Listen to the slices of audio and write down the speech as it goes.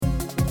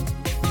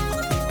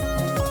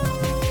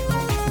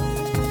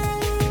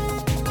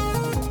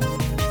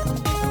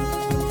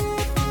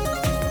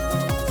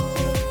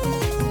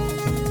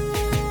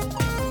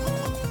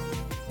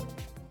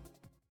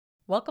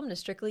Welcome to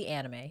Strictly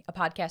Anime, a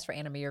podcast for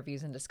anime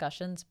reviews and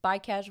discussions by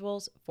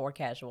casuals for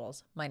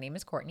casuals. My name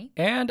is Courtney.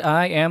 And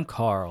I am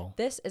Carl.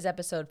 This is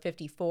episode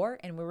 54,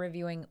 and we're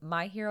reviewing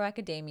My Hero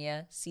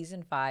Academia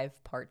Season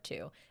 5, Part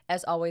 2.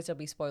 As always, there'll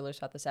be spoilers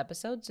throughout this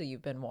episode, so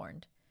you've been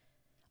warned.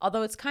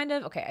 Although it's kind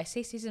of, I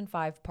say Season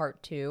 5,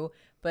 Part 2,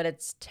 but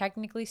it's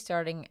technically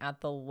starting at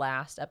the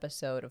last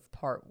episode of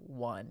Part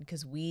 1,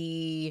 because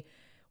we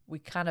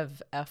kind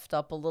of effed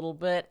up a little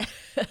bit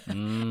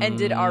and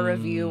did our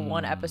review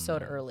one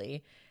episode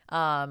early.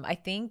 I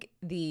think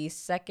the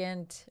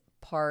second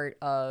part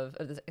of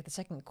the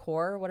second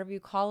core, whatever you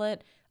call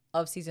it,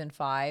 of season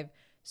 5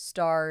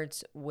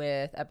 starts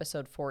with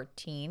episode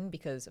 14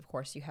 because, of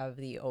course, you have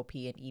the OP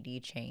and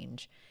ED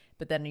change.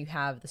 But then you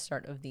have the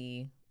start of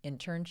the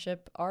internship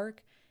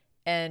arc.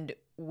 And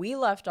we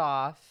left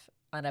off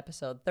on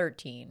episode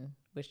 13,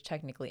 which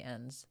technically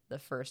ends the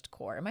first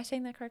core. Am I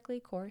saying that correctly?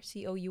 Core?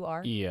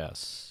 C-O-U-R?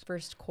 Yes.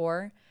 First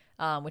core,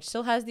 which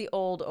still has the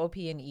old OP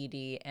and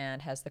ED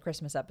and has the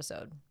Christmas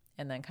episode,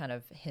 and then kind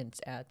of hints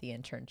at the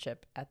internship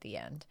at the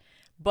end.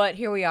 But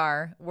here we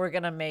are. We're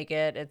going to make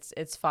it.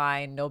 It's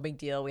fine. No big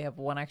deal. We have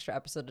one extra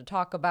episode to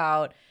talk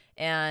about,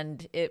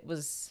 and it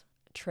was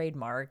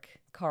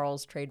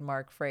Carl's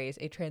trademark phrase,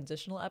 a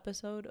transitional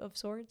episode of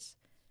sorts.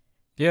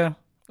 Yeah.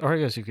 Or I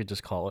guess you could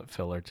just call it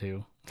filler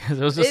too.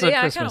 Because it was just a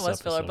Christmas it kind of was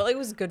episode. filler, but it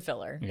was good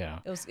filler. Yeah.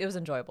 It was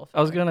enjoyable filler.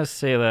 I was going to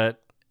say that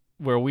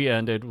where we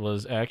ended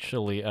was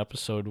actually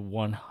episode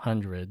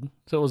 100.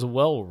 So it was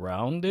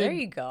well-rounded. There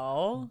you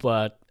go.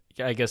 But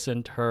I guess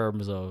in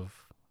terms of,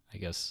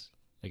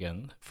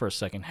 again, first,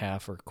 second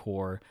half or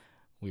core,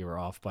 we were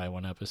off by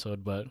one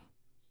episode. But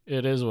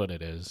it is what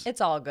it is.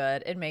 It's all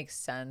good. It makes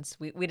sense.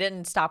 We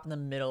didn't stop in the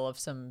middle of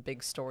some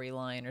big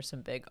storyline or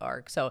some big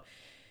arc. So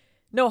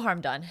no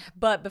harm done.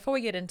 But before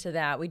we get into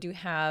that, we do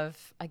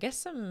have, I guess,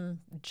 some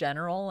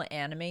general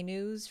anime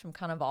news from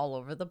kind of all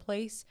over the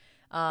place.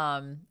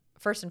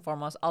 First and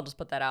foremost, I'll just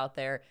put that out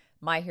there.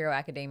 My Hero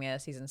Academia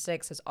Season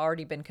 6 has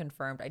already been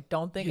confirmed. I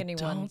don't think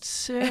Don't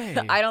say.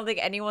 I don't think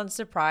anyone's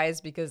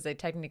surprised because they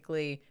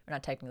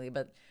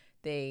but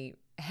they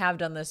have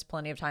done this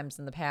plenty of times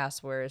in the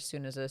past where as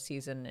soon as a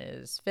season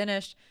is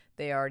finished,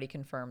 they already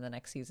confirm the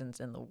next season's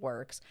in the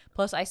works.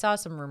 Plus, I saw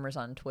some rumors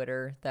on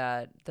Twitter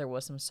that there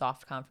was some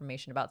soft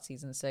confirmation about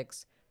Season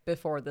 6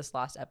 before this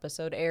last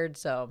episode aired,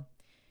 so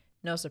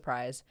no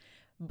surprise.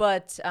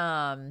 But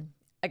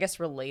I guess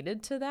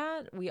related to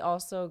that, we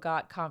also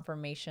got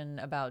confirmation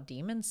about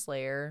Demon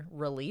Slayer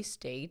release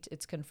date.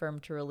 It's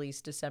confirmed to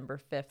release December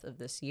 5th of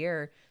this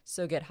year,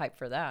 so get hyped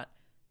for that.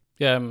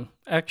 Yeah, I'm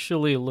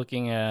actually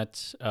looking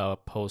at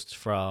posts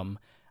from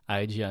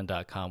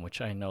IGN.com, which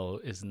I know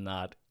is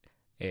not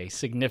a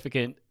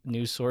significant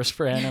news source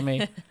for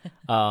anime,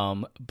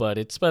 but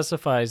it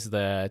specifies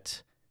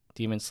that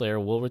Demon Slayer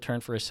will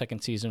return for a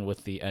second season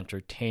with the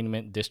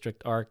Entertainment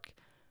District arc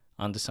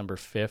on December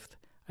 5th.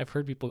 I've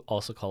heard people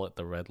also call it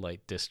the Red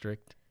Light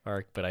District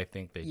arc, but I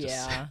think they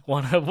just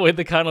want to avoid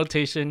the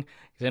connotation.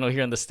 Because I know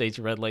here in the States,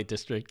 Red Light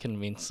District can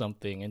mean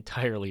something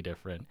entirely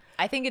different.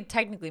 I think it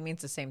technically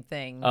means the same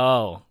thing.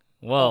 Oh,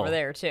 well. Over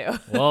there, too.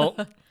 Well,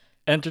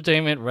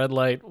 entertainment, red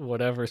light,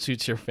 whatever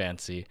suits your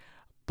fancy.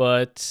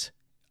 But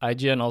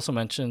IGN also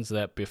mentions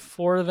that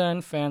before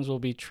then, fans will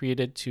be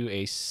treated to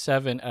a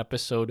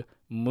 7-episode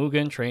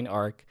Mugen Train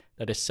arc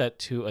that is set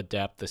to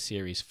adapt the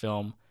series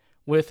film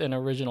with an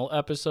original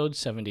episode,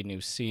 70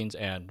 new scenes,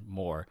 and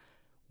more,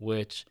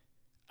 which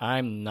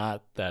I'm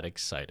not that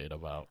excited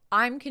about.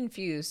 I'm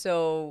confused.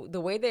 So the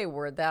way they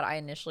word that, I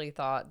initially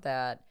thought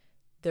that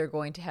they're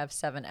going to have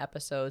 7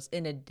 episodes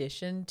in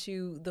addition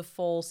to the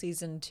full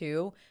season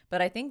 2.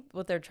 But I think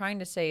what they're trying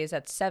to say is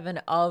that 7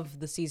 of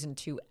the season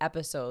 2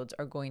 episodes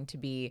are going to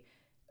be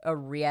a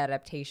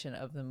readaptation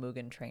of the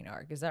Mugen Train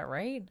arc. Is that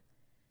right?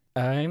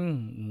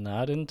 I'm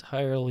not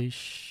entirely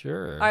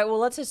sure. All right, well,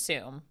 let's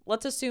assume.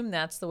 Let's assume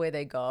that's the way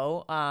they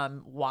go.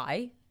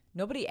 Why?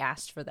 Nobody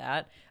asked for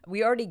that.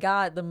 We already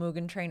got the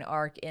Mugen Train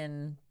arc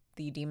in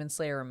the Demon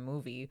Slayer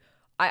movie.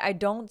 I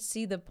don't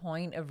see the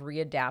point of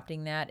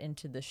readapting that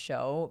into the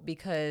show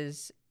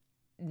because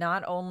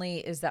not only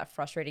is that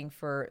frustrating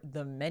for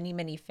the many,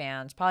 many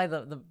fans,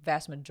 probably the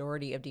vast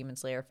majority of Demon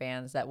Slayer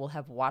fans that will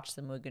have watched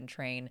the Mugen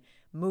Train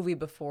movie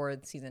before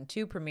season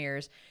 2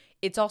 premieres,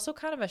 it's also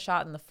kind of a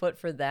shot in the foot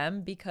for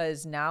them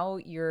because now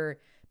you're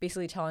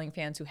basically telling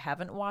fans who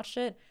haven't watched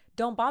it,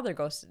 don't bother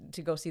go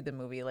see the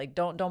movie. Like,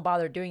 don't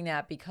bother doing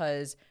that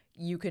because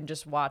you can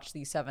just watch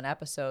these 7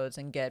 episodes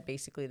and get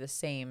basically the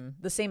same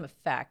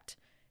effect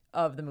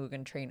of the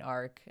Mugen Train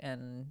arc,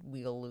 and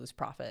we'll lose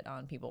profit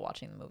on people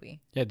watching the movie.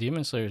 Yeah,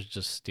 Demon Slayer is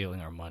just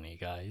stealing our money,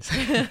 guys.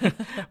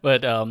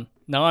 But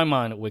now I'm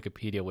on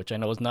Wikipedia, which I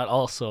know is not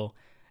also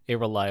a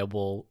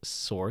reliable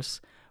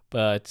source,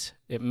 but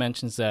it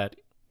mentions that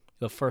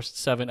the first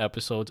 7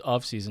 episodes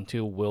of Season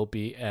 2 will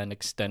be an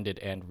extended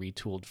and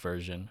retooled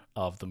version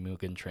of the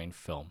Mugen Train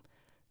film.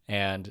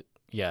 And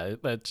yeah,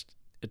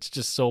 it's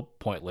just so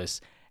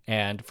pointless.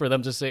 And for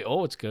them to say,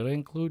 oh, it's going to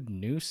include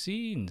new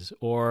scenes,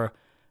 or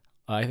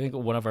I think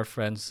one of our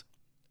friends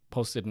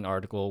posted an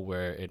article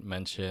where it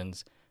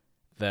mentions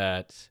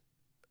that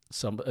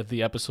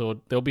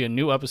there'll be a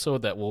new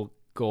episode that will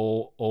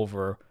go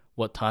over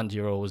what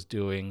Tanjiro was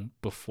doing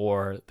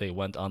before they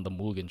went on the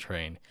Mugen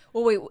train.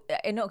 Well, wait,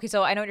 I know. Okay,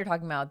 so I know what you're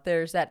talking about.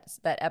 There's that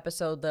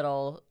episode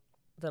that'll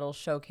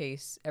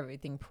showcase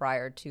everything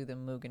prior to the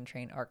Mugen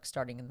Train arc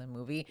starting in the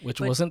movie.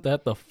 Wasn't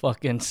that the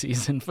fucking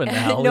season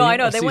finale? No, I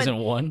know. Of season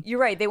 1? You're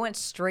right. They went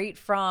straight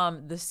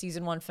from the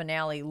season 1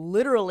 finale,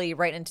 literally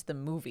right into the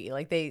movie.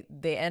 Like they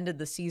ended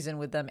the season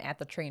with them at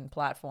the train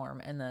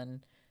platform, and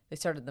then they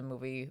started the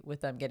movie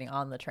with them getting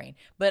on the train.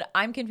 But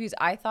I'm confused.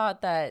 I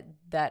thought that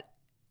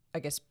I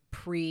guess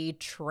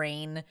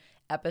pre-train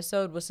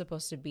episode was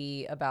supposed to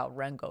be about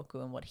Rengoku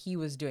and what he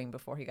was doing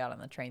before he got on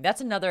the train.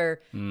 That's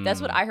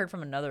what I heard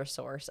from another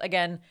source.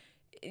 Again,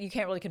 you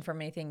can't really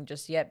confirm anything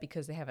just yet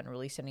because they haven't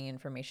released any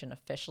information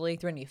officially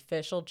through any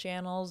official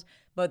channels.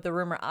 But the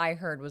rumor I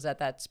heard was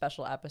that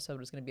special episode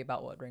was going to be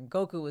about what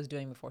Rengoku was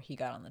doing before he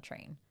got on the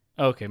train.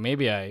 Okay,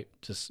 maybe I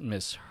just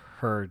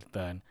misheard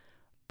then.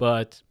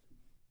 But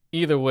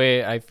either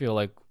way, I feel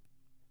like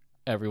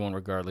everyone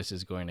regardless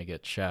is going to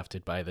get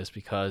shafted by this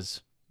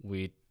because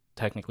we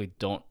technically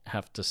don't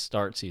have to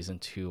start season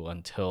 2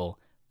 until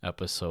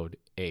episode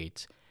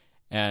 8.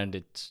 And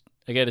it's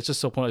just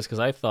so pointless because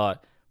I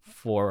thought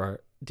for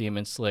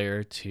Demon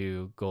Slayer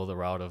to go the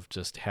route of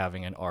just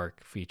having an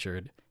arc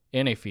featured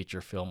in a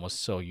feature film was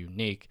so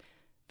unique.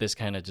 This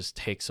kind of just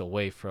takes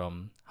away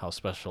from how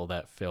special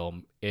that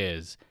film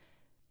is.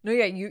 No,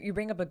 yeah, you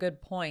bring up a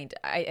good point.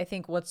 I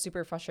think what's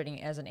super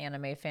frustrating as an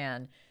anime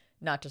fan,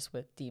 not just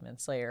with Demon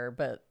Slayer,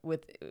 but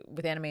with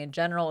anime in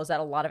general, is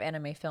that a lot of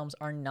anime films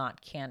are not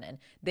canon.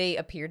 They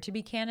appear to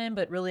be canon,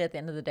 but really at the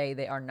end of the day,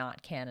 they are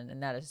not canon.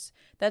 And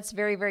that's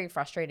very, very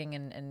frustrating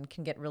and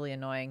can get really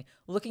annoying.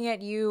 Looking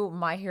at you,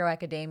 My Hero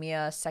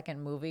Academia,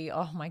 second movie,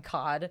 oh my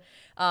God.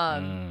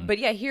 But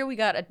yeah, here we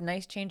got a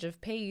nice change of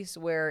pace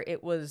where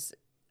it was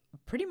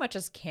pretty much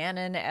as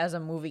canon as a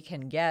movie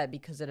can get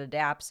because it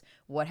adapts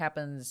what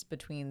happens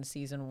between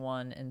season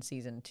 1 and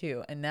season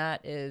 2. And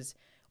that is,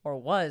 or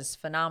was,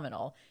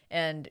 phenomenal.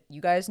 And you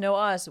guys know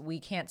us, we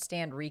can't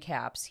stand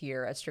recaps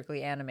here at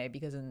Strictly Anime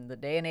because in the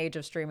day and age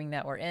of streaming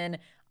that we're in,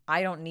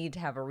 I don't need to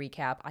have a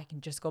recap. I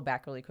can just go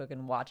back really quick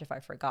and watch if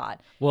I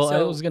forgot. Well,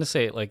 I was going to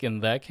say, like,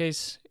 in that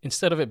case,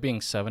 instead of it being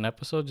 7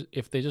 episodes,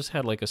 if they just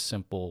had like a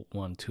simple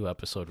 1-2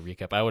 episode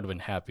recap, I would have been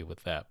happy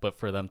with that. But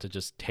for them to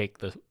just take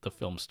the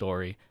film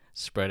story,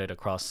 spread it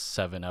across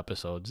 7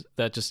 episodes,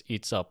 that just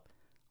eats up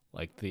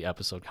like the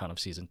episode count of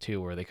season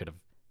 2 where they could have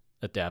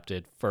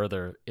adapted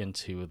further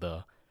into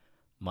the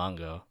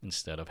manga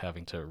instead of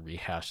having to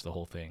rehash the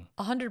whole thing.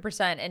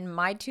 100%. And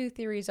my two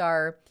theories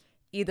are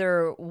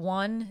either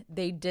one,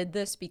 they did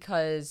this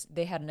because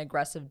they had an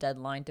aggressive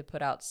deadline to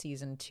put out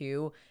season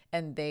 2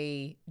 and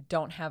they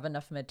don't have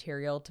enough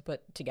material to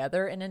put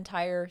together an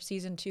entire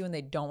season 2 and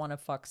they don't want to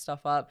fuck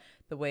stuff up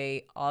the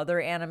way other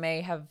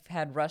anime have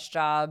had rush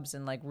jobs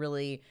and like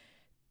really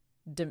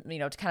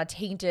kind of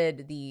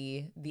tainted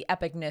the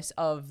epicness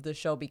of the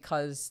show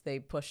because they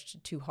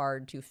pushed too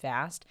hard too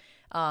fast,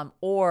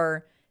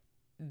 or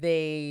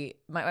my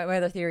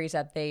other theory is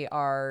that they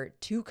are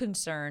too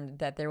concerned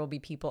that there will be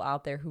people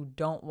out there who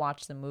don't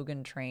watch the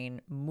Mugen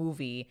Train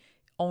movie,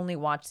 only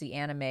watch the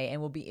anime,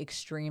 and will be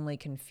extremely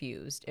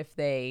confused if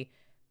they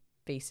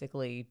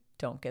basically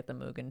don't get the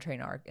Mugen Train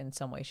arc in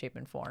some way, shape,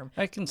 and form.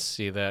 I can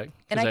see that.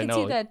 And I can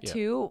see that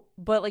too.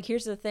 But like,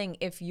 here's the thing.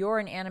 If you're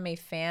an anime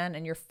fan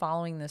and you're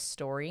following this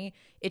story,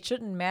 it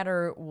shouldn't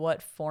matter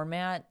what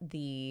format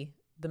the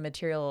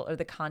material or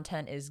the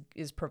content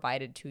is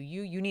provided to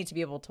you. You need to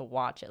be able to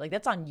watch it. Like,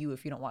 that's on you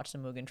if you don't watch the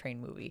Mugen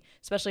Train movie,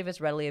 especially if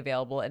it's readily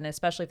available. And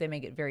especially if they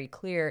make it very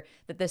clear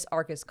that this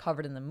arc is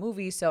covered in the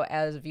movie. So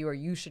as a viewer,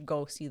 you should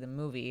go see the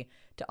movie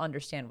to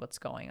understand what's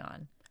going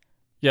on.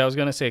 Yeah, I was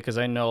going to say, because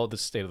I know the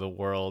state of the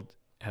world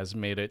has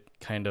made it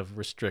kind of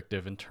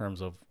restrictive in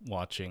terms of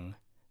watching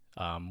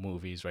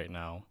movies right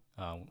now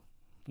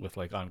with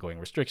like ongoing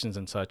restrictions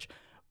and such.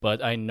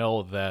 But I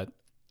know that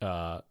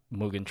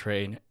Mugen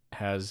Train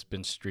has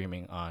been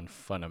streaming on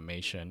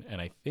Funimation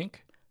and I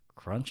think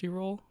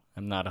Crunchyroll.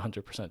 I'm not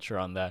 100% sure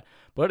on that.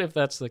 But if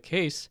that's the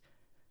case,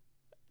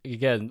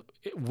 again,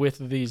 with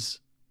this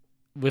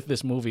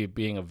movie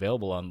being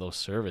available on those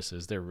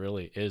services, there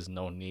really is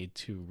no need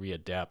to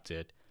readapt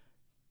it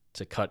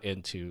to cut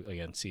into,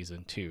 again,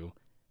 season 2.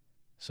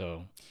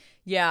 So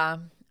yeah,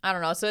 I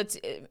don't know. So it's,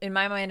 in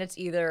my mind, it's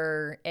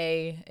either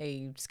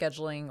a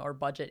scheduling or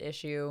budget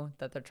issue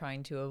that they're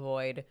trying to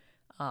avoid,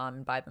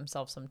 buy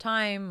themselves some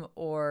time,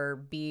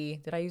 or B,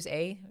 did I use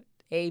A,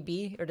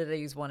 B, or did I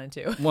use 1 and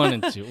 2? 1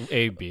 and 2,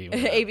 A, B.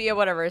 A, B, or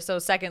whatever. So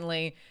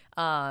secondly,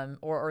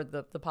 or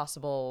the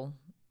possible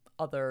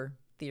other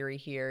theory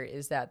here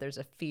is that there's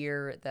a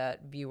fear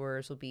that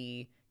viewers will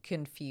be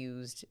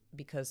confused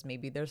because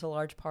maybe there's a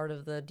large part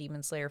of the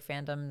Demon Slayer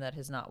fandom that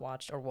has not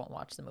watched or won't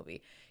watch the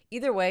movie.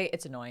 Either way,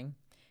 it's annoying.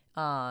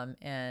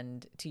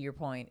 And to your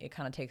point, it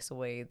kind of takes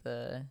away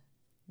the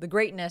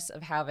greatness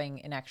of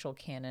having an actual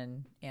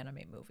canon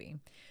anime movie.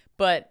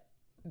 But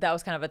that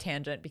was kind of a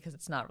tangent because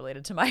it's not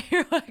related to My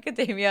Hero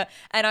Academia.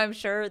 And I'm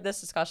sure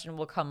this discussion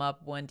will come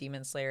up when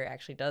Demon Slayer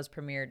actually does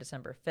premiere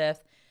December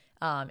 5th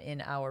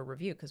in our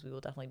review, because we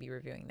will definitely be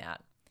reviewing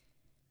that.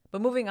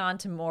 But moving on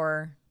to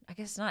more, I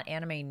guess not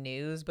anime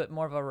news, but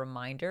more of a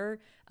reminder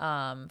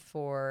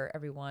for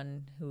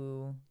everyone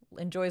who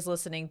enjoys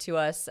listening to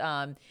us.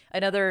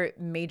 Another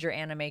major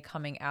anime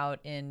coming out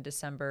in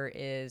December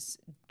is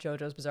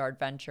JoJo's Bizarre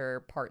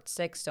Adventure Part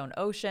 6, Stone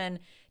Ocean.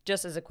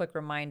 Just as a quick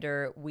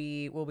reminder,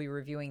 we will be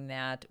reviewing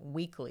that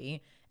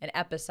weekly, an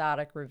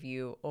episodic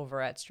review over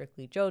at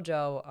Strictly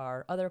JoJo,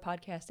 our other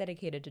podcast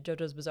dedicated to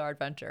JoJo's Bizarre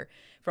Adventure,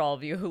 for all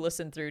of you who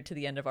listen through to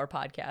the end of our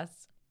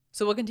podcasts.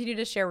 So we'll continue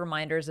to share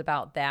reminders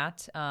about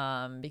that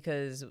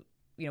because,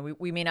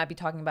 we may not be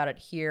talking about it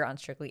here on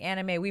Strictly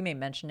Anime. We may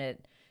mention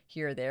it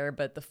here or there,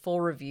 but the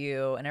full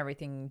review and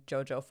everything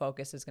JoJo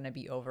focus is going to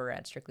be over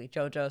at Strictly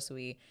JoJo. So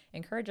we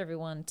encourage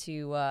everyone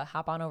to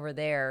hop on over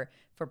there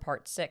for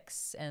Part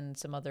 6 and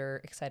some other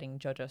exciting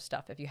JoJo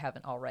stuff if you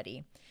haven't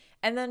already.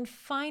 And then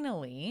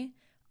finally,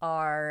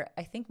 our,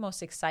 I think,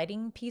 most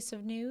exciting piece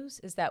of news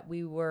is that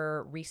we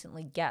were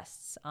recently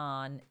guests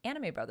on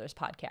Anime Brothers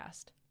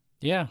podcast.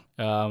 Yeah,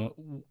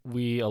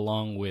 we,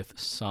 along with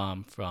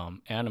Sam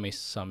from Anime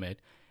Summit,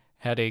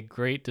 had a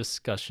great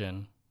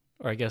discussion,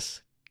 or I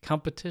guess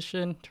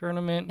competition,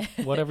 tournament,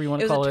 whatever you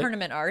want to call it. It was a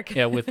tournament arc.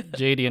 Yeah, with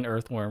JD and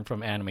Earthworm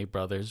from Anime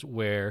Brothers,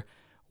 where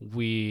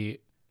we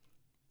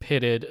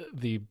pitted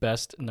the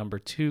best number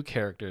 2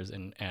 characters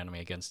in anime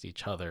against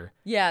each other.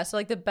 Yeah, so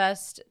like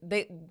the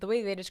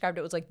way they described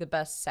it was like the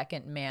best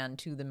second man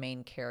to the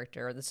main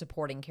character, or the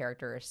supporting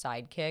character or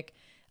sidekick.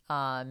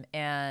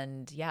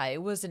 And yeah,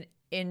 it was an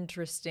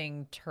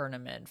interesting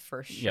tournament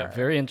for sure. Yeah,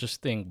 very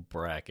interesting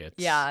brackets.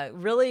 Yeah,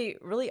 really,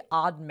 really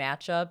odd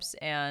matchups,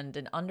 and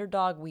an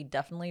underdog we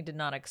definitely did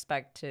not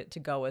expect to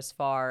go as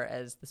far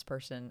as this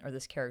person or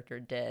this character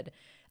did.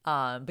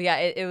 But yeah,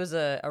 it was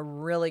a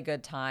really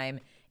good time.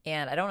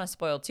 And I don't want to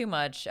spoil too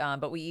much,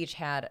 but we each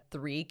had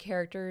 3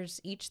 characters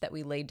each that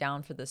we laid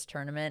down for this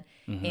tournament.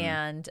 Mm-hmm.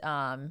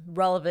 And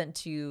relevant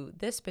to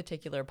this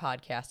particular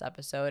podcast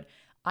episode,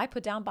 I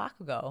put down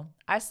Bakugo.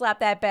 I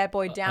slapped that bad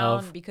boy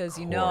down because,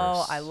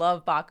 I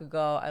love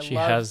Bakugo. She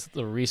has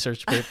the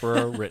research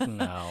paper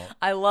written out.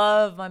 I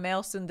love my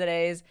male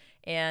tsunderes,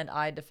 and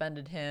I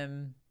defended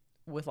him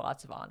with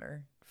lots of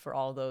honor for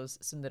all those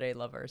tsundere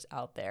lovers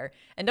out there.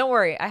 And don't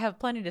worry, I have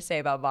plenty to say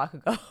about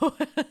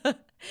Bakugo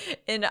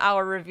in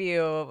our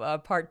review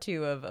of part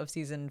 2 of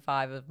season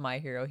 5 of My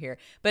Hero here.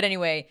 But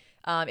anyway,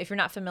 if you're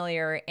not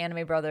familiar,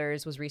 Anime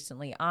Brothers was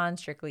recently on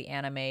Strictly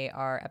Anime,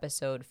 our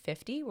episode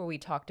 50, where we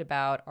talked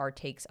about our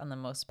takes on the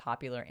most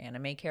popular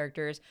anime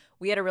characters.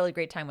 We had a really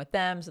great time with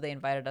them, so they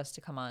invited us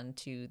to come on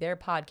to their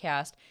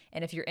podcast.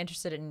 And if you're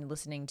interested in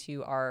listening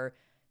to our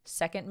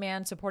second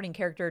man supporting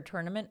character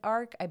tournament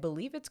arc, I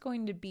believe it's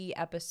going to be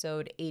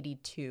episode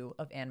 82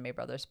 of Anime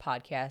Brothers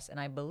podcast,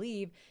 and I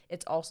believe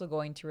it's also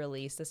going to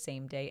release the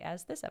same day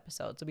as this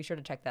episode, so be sure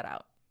to check that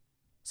out.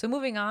 So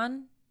moving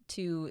on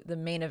to the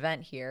main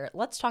event here,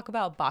 let's talk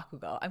about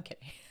Bakugo. I'm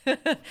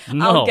kidding.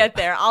 No. I'll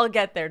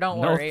get there, don't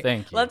worry.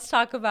 Thank you. Let's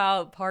talk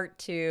about part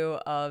 2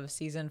 of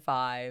season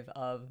 5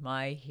 of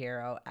My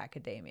Hero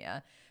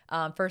Academia.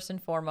 First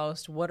and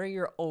foremost, what are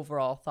your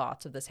overall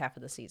thoughts of this half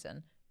of the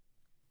season?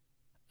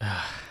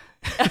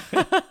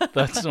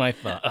 That's my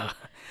thought.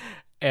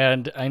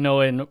 And I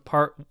know in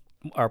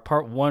our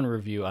part 1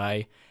 review,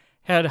 I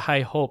had high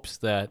hopes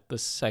that the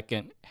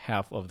second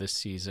half of the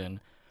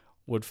season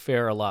would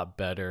fare a lot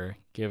better,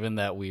 given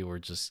that we were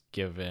just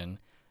given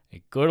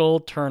a good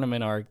old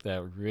tournament arc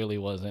that really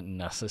wasn't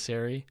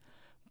necessary.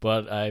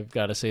 But I've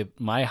got to say,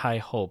 my high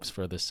hopes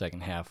for the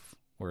second half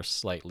were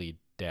slightly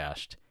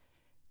dashed.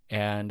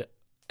 And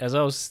as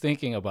I was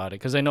thinking about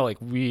it, because I know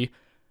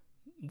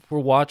we're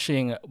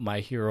watching My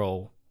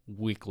Hero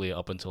weekly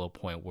up until a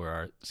point where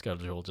our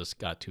schedule just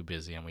got too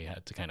busy and we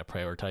had to kind of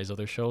prioritize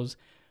other shows.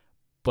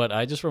 But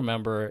I just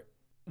remember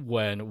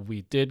when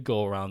we did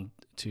go around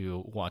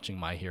to watching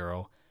My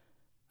Hero,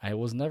 I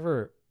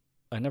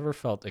never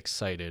felt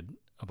excited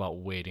about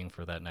waiting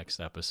for that next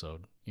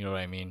episode. You know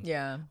what I mean?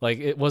 Yeah.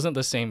 It wasn't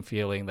the same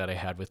feeling that I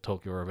had with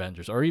Tokyo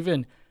Revengers or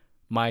even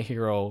My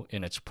Hero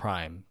in its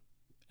prime.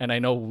 And I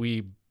know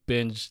we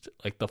binged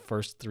the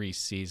first 3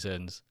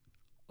 seasons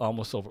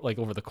almost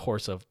over the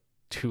course of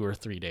 2 or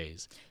 3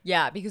 days.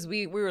 Yeah, because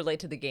we were late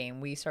to the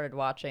game. We started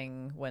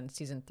watching when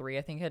season 3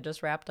 I think had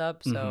just wrapped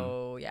up,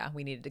 so yeah,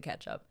 we needed to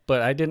catch up.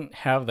 But I didn't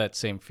have that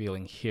same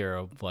feeling here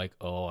of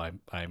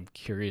I'm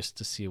curious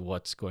to see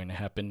what's going to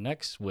happen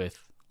next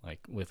with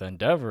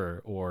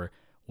Endeavor or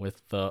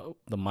with the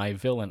My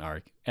Villain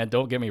arc. And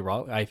don't get me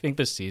wrong, I think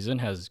this season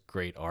has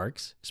great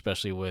arcs,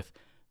 especially with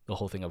the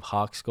whole thing of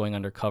Hawks going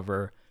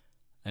undercover,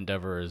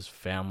 Endeavor's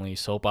family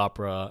soap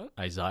opera,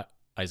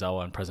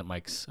 Aizawa and President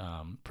Mike's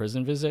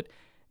prison visit,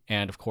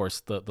 and of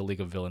course the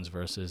League of Villains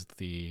versus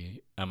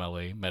the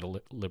MLA Metal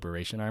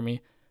Liberation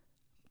Army.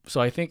 So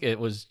I think it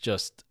was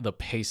just the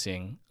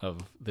pacing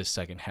of this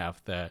second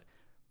half that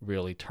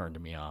really turned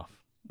me off.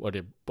 What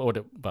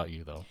about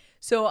you though?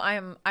 So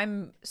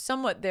I'm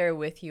somewhat there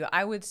with you.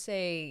 I would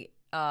say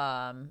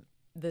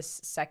this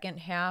second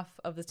half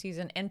of the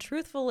season, and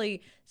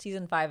truthfully,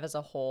 season 5 as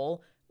a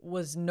whole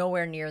was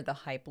nowhere near the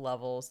hype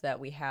levels that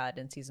we had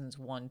in seasons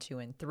 1, 2,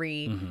 and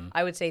 3.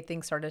 I would say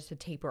things started to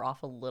taper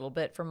off a little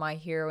bit for My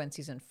Hero in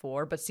season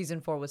 4, but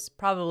season 4 was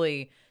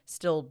probably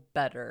still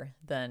better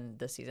than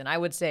this season. I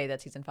would say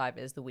that season 5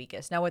 is the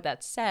weakest. Now, with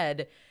that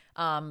said,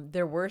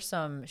 there were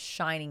some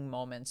shining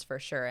moments for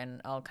sure,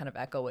 and I'll kind of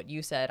echo what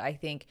you said. I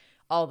think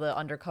all the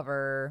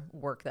undercover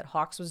work that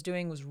Hawks was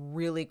doing was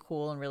really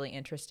cool and really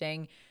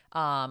interesting.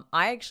 I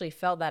actually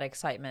felt that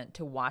excitement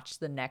to watch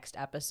the next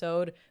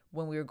episode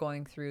when we were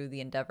going through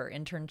the Endeavor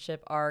internship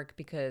arc,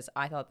 because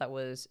I thought that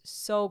was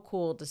so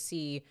cool to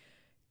see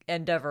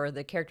Endeavor,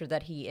 the character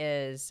that he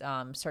is,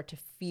 start to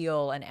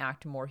feel and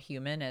act more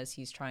human as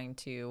he's trying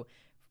to,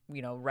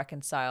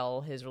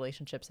 reconcile his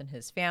relationships and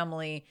his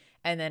family.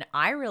 And then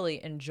I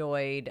really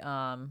enjoyed,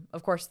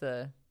 of course,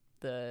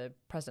 the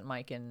President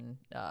Mike and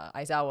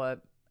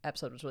Aizawa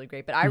episode was really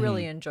great, but I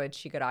really enjoyed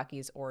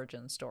Shigaraki's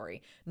origin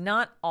story.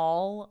 Not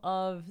all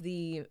of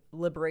the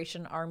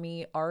Liberation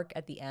Army arc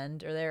at the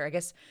end are there. I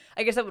guess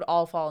that would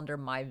all fall under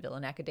My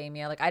Villain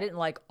Academia. Like, I didn't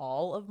like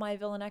all of My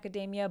Villain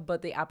Academia,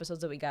 but the episodes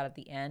that we got at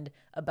the end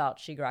about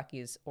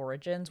Shigaraki's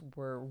origins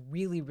were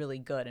really, really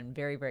good and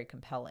very, very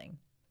compelling.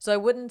 So I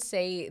wouldn't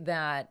say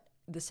that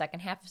the second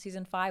half of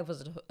season 5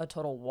 was a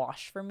total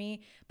wash for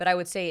me, but I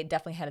would say it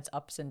definitely had its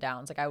ups and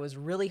downs. Like, I was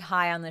really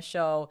high on the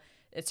show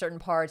at certain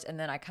parts, and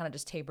then I kind of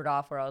just tapered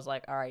off where I was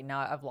like, all right, now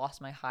I've lost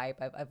my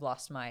hype. I've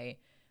lost my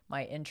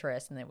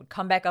interest, and then it would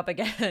come back up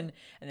again, and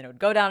then it would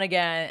go down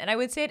again. And I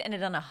would say it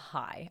ended on a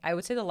high. I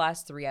would say the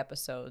last 3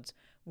 episodes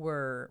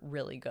were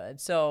really good.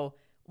 So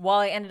while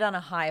I ended on a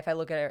high, if I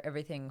look at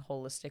everything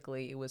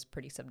holistically, it was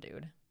pretty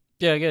subdued.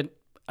 Yeah, again,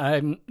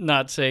 I'm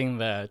not saying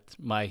that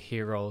My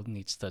Hero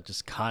needs to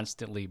just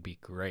constantly be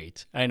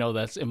great. I know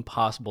that's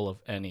impossible of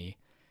any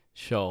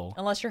show.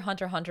 Unless you're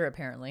Hunter x Hunter,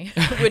 apparently,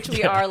 which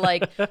we are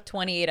like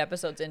 28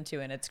 episodes into,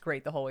 and it's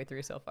great the whole way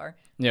through so far.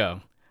 Yeah.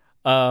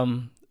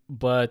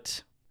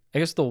 But I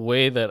guess the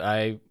way that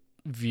I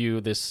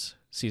view this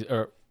season,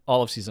 or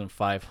all of season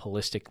 5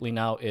 holistically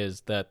now,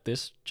 is that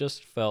this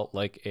just felt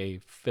like a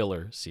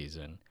filler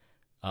season.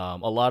 A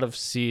lot of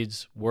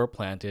seeds were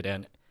planted,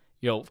 and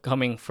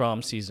coming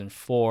from season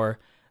 4,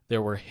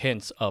 there were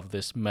hints of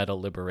this meta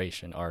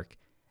liberation arc.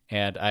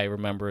 And I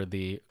remember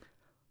the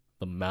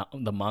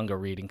manga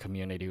reading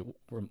community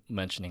were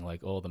mentioning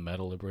like, oh, the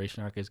meta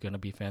liberation arc is going to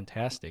be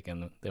fantastic,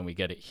 and then we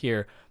get it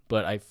here.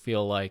 But I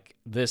feel like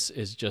this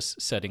is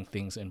just setting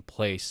things in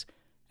place,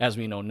 as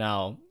we know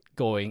now,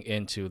 going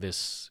into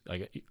this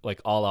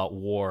like all-out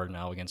war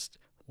now against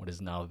what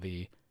is now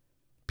the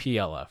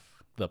PLF,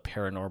 the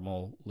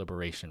Paranormal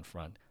Liberation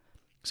Front.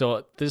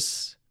 So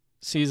this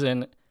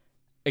season,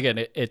 again,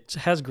 it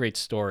has great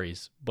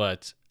stories,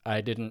 but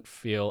I didn't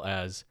feel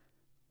as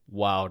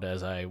wowed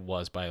as I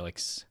was by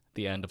like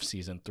the end of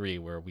season 3,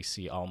 where we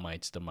see All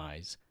Might's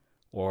demise,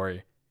 or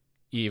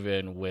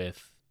even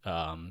with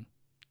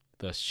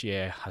the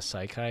Shie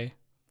Hasaikai,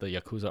 the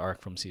Yakuza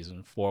arc from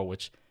season 4,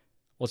 which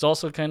was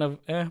also kind of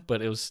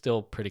but it was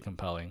still pretty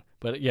compelling.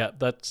 But yeah,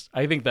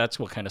 I think that's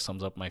what kind of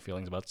sums up my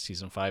feelings about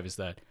season 5, is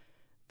that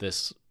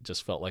this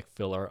just felt like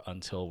filler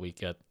until we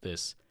get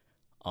this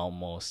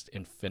almost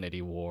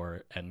Infinity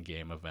War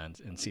Endgame event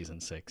in season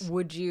 6.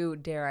 Would you,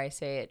 dare I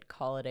say it,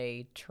 call it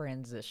a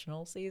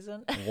transitional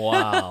season?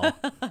 Wow.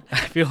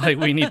 I feel like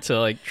we need to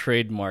like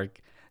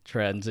trademark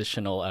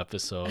transitional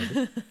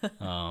episode,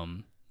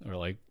 or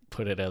like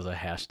put it as a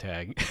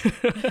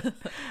hashtag.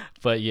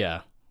 But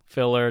yeah,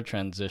 filler,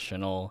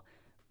 transitional,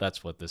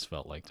 that's what this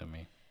felt like to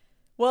me.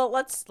 Well,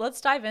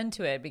 let's dive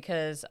into it,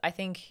 because I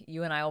think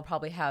you and I will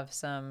probably have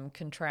some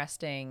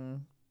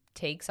contrasting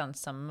takes on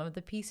some of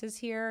the pieces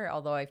here,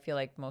 although I feel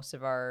like most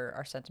of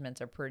our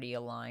sentiments are pretty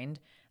aligned.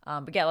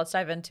 But yeah, let's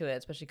dive into it,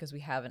 especially because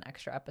we have an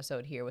extra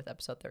episode here with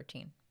episode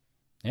 13.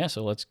 Yeah,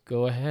 so let's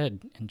go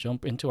ahead and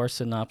jump into our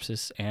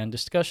synopsis and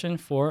discussion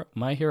for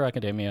My Hero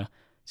Academia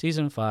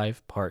Season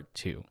 5, Part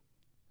 2.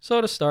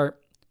 So to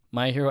start,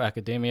 My Hero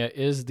Academia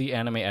is the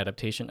anime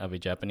adaptation of a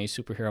Japanese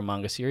superhero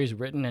manga series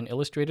written and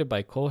illustrated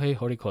by Kohei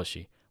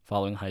Horikoshi,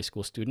 following high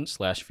school student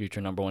 /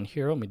 future number 1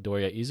 hero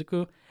Midoriya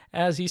Izuku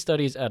as he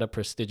studies at a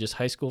prestigious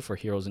high school for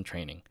heroes in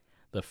training.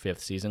 The 5th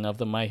season of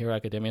the My Hero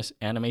Academia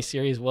anime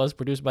series was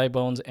produced by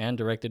Bones and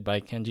directed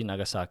by Kenji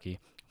Nagasaki,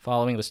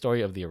 following the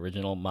story of the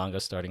original manga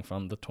starting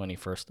from the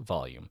 21st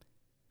volume.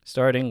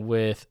 Starting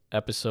with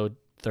episode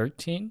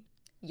 13.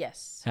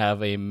 Yes.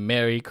 Have a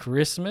Merry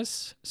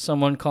Christmas.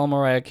 Someone call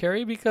Mariah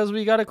Carey, because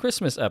we got a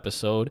Christmas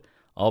episode,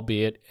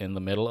 albeit in the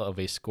middle of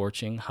a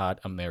scorching hot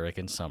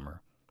American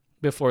summer.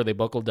 Before they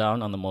buckle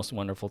down on the most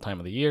wonderful time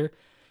of the year,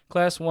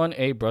 Class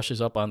 1A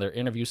brushes up on their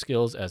interview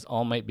skills as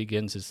All Might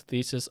begins his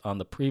thesis on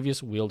the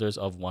previous wielders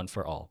of One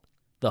for All.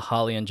 The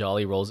holly and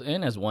jolly rolls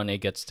in as 1A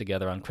gets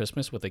together on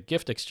Christmas with a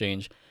gift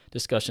exchange,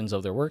 discussions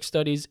of their work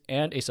studies,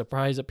 and a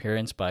surprise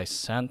appearance by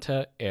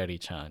Santa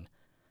Eri-chan.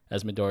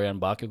 As Midoriya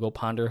and Bakugo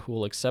ponder who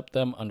will accept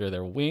them under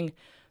their wing,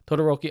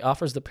 Todoroki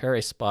offers the pair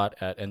a spot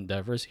at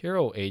Endeavor's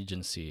hero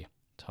agency.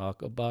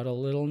 Talk about a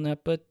little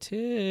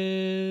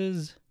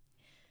nepotiz.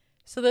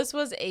 So this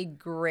was a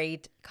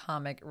great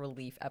comic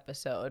relief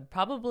episode.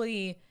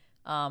 Probably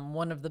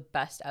one of the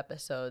best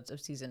episodes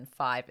of season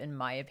 5, in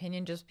my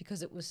opinion, just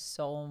because it was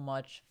so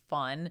much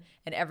fun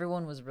and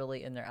everyone was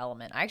really in their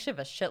element. I actually have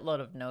a shitload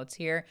of notes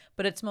here,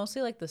 but it's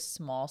mostly like the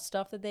small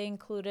stuff that they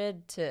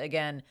included to,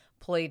 again,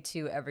 play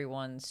to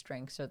everyone's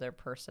strengths or their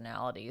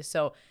personalities.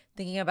 So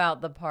thinking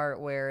about the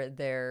part where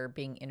they're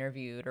being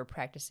interviewed or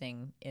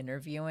practicing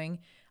interviewing,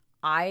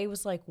 I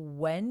was like,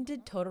 when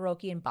did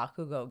Todoroki and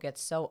Bakugo get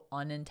so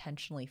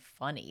unintentionally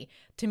funny?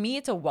 To me,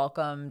 it's a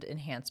welcomed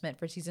enhancement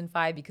for season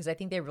 5 because I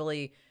think they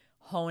really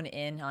hone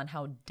in on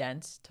how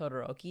dense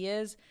Todoroki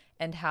is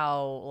and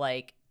how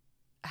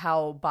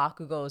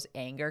Bakugo's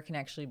anger can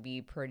actually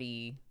be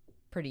pretty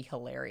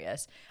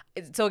hilarious.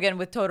 So again,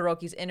 with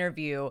Todoroki's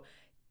interview,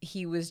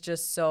 he was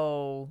just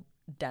so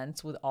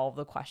dense with all of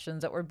the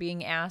questions that were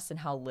being asked and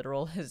how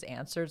literal his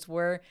answers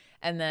were.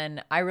 And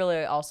then I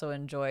really also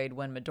enjoyed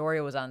when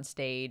Midoriya was on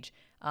stage,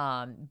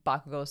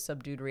 Bakugo's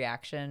subdued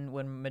reaction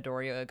when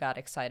Midoriya got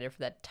excited for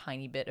that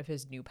tiny bit of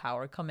his new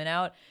power coming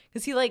out.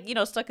 Because he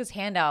stuck his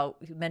hand out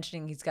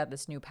mentioning he's got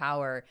this new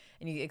power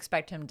and you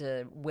expect him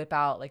to whip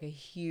out like a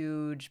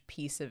huge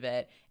piece of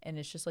it. And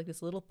it's just like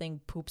this little thing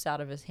poops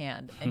out of his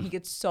hand and he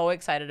gets so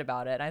excited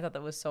about it. And I thought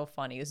that was so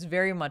funny. It was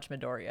very much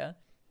Midoriya.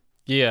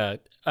 Yeah,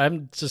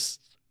 I'm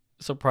just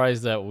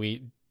surprised that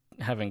we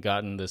haven't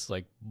gotten this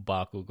like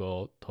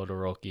Bakugo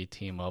Todoroki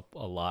team up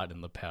a lot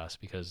in the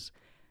past because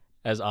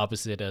as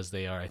opposite as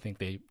they are, I think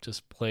they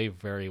just play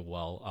very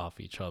well off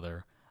each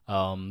other.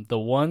 The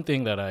one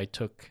thing that I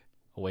took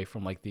away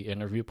from like the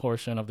interview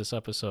portion of this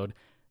episode,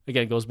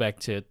 again, goes back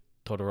to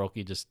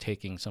Todoroki just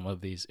taking some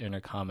of these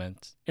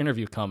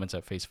interview comments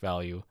at face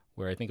value,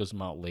 where I think it was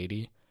Mount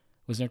Lady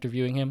was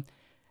interviewing him,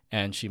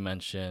 and she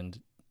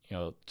mentioned,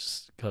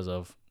 just because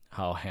of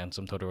how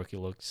handsome Todoroki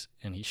looks,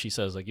 and she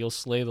says like, you'll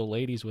slay the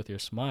ladies with your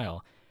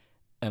smile,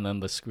 and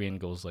then the screen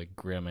goes like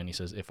grim and he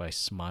says, if I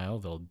smile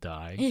they'll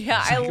die.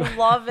 Yeah, I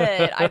love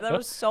it. I thought it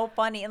was so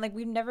funny, and like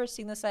we've never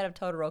seen this side of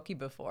Todoroki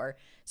before,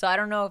 so I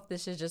don't know if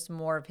this is just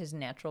more of his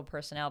natural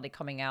personality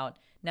coming out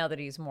now that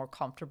he's more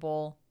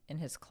comfortable in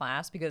his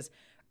class, because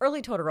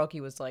early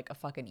Todoroki was like a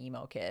fucking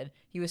emo kid.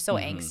 He was so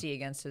angsty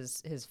against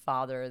his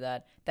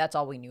father that's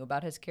all we knew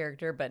about his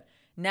character. But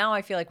now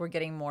I feel like we're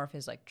getting more of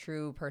his like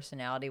true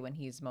personality when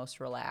he's most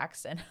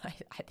relaxed, and I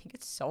think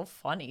it's so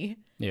funny.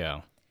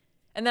 Yeah.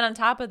 And then on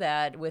top of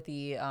that, with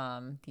the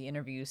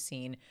interview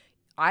scene,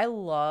 I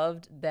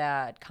loved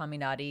that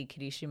Kaminari,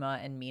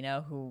 Kirishima, and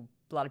Mina, who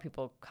a lot of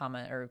people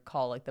comment or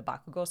call like the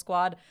Bakugo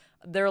squad,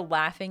 they're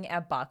laughing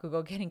at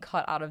Bakugo getting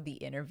cut out of the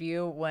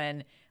interview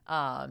when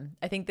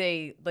I think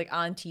they like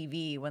on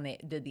TV when they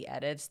did the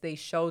edits, they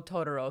show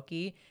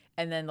Todoroki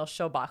and then they'll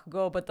show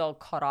Bakugo, but they'll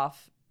cut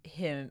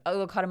him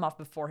off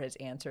before his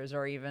answers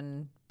are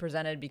even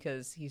presented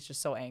because he's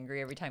just so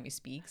angry every time he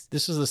speaks.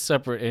 This is a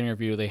separate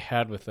interview they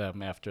had with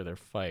them after their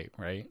fight,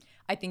 right?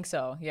 I think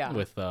so, yeah.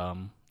 With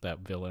that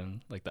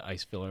villain, like the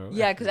ice villain.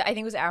 Yeah, because I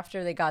think it was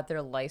after they got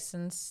their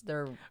license,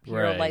 their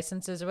hero Right.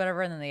 licenses or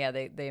whatever, and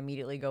then they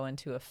immediately go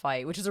into a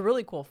fight, which is a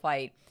really cool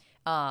fight.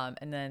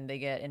 And then they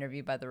get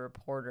interviewed by the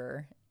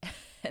reporter.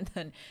 And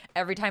then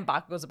every time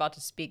Bakugo's about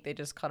to speak, they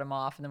just cut him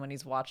off. And then when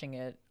he's watching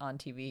it on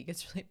TV, he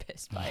gets really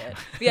pissed by it.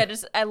 But yeah,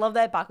 I love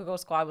that Bakugo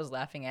squad was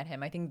laughing at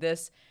him. I think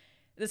this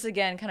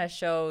again kind of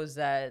shows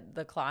that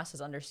the class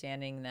is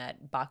understanding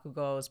that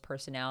Bakugo's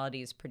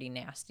personality is pretty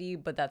nasty,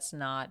 but that's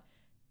not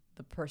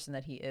the person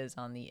that he is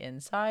on the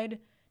inside.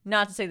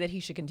 Not to say that he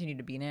should continue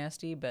to be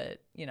nasty, but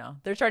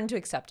they're starting to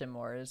accept him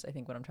more is I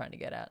think what I'm trying to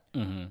get at.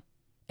 Mm-hmm.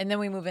 And then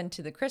we move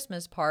into the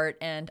Christmas part,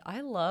 and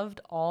I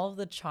loved all of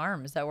the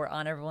charms that were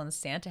on everyone's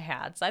Santa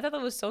hats. I thought that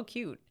was so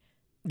cute.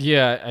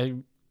 Yeah,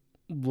 I'm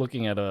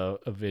looking at a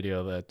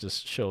video that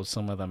just shows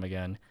some of them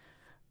again.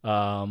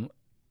 Yeah,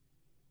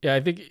 I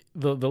think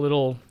the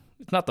little,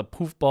 it's not the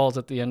poof balls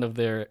at the end of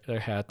their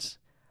hats,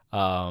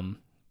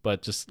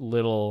 but just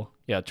little,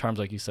 charms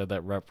like you said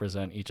that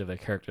represent each of their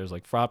characters.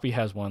 Like Froppy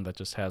has one that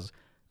just has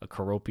a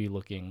Karopi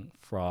looking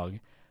frog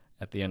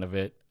at the end of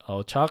it.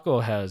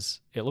 Chaco has,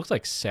 it looks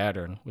like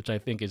Saturn, which I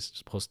think is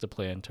supposed to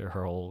play into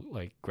her whole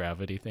like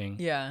gravity thing.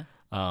 Yeah.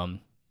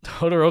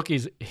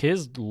 Todoroki's,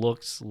 his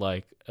looks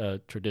like a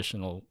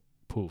traditional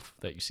poof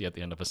that you see at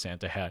the end of a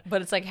Santa hat.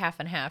 But it's like half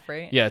and half,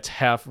 right? Yeah, it's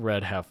half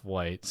red, half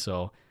white.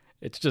 So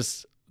it's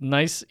just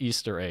nice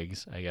Easter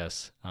eggs, I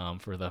guess,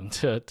 for them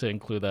to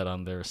include that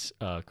on their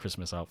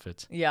Christmas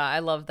outfits. Yeah, I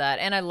love that.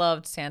 And I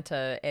loved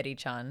Santa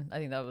Eri-chan. I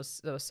think that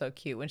was so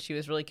cute when she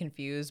was really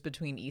confused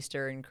between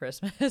Easter and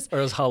Christmas. Or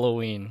it was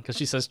Halloween, because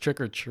she says trick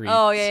or treat.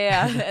 Oh,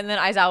 yeah. And then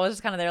Aizawa was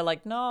just kind of there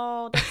like,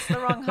 no, that's the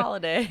wrong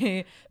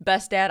holiday.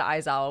 Best dad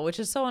Aizawa, which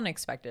is so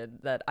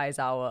unexpected that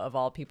Aizawa, of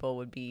all people,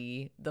 would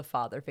be the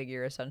father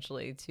figure,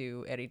 essentially,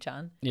 to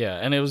Eri-chan. Yeah,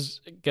 and it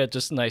was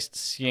just nice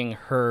seeing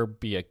her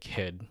be a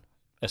kid,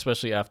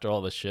 especially after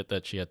all the shit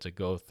that she had to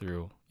go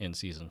through in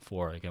season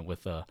 4, again,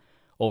 with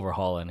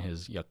Overhaul and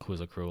his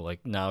Yakuza crew.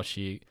 Like, now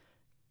she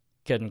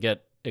can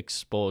get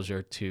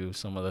exposure to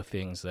some of the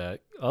things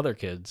that other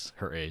kids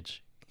her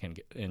age can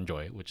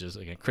enjoy, which is,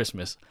 again,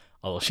 Christmas,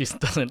 although she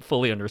doesn't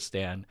fully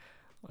understand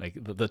like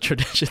the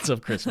traditions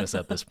of Christmas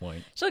at this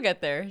point. She'll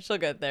get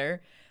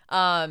there.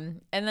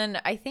 And then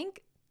I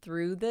think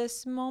through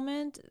this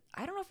moment,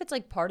 I don't know if it's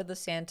like part of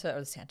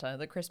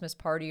the Christmas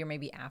party or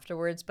maybe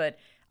afterwards, but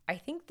I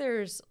think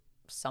there's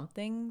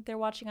something they're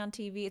watching on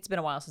TV. It's been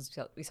a while since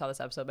we saw this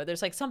episode, but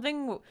there's like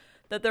something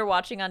that they're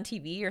watching on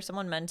TV, or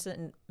someone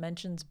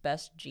mentions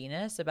Best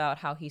Jeanist about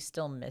how he's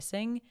still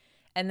missing.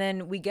 And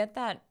then we get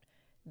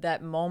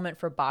that moment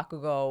for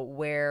Bakugo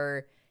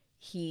where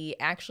he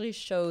actually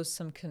shows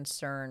some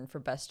concern for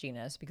Best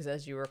Jeanist, because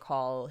as you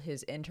recall,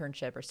 his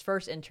internship, or his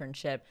first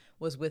internship,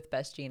 was with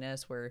Best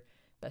Jeanist, where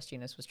Best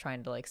Jeanist was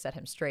trying to like set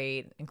him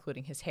straight,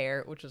 including his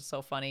hair, which was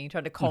so funny. He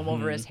tried to comb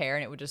over his hair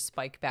and it would just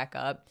spike back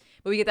up.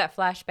 But we get that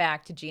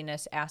flashback to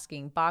Jeanist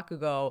asking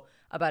Bakugo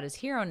about his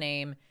hero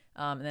name.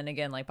 And then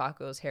again, like,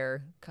 Bakugo's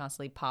hair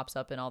constantly pops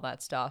up and all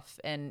that stuff.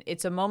 And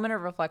it's a moment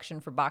of reflection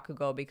for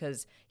Bakugo,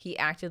 because he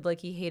acted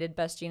like he hated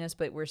Best Jeanist,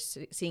 but we're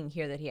seeing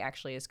here that he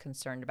actually is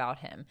concerned about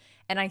him.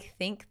 And I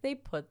think they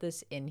put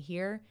this in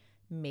here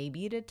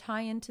maybe to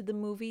tie into the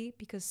movie,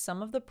 because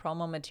some of the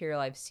promo material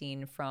I've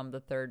seen from the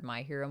third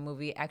My Hero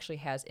movie actually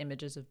has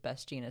images of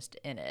Best Jeanist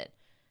in it.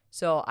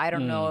 So I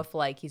don't know if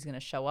like he's going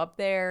to show up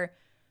there,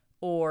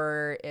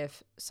 or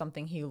if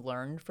something he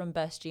learned from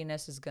Best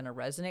Jeanist is going to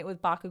resonate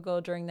with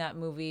Bakugo during that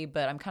movie,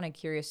 but I'm kind of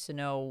curious to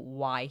know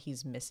why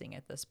he's missing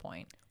at this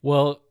point.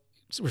 Well,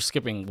 we're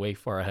skipping way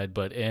far ahead,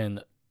 but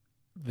in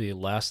the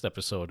last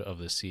episode of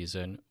the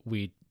season,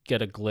 we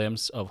get a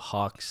glimpse of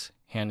Hawks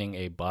handing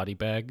a body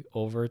bag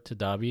over to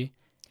Dabi.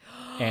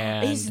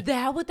 And is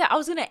that what I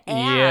was going to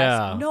ask?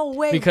 Yeah. No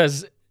way.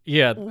 Because,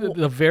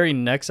 the very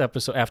next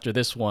episode after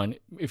this one,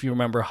 if you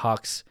remember,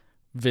 Hawks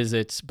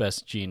visits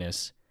Best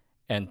Jeanist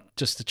and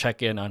just to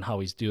check in on how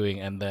he's doing,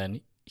 and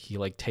then he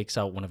like takes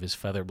out one of his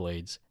feather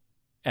blades.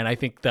 And I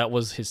think that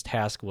was his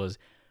task, was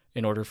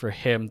in order for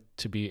him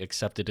to be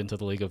accepted into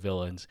the League of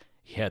Villains,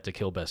 he had to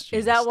kill Best Jeanist.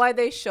 Is that why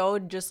they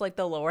showed just like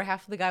the lower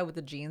half of the guy with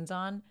the jeans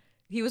on?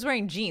 He was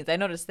wearing jeans. I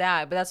noticed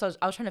that, but that's what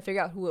I was trying to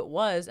figure out who it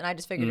was, and I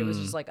just figured it was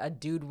just like a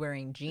dude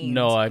wearing jeans.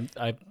 No, I'm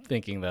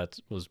thinking that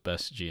was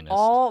Best Jeanist.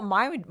 All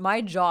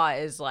my jaw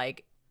is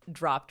like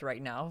dropped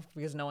right now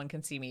because no one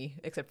can see me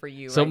except for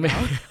you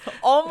now.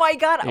 Oh my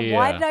god, Yeah.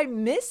 Why did I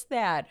miss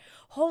that?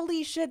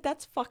 Holy shit,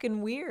 that's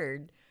fucking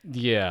weird.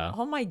 Yeah.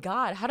 Oh my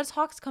god, how does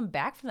Hawks come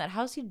back from that?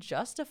 How does he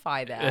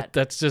justify that?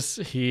 That's just,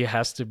 he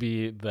has to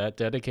be that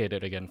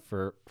dedicated again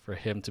for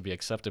him to be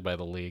accepted by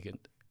the league,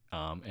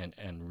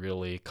 and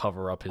really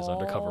cover up his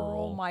undercover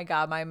role. Oh my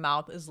god, my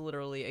mouth is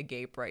literally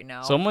agape right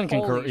now. Someone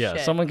can shit.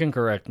 someone can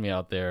correct me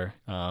out there,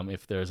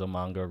 if there's a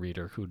manga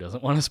reader who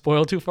doesn't want to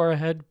spoil too far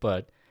ahead,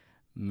 but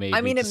maybe.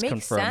 I mean, it just makes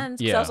confirm.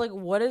 sense, because I was like,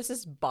 what is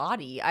this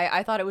body?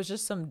 I thought it was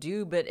just some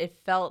dude, but it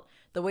felt,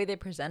 the way they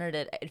presented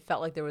it, it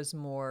felt like there was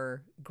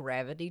more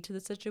gravity to the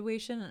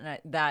situation, and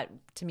that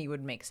to me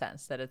would make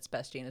sense that it's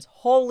Best Jeanist.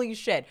 Holy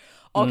shit.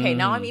 Okay,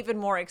 now I'm even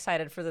more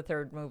excited for the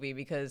third movie,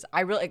 because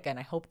I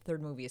hope the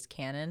third movie is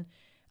canon,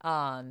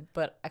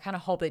 but I kind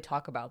of hope they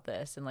talk about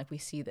this and like we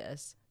see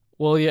this.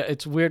 Well, yeah,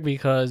 it's weird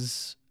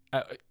because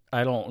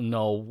I don't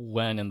know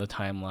when in the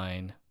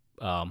timeline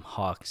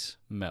Hawks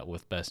met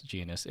with Best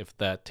Jeanist, if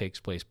that takes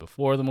place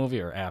before the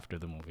movie or after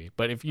the movie.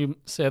 But if you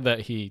said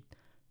that he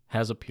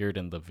has appeared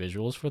in the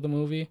visuals for the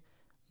movie,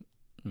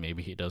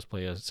 maybe he does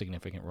play a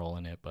significant role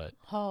in it. But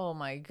oh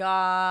my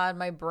god,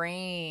 my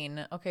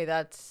brain. Okay,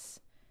 that's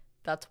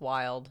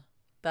wild.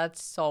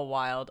 That's so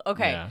wild.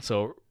 Okay. yeah,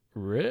 so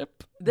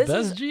rip This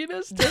Best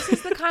Jeanist. This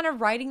is the kind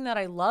of writing that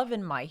I love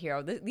in My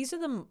Hero. This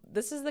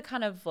is the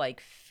kind of like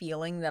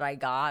feeling that I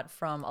got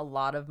from a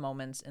lot of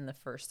moments in the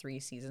first 3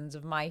 seasons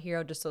of My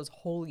Hero, just those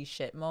holy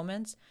shit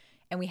moments.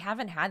 And we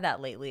haven't had that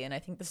lately, and I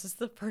think this is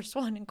the first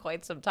one in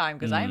quite some time,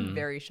 because I am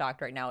very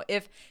shocked right now.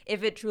 If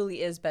it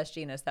truly is Best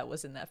Jeanist that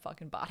was in that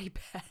fucking body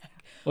bag.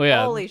 Well,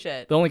 yeah, holy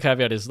shit. The only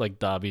caveat is like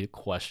Dabi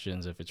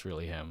questions if it's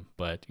really him,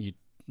 but you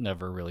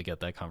never really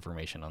get that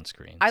confirmation on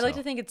screen. I like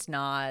to think it's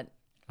not,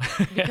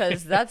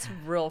 because that's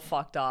real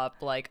fucked up.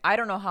 Like, I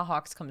don't know how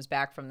Hawks comes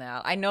back from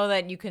that. I know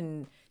that you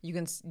can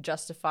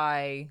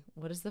justify,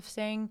 what is the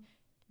saying?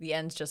 The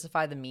ends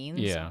justify the means.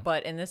 Yeah.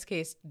 But in this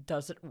case,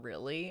 does it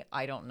really?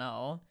 I don't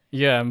know.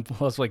 Yeah, and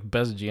plus like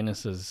Best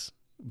Jeanist has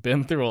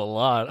been through a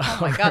lot. Oh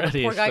my god, the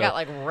already, poor guy so got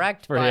like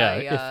wrecked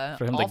by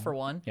for him All to, for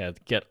One. Yeah,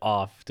 get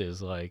offed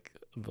is like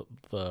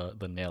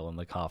the nail in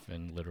the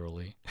coffin,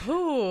 literally.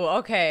 Ooh,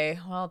 okay.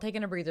 Well,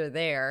 taking a breather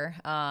there.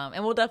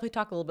 And we'll definitely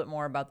talk a little bit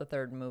more about the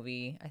third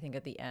movie, I think,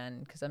 at the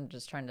end, because I'm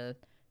just trying to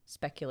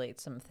speculate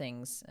some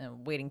things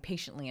and waiting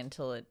patiently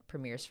until it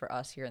premieres for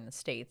us here in the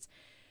States.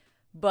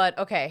 But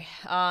okay,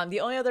 the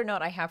only other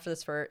note I have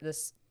for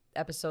this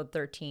episode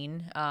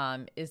 13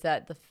 is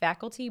that the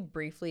faculty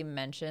briefly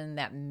mentioned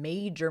that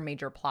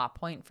major plot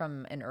point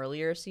from an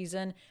earlier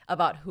season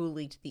about who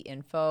leaked the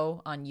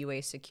info on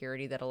UA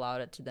security that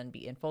allowed it to then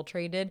be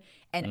infiltrated.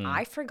 And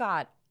I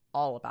forgot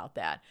all about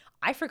that.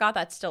 I forgot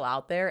that's still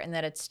out there and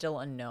that it's still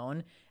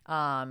unknown.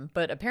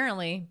 But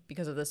apparently,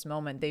 because of this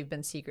moment, they've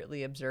been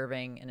secretly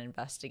observing and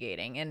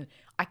investigating. And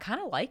I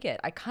kind of like it.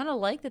 I kind of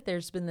like that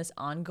there's been this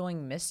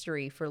ongoing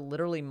mystery for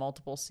literally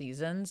multiple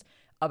seasons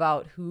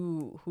about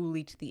who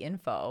leaked the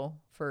info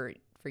for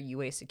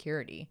UA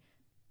security.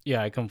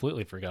 Yeah, I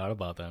completely forgot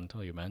about that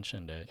until you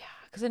mentioned it. Yeah,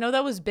 because I know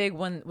that was big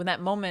when that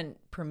moment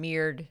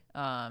premiered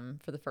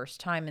for the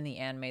first time in the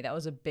anime. That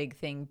was a big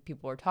thing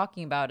people were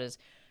talking about is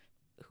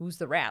who's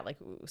the rat, like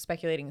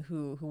speculating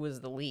who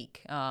was the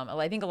leak.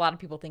 I think a lot of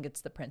people think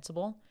it's the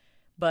principal,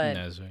 but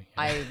Nezu,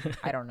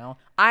 I don't know.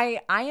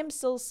 I am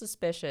still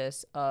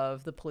suspicious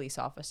of the police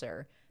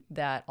officer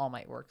that All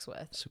Might works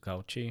with.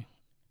 Tsukauchi.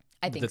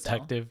 I think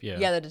detective, so. yeah.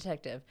 Yeah, the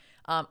detective.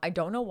 I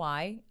don't know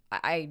why.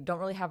 I don't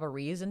really have a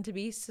reason to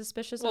be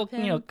suspicious of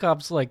him. You know,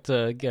 cops like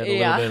to get a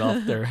little bit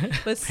off their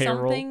but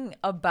payroll. Something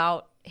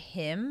about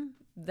him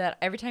that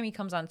every time he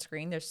comes on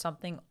screen, there's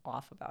something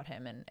off about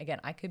him. And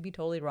again, I could be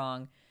totally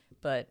wrong,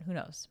 but who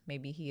knows?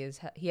 Maybe he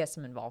has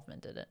some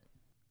involvement in it.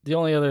 The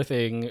only other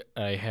thing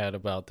I had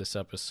about this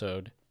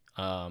episode,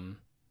 kind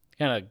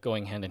of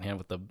going hand in hand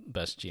with the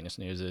best Genius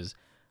news, is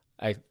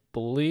I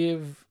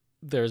believe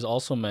there's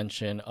also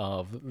mention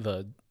of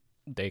the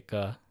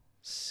Deika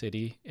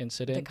City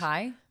incident.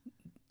 Dekai?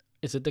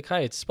 Is it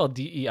Dekai? It's spelled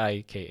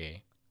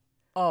Deika.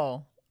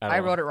 Oh, I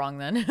wrote it wrong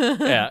then.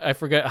 Yeah, I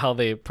forget how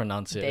they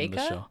pronounce it in the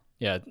Deika? show.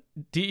 Yeah,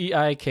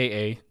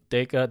 Deika,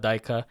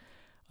 Deika.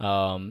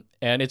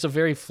 And it's a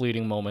very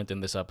fleeting moment in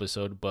this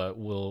episode, but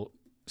we'll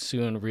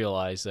soon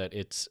realize that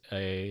it's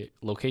a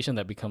location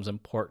that becomes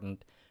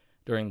important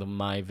during the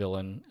My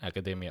Villain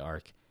Academia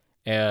arc.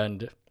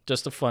 And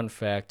just a fun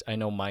fact, I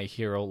know My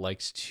Hero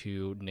likes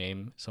to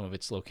name some of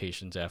its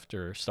locations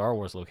after Star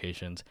Wars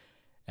locations,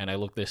 and I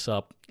looked this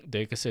up.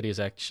 Deika City is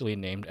actually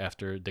named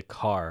after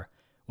Dakar,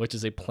 which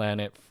is a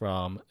planet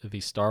from the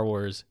Star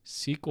Wars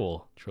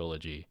sequel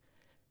trilogy.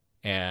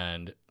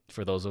 And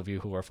for those of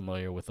you who are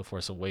familiar with The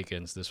Force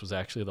Awakens, this was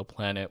actually the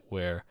planet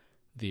where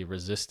the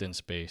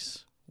Resistance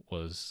base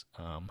was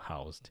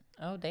housed.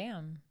 Oh,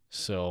 damn.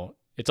 So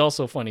it's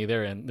also funny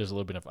there, and there's a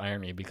little bit of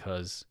irony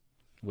because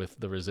with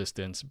the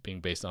Resistance being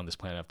based on this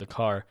planet of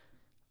Dakar,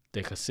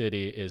 Deika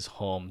City is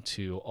home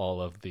to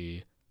all of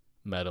the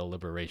Meta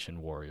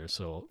Liberation Warriors,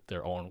 so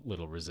their own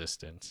little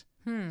resistance.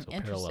 So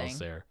parallels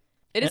there.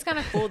 It is kind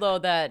of cool, though,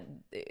 that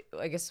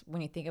I guess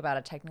when you think about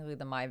it, technically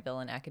the My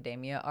Villain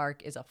Academia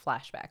arc is a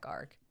flashback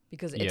arc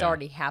because it's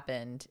already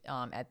happened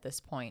at this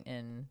point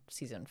in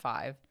season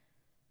 5.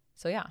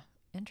 So, yeah,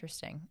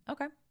 interesting.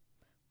 Okay.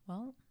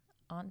 Well,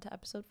 on to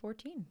episode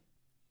 14.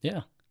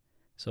 Yeah.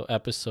 So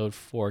episode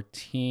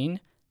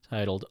 14,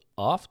 titled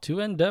Off to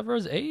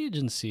Endeavor's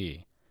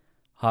Agency.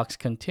 Hawks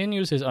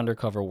continues his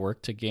undercover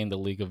work to gain the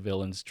League of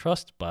Villains'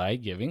 trust by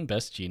giving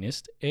Best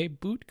Genius a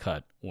boot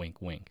cut,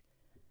 wink wink.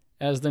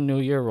 As the new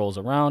year rolls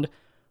around,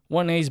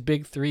 1A's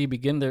Big Three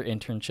begin their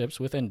internships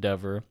with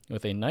Endeavor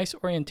with a nice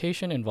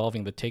orientation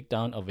involving the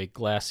takedown of a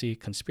glassy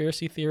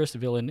conspiracy theorist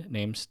villain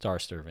named Star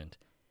Servant.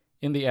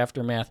 In the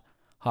aftermath,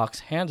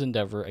 Hawks hands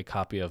Endeavor a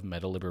copy of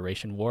Meta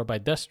Liberation War by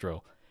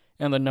Destro,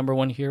 and the number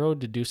 1 hero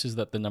deduces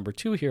that the number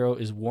 2 hero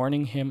is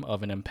warning him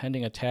of an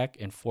impending attack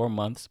in 4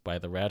 months by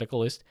the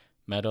radicalist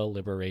Meta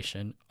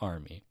Liberation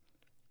Army.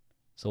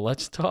 So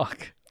let's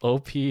talk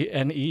OP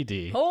and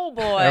ED. Oh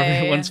boy.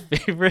 Everyone's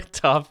favorite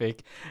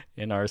topic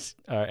in our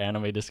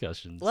anime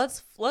discussions.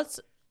 Let's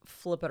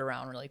flip it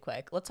around really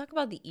quick. Let's talk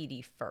about the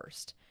ED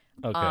first.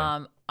 Okay.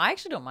 I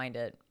actually don't mind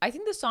it. I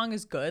think the song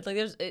is good. Like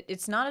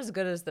it's not as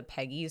good as the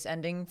Peggy's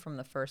ending from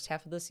the first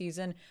half of the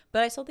season,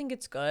 but I still think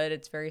it's good.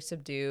 It's very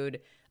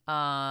subdued.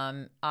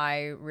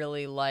 I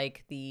really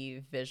like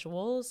the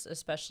visuals,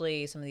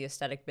 especially some of the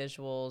aesthetic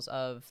visuals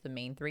of the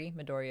main three,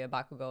 Midoriya,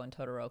 Bakugo, and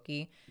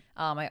Todoroki.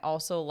 I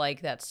also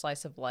like that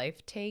slice of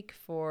life take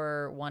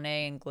for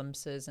 1A and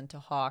glimpses into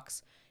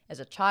Hawks as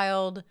a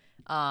child.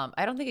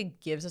 I don't think it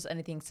gives us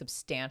anything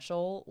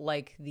substantial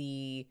like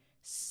the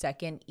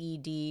second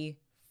ED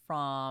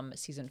from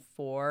season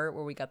 4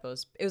 where we got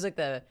those. It was like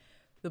the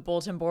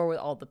bulletin board with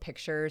all the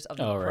pictures of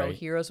the pro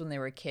heroes when they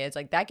were kids.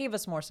 Like that gave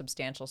us more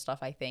substantial stuff,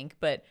 I think.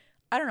 But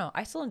I don't know.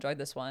 I still enjoyed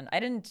this one. I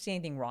didn't see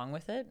anything wrong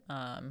with it.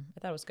 I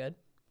thought it was good.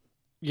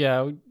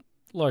 Yeah, we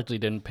largely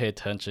didn't pay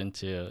attention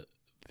to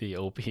the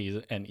OP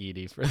and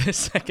ED for the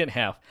second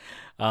half.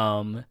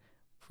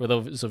 For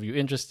those of you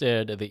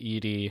interested, the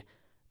ED,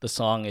 the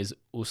song is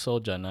Uso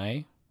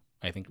Janai,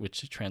 I think,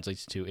 which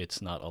translates to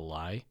It's Not a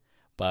Lie,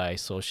 by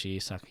Soshi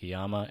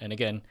Sakiyama. And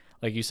again,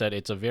 like you said,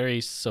 it's a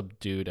very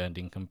subdued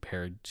ending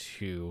compared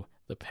to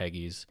the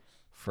Peggy's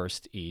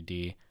first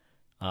ED.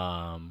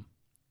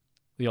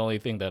 The only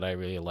thing that I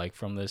really like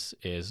from this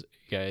is,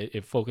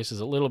 it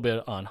focuses a little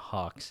bit on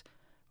Hawks,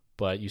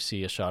 but you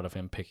see a shot of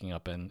him picking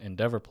up an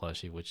Endeavor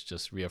plushie, which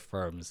just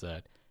reaffirms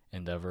that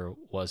Endeavor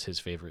was his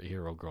favorite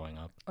hero growing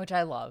up. Which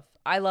I love.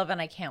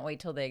 And I can't wait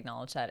till they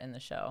acknowledge that in the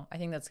show. I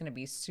think that's going to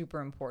be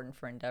super important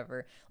for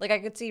Endeavor. Like, I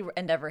could see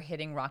Endeavor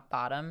hitting rock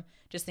bottom,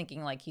 just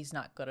thinking, like, he's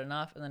not good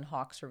enough, and then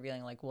Hawks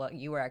revealing, like, well,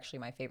 you were actually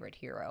my favorite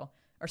hero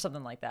or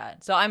something like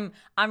that. So I'm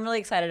really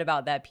excited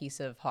about that piece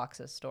of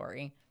Hawks'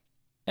 story.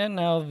 And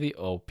now the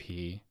OP.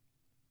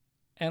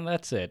 And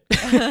that's it.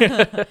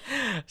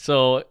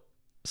 So,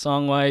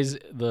 song wise,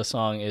 the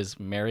song is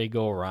Merry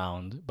Go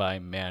Round by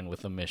Man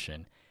with a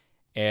Mission.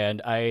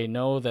 And I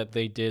know that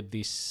they did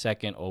the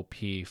second OP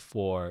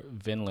for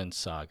Vinland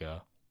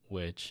Saga,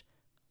 which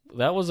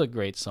that was a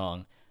great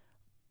song,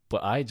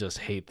 but I just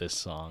hate this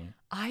song.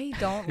 I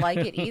don't like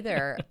it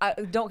either.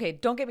 Don't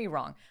get me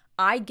wrong.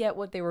 I get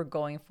what they were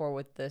going for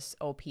with this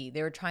OP.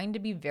 They were trying to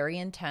be very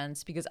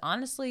intense because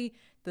honestly,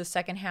 the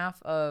second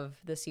half of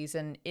the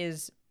season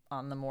is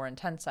on the more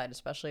intense side,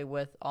 especially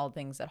with all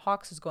things that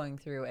Hawks is going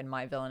through and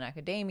My Villain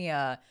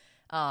Academia,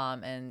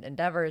 and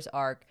Endeavor's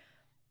arc.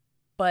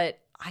 But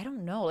I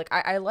don't know. Like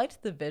I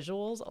liked the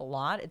visuals a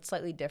lot. It's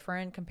slightly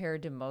different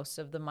compared to most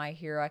of the My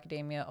Hero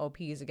Academia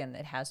OPs. Again,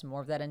 it has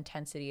more of that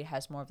intensity. It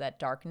has more of that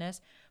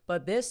darkness.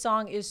 But this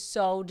song is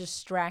so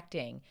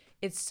distracting.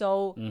 It's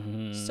so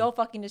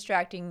fucking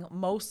distracting,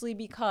 mostly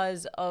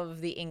because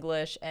of the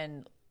English.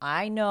 And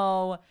I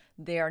know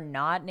they are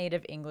not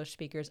native English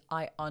speakers.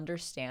 I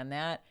understand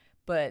that.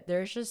 But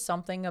there's just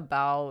something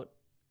about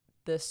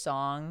this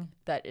song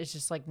that is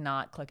just like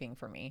not clicking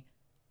for me.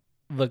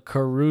 The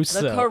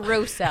carousel. The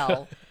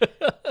carousel.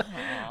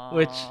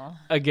 Which,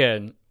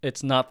 again,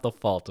 it's not the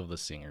fault of the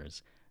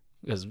singers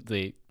because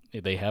they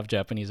have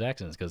Japanese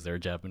accents because they're a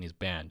Japanese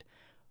band.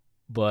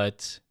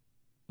 But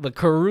the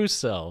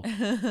carousel,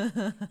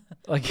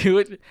 like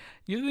you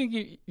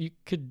think you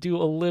could do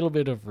a little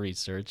bit of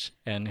research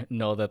and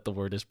know that the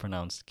word is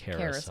pronounced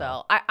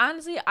carousel.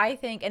 I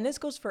think, and this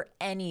goes for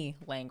any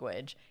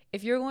language,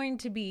 if you're going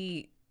to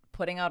be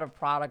putting out a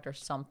product or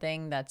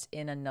something that's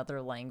in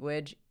another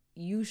language,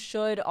 you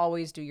should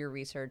always do your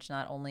research,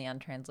 not only on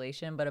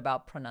translation, but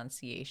about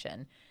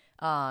pronunciation.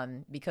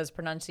 Because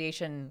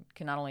pronunciation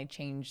can not only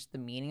change the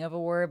meaning of a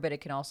word, but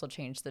it can also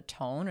change the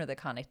tone or the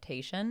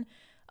connotation,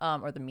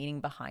 or the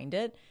meaning behind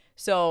it.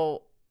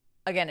 So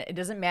again, it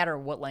doesn't matter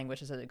what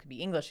language it is. It could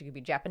be English, it could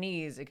be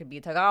Japanese, it could be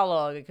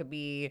Tagalog, it could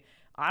be,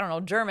 I don't know,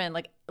 German,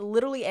 like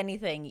literally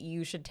anything.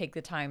 You should take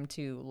the time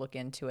to look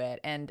into it.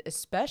 And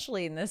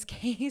especially in this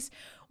case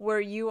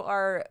where you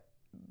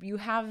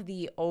have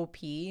the OP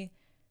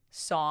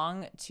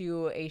song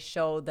to a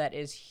show that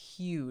is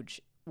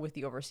huge with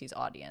the overseas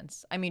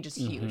audience. I mean, just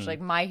huge. Like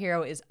My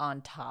Hero is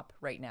on top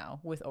right now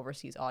with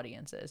overseas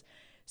audiences.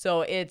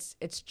 So it's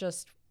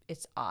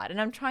odd.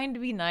 And I'm trying to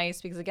be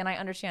nice because again, I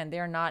understand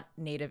they're not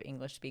native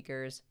English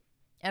speakers.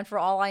 And for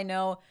all I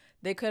know,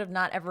 they could have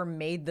not ever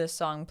made this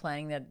song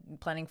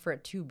planning for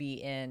it to be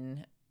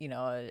in,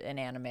 an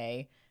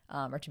anime,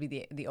 or to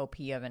be the OP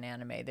of an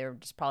anime. They were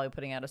just probably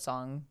putting out a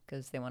song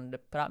because they wanted to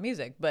put out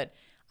music. But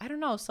I don't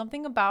know,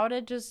 something about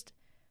it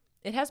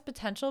it has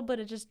potential, but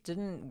it just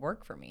didn't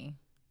work for me.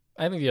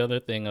 I think the other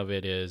thing of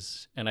it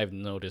is, and I've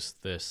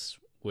noticed this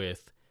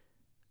with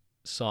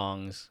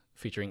songs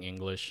featuring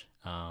English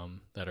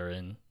that are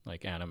in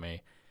like anime,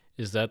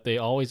 is that they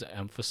always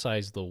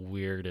emphasize the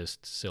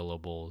weirdest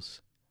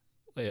syllables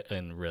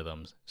and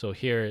rhythms. So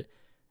here,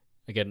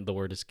 again, the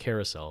word is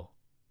carousel,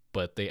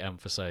 but they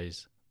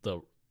emphasize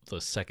the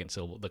second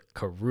syllable, the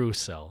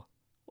carousel.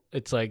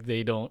 It's like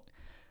they don't,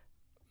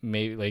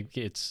 maybe like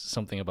it's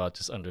something about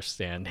just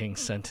understanding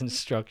sentence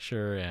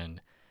structure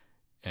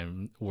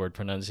and word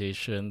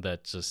pronunciation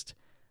that just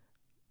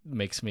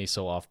makes me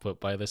so off put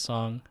by the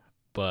song.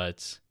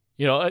 But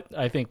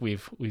I think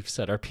we've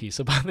said our piece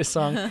about this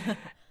song,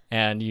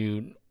 and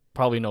you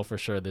probably know for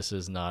sure this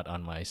is not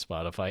on my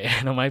Spotify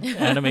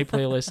anime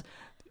playlist.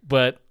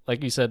 But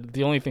like you said,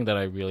 the only thing that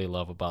I really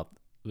love about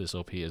this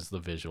OP is the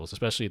visuals,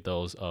 especially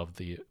those of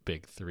the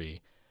big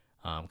three,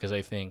 because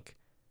I think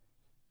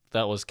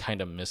that was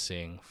kind of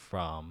missing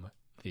from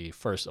the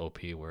first OP,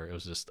 where it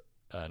was just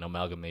an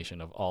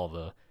amalgamation of all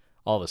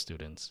the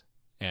students.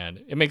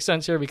 And it makes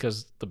sense here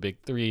because the big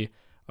three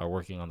are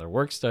working on their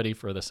work study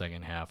for the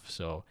second half.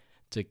 So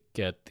to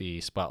get the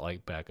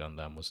spotlight back on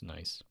them was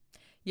nice.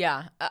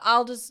 Yeah,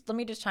 let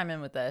me just chime in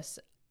with this.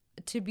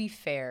 To be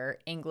fair,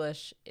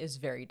 English is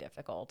very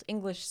difficult.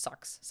 English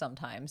sucks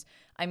sometimes.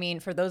 I mean,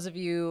 for those of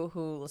you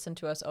who listen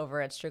to us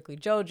over at Strictly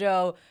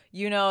JoJo,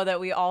 you know that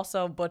we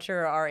also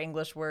butcher our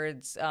English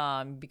words,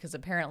 because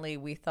apparently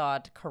we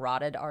thought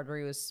carotid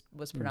artery was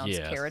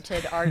pronounced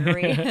carotid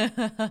artery.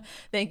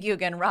 Thank you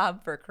again,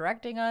 Rob, for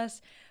correcting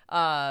us.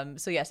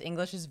 So yes,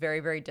 English is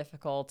very, very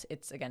difficult.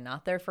 It's, again,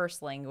 not their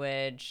first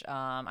language.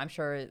 I'm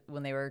sure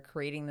when they were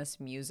creating this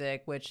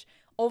music, which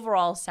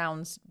overall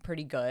sounds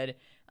pretty good,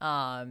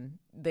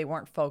 they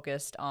weren't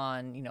focused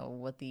on,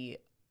 what the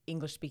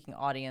English speaking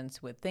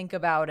audience would think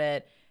about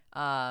it.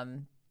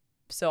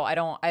 So I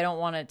don't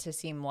want it to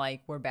seem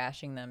like we're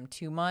bashing them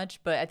too much,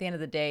 but at the end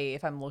of the day,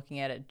 if I'm looking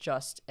at it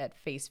just at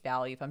face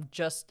value, if I'm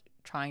just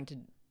trying to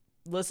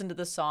listen to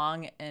the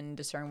song and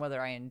discern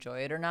whether I enjoy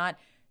it or not,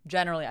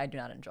 generally I do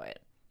not enjoy it.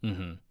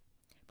 Mm-hmm.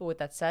 But with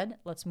that said,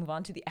 let's move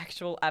on to the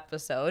actual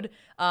episode.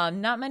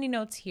 Not many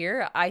notes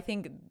here. I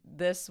think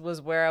this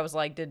was where I was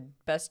like, did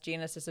Best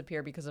Jeanist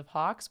disappear because of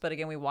Hawks? But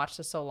again, we watched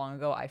this so long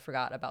ago, I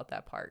forgot about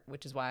that part,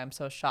 which is why I'm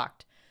so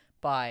shocked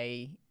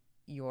by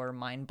your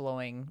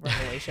mind-blowing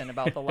revelation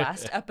about the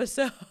last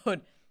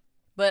episode.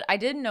 But I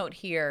did note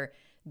here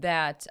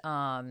that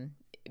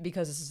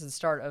because this is the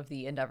start of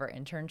the Endeavor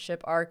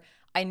internship arc,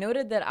 I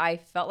noted that I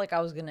felt like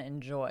I was going to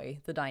enjoy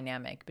the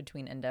dynamic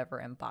between Endeavor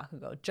and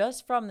Bakugo.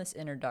 Just from this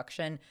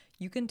introduction,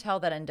 you can tell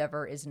that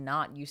Endeavor is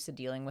not used to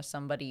dealing with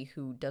somebody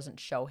who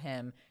doesn't show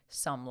him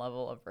some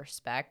level of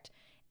respect.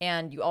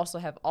 And you also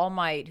have All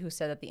Might, who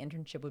said that the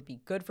internship would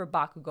be good for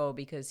Bakugo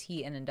because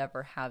he and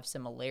Endeavor have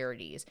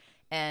similarities.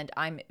 And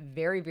I'm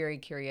very, very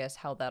curious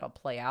how that'll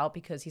play out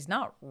because he's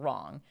not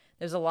wrong.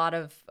 There's a lot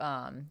of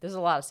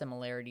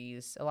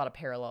similarities, a lot of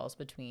parallels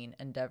between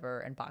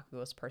Endeavor and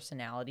Bakugo's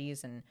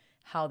personalities and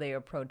how they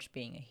approach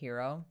being a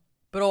hero.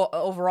 But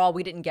overall,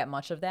 we didn't get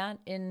much of that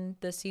in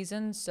this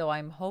season, so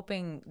I'm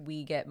hoping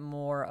we get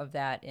more of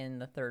that in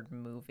the third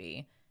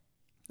movie.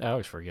 I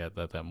always forget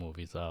that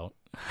movie's out.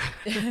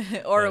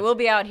 Or it will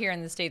be out here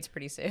in the States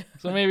pretty soon.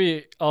 So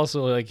maybe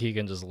also like he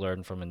can just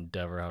learn from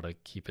Endeavor how to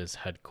keep his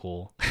head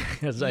cool.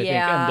 Because I think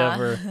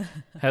Endeavor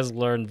has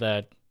learned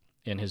that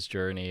in his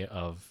journey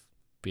of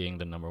being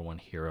the number one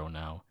hero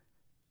now.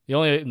 The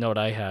only note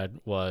I had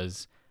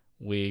was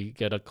we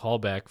get a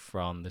callback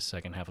from the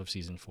second half of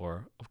season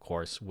 4, of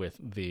course, with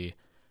the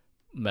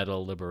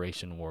Metal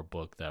Liberation War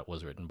book that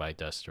was written by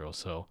Destro.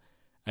 So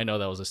I know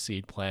that was a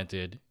seed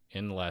planted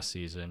in the last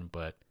season,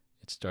 but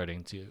it's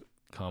starting to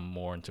come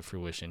more into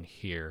fruition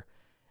here.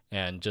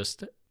 And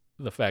just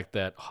the fact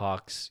that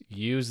Hawks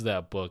used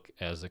that book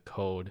as a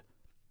code,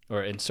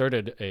 or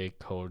inserted a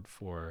code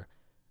for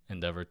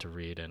Endeavor to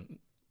read and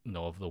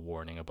know of the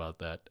warning about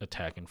that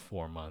attack in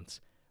 4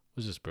 months,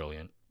 was just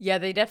brilliant. Yeah,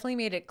 they definitely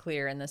made it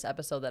clear in this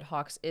episode that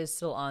Hawks is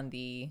still on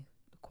the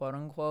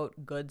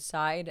quote-unquote good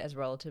side, as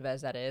relative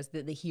as that is,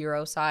 the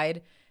hero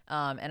side.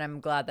 And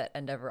I'm glad that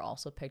Endeavor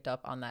also picked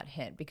up on that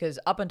hint, because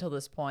up until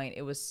this point,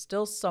 it was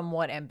still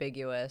somewhat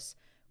ambiguous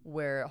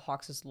where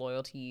Hawks'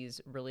 loyalties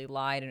really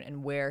lied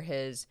and where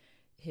his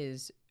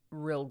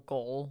real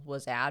goal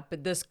was at.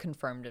 But this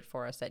confirmed it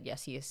for us that,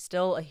 yes, he is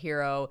still a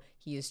hero.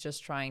 He is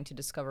just trying to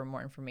discover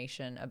more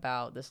information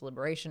about this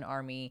Liberation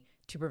Army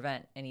to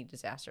prevent any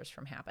disasters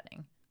from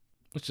happening.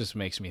 Which just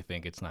makes me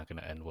think it's not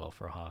going to end well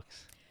for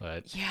Hawks.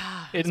 But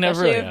yeah, it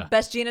especially never. If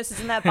Best Jeanist is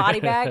in that body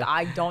bag,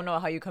 I don't know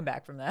how you come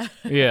back from that.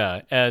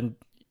 Yeah, and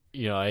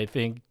I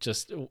think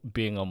just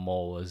being a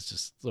mole is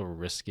just the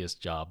riskiest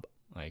job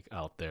like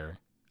out there.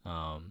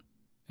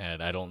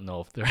 And I don't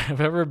know if there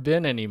have ever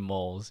been any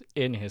moles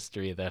in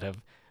history that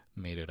have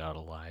made it out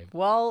alive.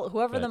 Well,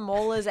 whoever the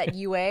mole is at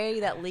UA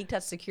that leaked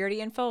that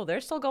security info,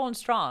 they're still going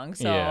strong,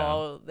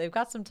 so they've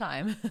got some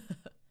time.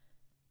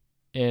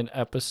 In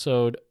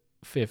episode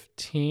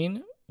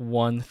 15,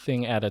 One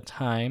Thing at a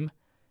Time,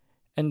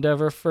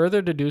 Endeavor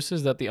further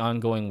deduces that the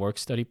ongoing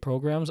work-study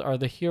programs are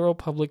the Hero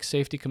Public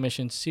Safety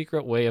Commission's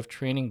secret way of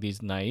training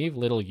these naive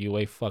little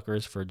UA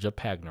fuckers for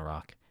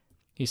Japagnarok.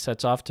 He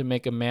sets off to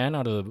make a man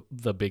out of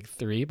the Big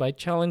Three by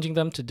challenging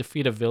them to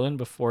defeat a villain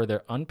before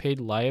their unpaid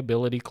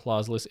liability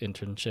clauseless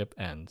internship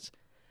ends.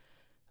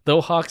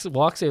 Though Hawks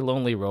walks a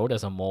lonely road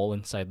as a mole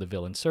inside the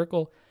villain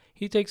circle,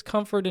 he takes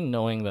comfort in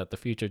knowing that the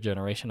future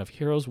generation of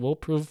heroes will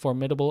prove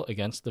formidable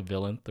against the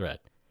villain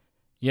threat.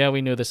 Yeah,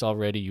 we knew this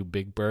already, you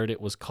big bird.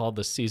 It was called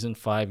the Season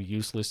 5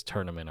 Useless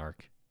Tournament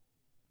Arc.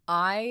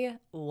 I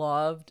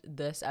loved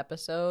this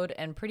episode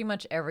and pretty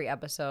much every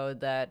episode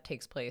that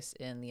takes place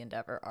in the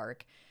Endeavor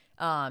arc.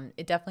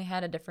 It definitely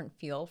had a different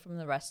feel from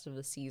the rest of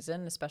the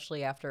season,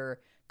 especially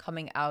after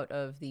coming out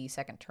of the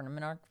second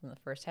tournament arc from the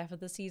first half of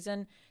the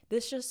season.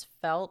 This just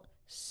felt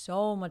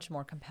so much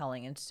more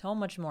compelling and so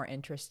much more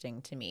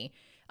interesting to me.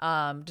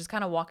 Just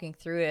kind of walking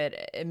through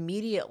it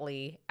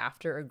immediately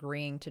after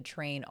agreeing to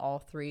train all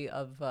three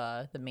of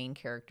the main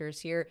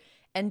characters here.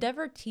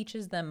 Endeavor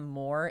teaches them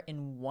more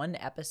in one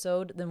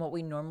episode than what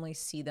we normally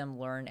see them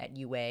learn at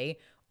UA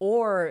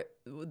or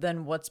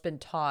than what's been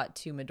taught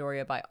to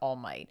Midoriya by All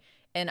Might.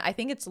 And I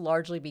think it's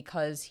largely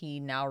because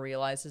he now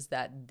realizes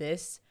that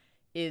this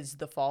is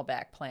the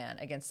fallback plan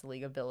against the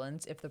League of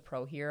Villains if the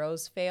pro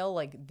heroes fail.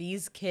 Like,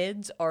 these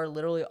kids are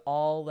literally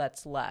all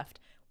that's left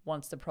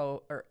once the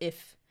pro, or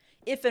if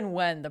and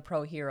when the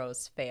pro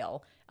heroes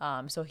fail.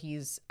 So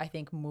he's, I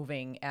think,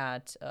 moving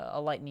at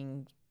a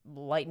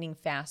lightning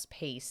fast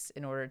pace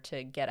in order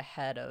to get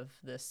ahead of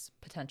this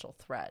potential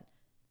threat.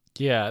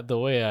 Yeah, the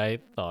way I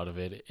thought of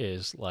it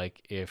is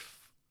like if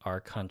our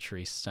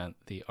country sent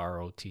the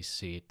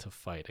ROTC to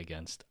fight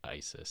against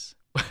ISIS.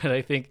 But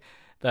I think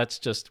that's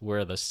just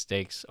where the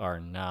stakes are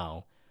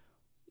now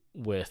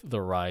with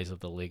the rise of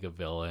the League of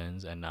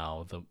Villains, and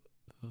now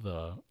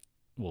the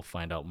we'll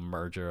find out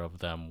merger of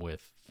them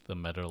with the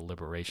Metal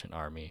Liberation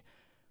Army,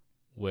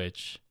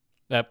 which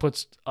that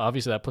puts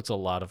a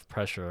lot of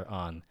pressure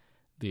on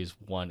these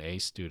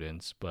 1A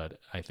students, but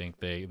I think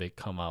they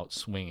come out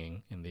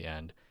swinging in the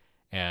end.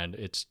 And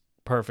it's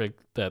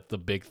perfect that the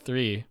Big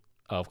Three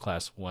of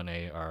Class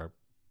 1A are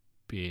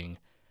being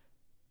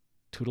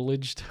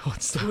tutelaged.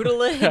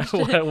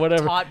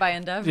 Whatever. Taught by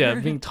Endeavor. Yeah,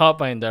 being taught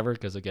by Endeavor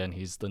because, again,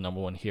 he's the number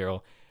one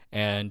hero.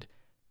 And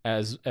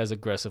as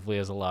aggressively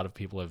as a lot of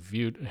people have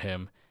viewed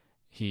him,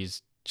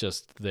 He's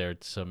just there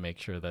to make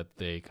sure that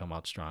they come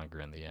out stronger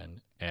in the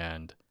end.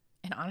 And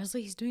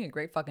honestly, he's doing a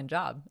great fucking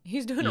job.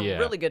 He's doing a yeah,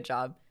 really good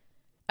job.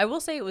 I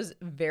will say it was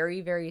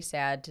very, very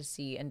sad to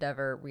see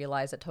Endeavor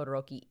realize that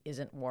Todoroki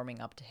isn't warming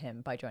up to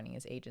him by joining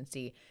his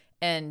agency.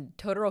 And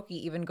Todoroki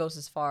even goes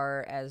as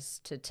far as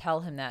to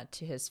tell him that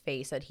to his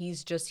face, that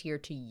he's just here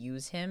to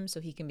use him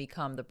so he can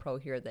become the pro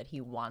hero that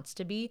he wants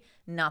to be,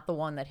 not the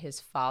one that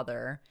his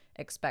father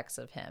expects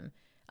of him.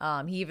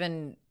 He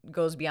even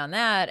goes beyond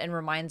that and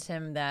reminds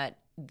him that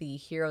the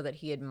hero that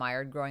he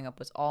admired growing up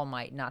was All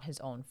Might, not his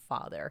own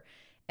father.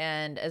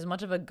 And as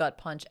much of a gut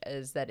punch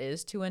as that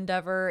is to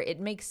Endeavor, it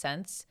makes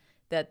sense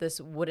that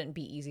this wouldn't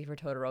be easy for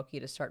Todoroki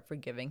to start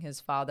forgiving his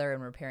father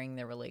and repairing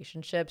their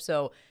relationship.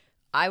 So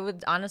I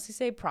would honestly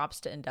say props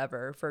to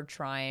Endeavor for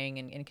trying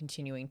and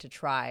continuing to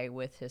try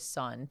with his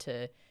son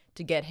to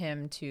get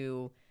him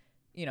to,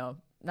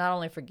 not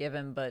only forgive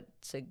him, but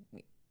to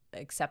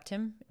accept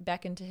him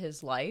back into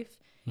his life.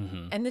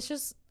 mm-hmm. And this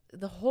just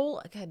the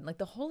whole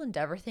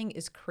Endeavor thing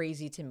is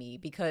crazy to me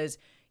because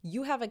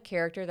you have a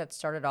character that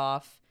started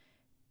off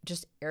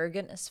just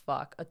arrogant as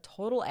fuck, a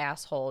total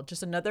asshole,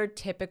 just another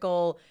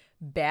typical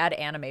bad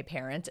anime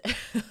parent.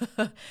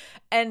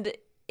 And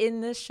in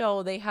this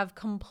show, they have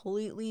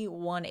completely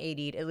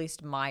 180'd, at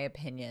least my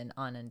opinion,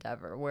 on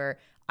Endeavor, where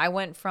I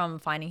went from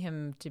finding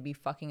him to be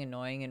fucking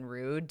annoying and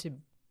rude to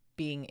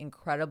being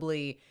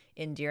incredibly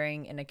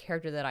endearing and a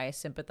character that I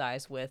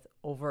sympathize with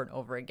over and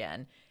over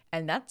again.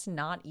 And that's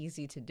not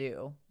easy to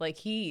do. Like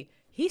he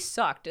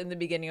sucked in the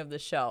beginning of the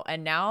show,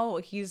 and now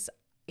he's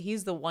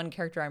the one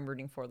character I'm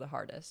rooting for the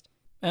hardest.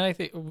 And I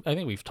think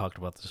we've talked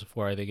about this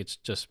before. I think it's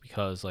just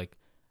because like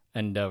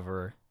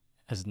Endeavor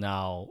has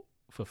now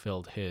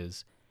fulfilled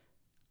his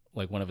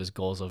one of his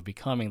goals of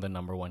becoming the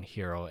number one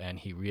hero, and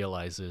he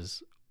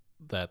realizes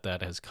that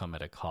has come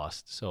at a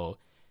cost. So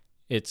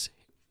it's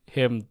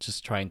him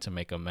just trying to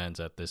make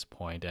amends at this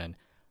point, and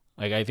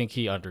I think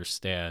he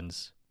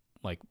understands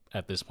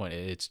at this point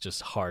it's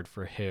just hard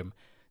for him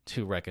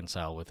to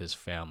reconcile with his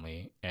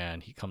family,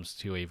 and he comes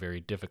to a very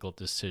difficult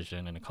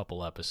decision in a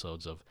couple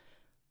episodes of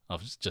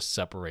just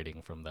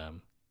separating from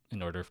them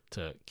in order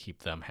to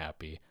keep them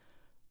happy.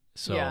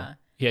 So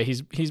yeah,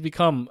 he's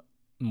become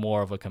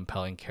more of a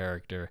compelling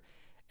character.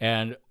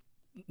 And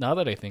now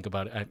that I think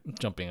about it, I'm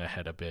jumping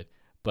ahead a bit,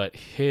 but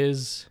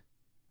his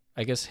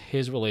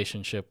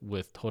relationship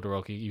with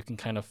Todoroki, you can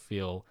kind of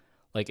feel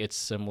like it's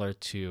similar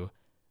to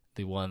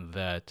the one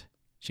that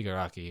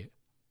Shigaraki,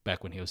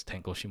 back when he was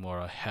Tenko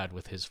Shimura, had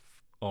with his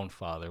own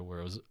father,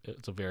 where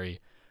it's a very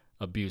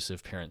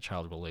abusive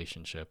parent-child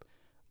relationship.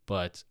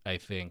 But I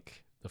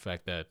think the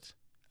fact that,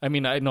 I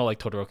know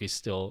Todoroki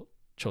still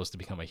chose to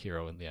become a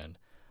hero in the end,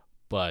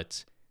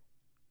 but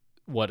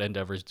what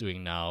Endeavor's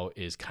doing now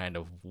is kind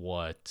of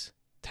what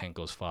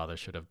Tenko's father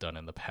should have done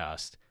in the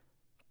past,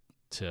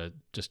 to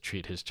just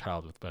treat his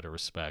child with better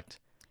respect.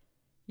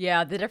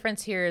 Yeah, the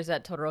difference here is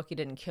that Todoroki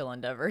didn't kill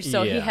Endeavor,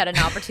 so he had an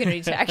opportunity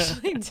to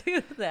actually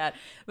do that.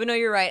 But no,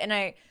 you're right.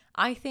 And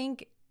I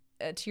think,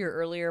 to your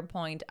earlier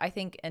point, I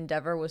think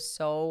Endeavor was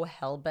so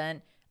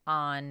hell-bent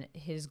on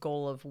his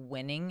goal of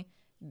winning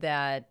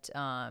that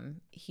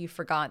he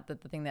forgot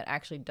that the thing that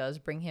actually does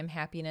bring him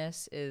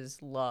happiness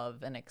is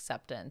love and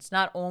acceptance.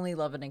 Not only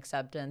love and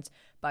acceptance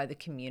by the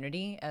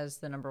community as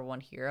the number one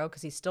hero,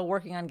 because he's still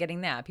working on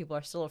getting that. People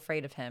are still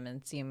afraid of him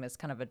and see him as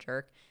kind of a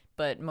jerk,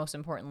 but most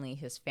importantly,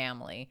 his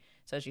family.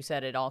 So as you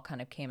said, it all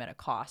kind of came at a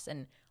cost.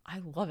 And I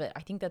love it.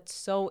 I think that's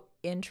so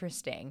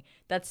interesting.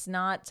 That's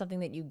not something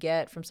that you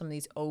get from some of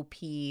these OP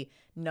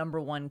number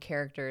one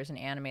characters in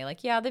anime.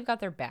 Like, yeah, they've got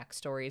their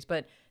backstories,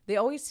 but they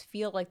always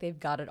feel like they've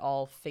got it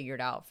all figured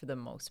out for the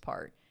most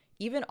part.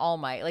 Even All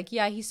Might,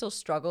 he still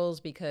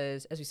struggles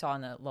because, as we saw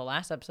in the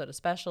last episode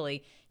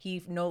especially,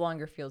 he no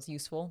longer feels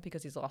useful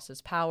because he's lost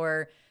his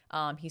power.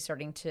 He's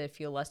starting to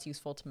feel less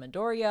useful to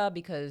Midoriya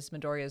because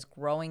Midoriya is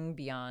growing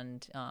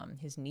beyond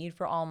his need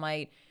for All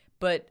Might.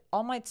 But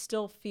All Might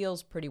still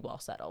feels pretty well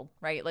settled,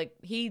 right? Like,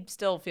 he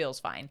still feels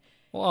fine.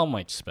 Well, All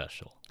Might's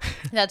special.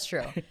 That's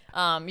true.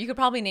 You could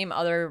probably name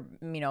other,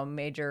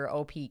 major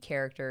OP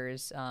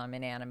characters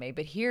in anime,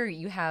 but here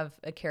you have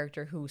a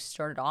character who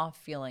started off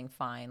feeling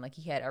fine, like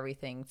he had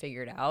everything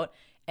figured out,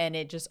 and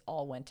it just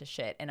all went to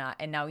shit.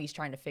 And now he's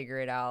trying to figure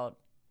it out,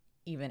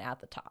 even at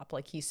the top.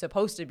 Like, he's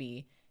supposed to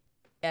be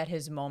at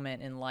his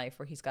moment in life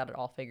where he's got it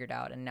all figured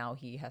out, and now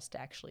he has to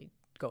actually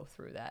go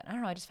through that. I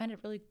don't know. I just find it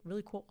really,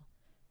 really cool.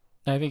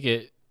 I think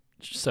it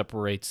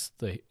separates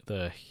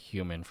the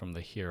human from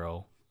the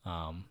hero.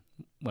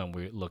 When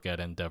we look at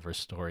Endeavor's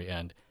story,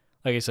 and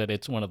like I said,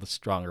 it's one of the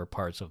stronger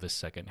parts of this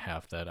second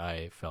half that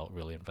I felt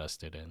really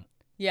invested in.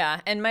 Yeah,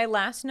 and my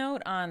last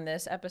note on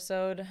this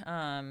episode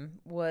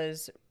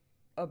was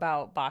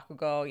about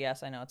Bakugo.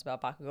 Yes, I know it's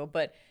about Bakugo,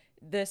 but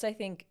this, I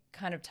think,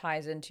 kind of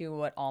ties into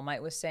what All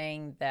Might was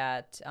saying,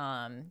 that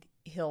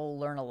he'll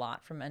learn a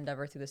lot from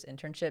Endeavor through this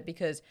internship,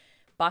 because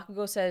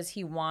Bakugo says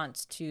he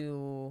wants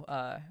to,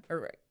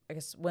 or I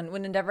guess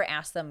when Endeavor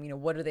asked them,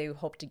 what do they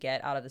hope to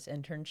get out of this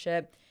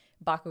internship,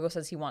 Bakugo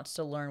says he wants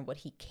to learn what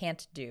he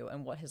can't do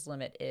and what his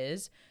limit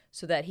is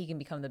so that he can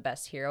become the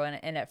best hero.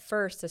 And at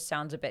first, this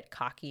sounds a bit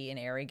cocky and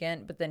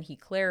arrogant, but then he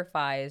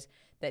clarifies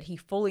that he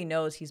fully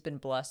knows he's been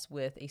blessed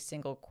with a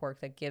single quirk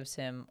that gives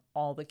him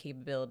all the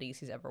capabilities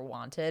he's ever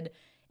wanted.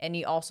 And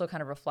he also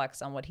kind of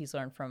reflects on what he's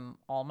learned from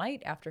All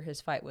Might after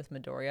his fight with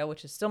Midoriya,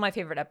 which is still my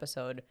favorite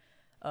episode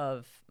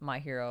of My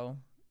Hero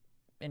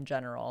in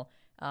general.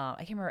 I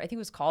can't remember. I think it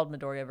was called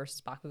Midoriya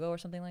versus Bakugo or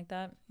something like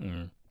that.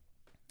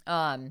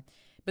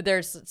 But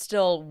there's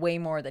still way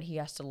more that he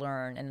has to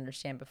learn and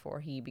understand before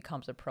he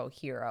becomes a pro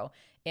hero.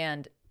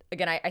 And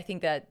again, I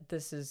think that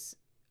this is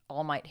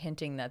All Might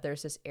hinting that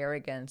there's this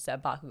arrogance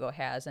that Bakugo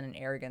has and an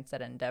arrogance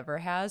that Endeavor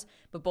has,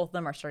 but both of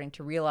them are starting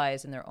to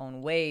realize in their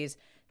own ways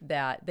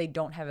that they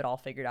don't have it all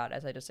figured out,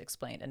 as I just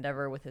explained.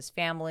 Endeavor with his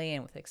family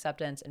and with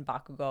acceptance, and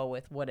Bakugo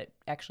with what it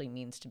actually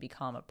means to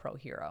become a pro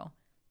hero.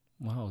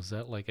 Wow, is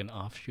that like an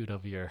offshoot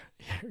of your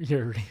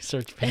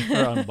research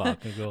paper on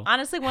Bakugo?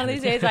 Honestly, one of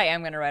these days I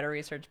am going to write a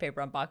research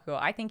paper on Bakugo.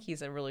 I think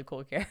he's a really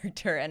cool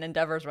character, and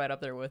Endeavor's right up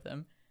there with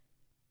him.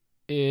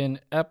 In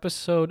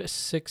episode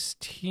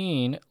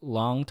 16,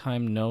 Long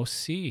Time No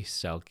See,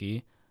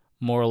 Selkie.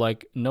 More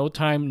like No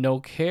Time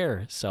No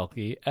Care,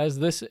 Selkie, as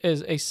this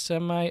is a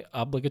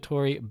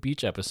semi-obligatory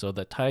beach episode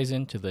that ties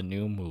into the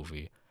new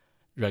movie.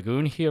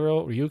 Dragoon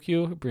hero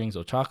Ryukyu brings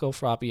Ochako,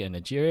 Froppy, and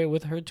Najiri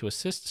with her to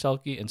assist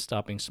Selkie in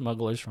stopping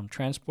smugglers from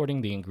transporting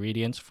the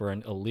ingredients for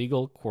an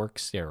illegal quirk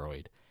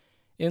steroid.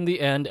 In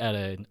the end, at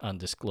an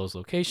undisclosed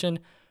location,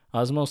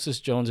 Osmosis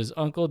Jones's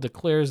uncle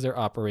declares their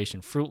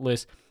operation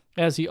fruitless,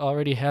 as he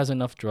already has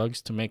enough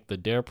drugs to make the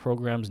DARE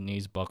program's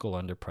knees buckle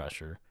under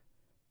pressure.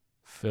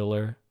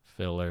 Filler.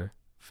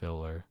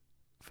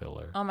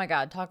 Oh my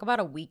God, talk about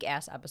a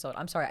weak-ass episode.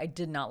 I'm sorry, I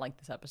did not like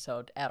this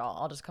episode at all.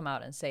 I'll just come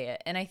out and say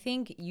it. And I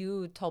think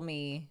you told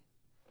me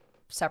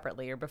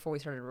separately or before we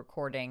started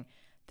recording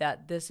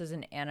that this is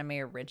an anime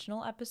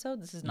original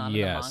episode. This is not in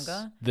the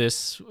manga.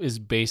 This is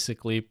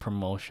basically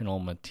promotional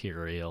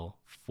material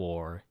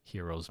for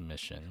Hero's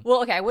Mission.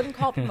 Well, okay, I wouldn't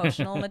call it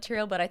promotional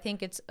material, but I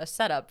think it's a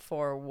setup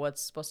for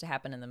what's supposed to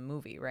happen in the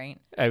movie, right?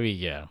 I mean,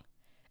 yeah.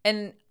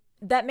 And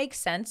that makes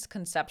sense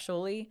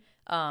conceptually,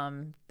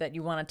 that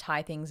you want to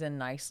tie things in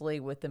nicely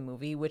with the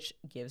movie, which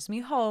gives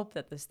me hope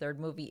that this third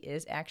movie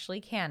is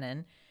actually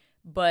canon.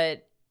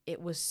 But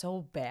it was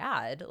so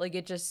bad. Like,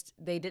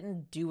 they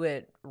didn't do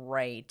it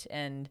right.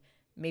 And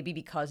maybe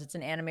because it's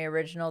an anime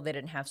original, they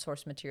didn't have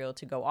source material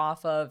to go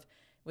off of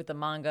with the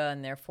manga,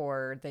 and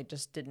therefore they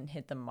just didn't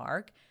hit the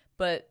mark.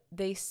 But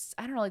I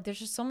don't know, like, there's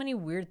just so many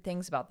weird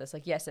things about this.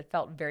 Like, yes, it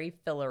felt very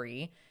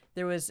fillery.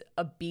 There was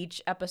a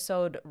beach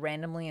episode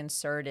randomly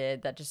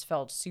inserted that just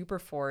felt super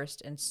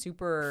forced and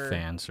super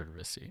fan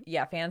servicey.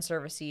 Yeah, fan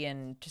servicey,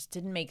 and just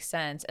didn't make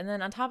sense. And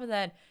then on top of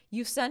that,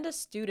 you send a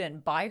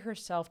student by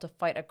herself to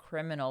fight a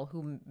criminal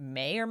who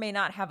may or may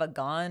not have a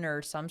gun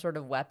or some sort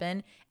of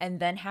weapon, and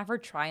then have her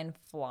try and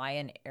fly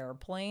an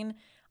airplane.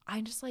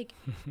 I'm just like,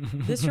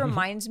 this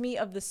reminds me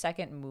of the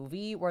second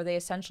movie where they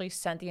essentially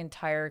sent the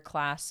entire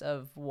class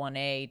of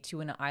 1A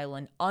to an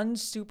island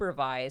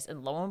unsupervised,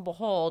 and lo and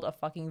behold, a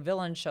fucking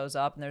villain shows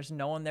up and there's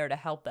no one there to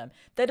help them.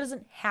 That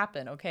doesn't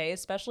happen, okay?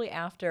 Especially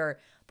after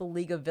the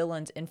League of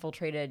Villains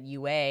infiltrated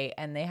UA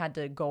and they had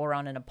to go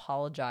around and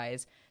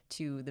apologize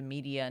to the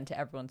media and to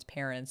everyone's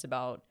parents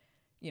about,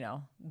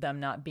 them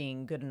not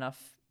being good enough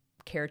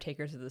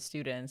caretakers of the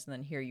students. And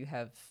then here you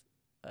have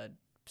a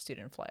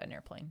student fly an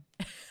airplane.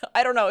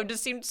 I don't know. It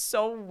just seemed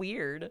so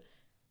weird.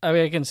 I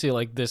mean, I can see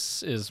like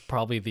this is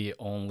probably the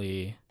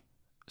only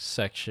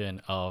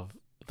section of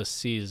the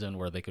season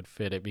where they could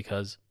fit it,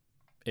 because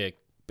it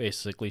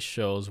basically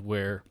shows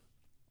where,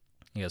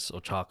 I guess,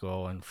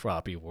 Ochako and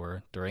Froppy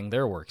were during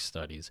their work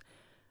studies.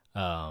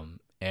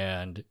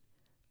 And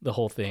the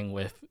whole thing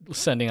with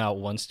sending out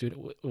one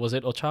student, was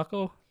it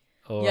Ochako?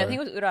 Yeah, I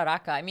think it was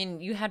Uraraka. I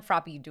mean, you had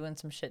Froppy doing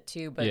some shit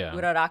too, but yeah.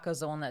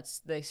 Uraraka's the one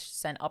they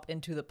sent up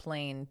into the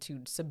plane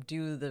to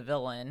subdue the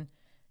villain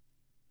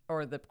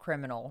or the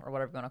criminal or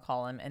whatever you want to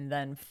call him, and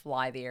then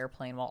fly the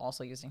airplane while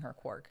also using her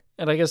quirk.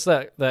 And I guess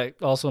that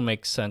also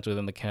makes sense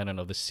within the canon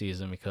of the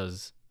season,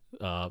 because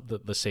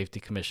the safety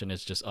commission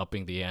is just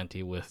upping the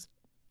ante with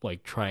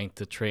like trying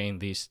to train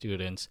these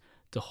students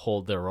to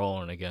hold their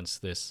own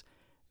against this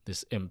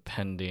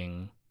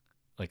impending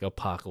like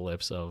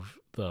apocalypse of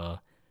the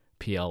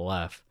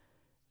PLF.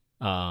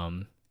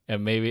 And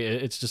maybe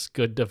it's just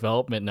good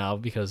development now,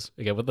 because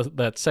again with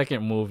that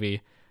second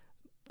movie,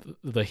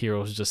 the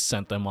heroes just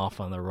sent them off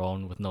on their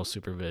own with no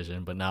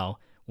supervision. But now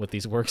with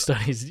these work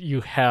studies, you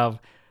have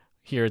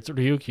here it's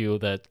Ryukyu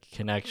that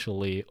can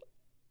actually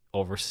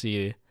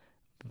oversee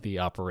the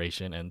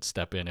operation and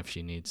step in if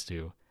she needs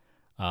to.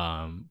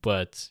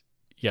 But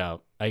yeah,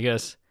 I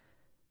guess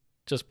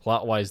just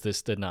plot wise,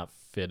 this did not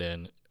fit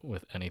in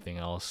with anything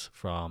else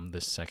from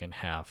this second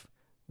half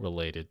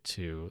related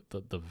to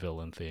the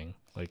villain thing.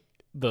 Like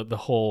the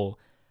whole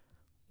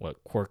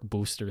quirk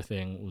booster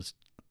thing was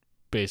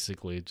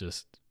basically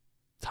just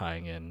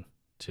tying in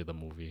to the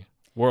movie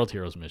World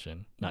Heroes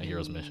Mission, not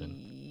Heroes Mission.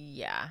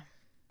 Yeah.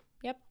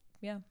 Yep.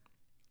 Yeah.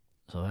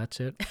 So that's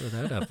it for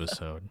that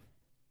episode.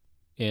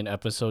 In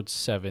episode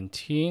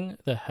 17,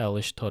 the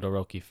hellish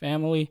Todoroki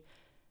family,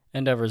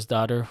 Endeavor's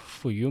daughter,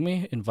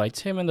 Fuyumi,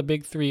 invites him and the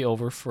big three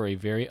over for a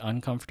very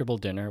uncomfortable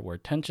dinner where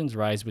tensions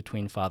rise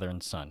between father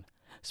and son,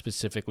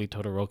 specifically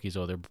Todoroki's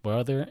older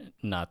brother,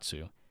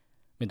 Natsu.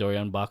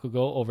 Midoriya and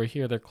Bakugo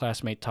overhear their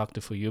classmate talk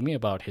to Fuyumi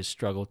about his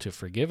struggle to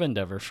forgive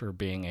Endeavor for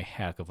being a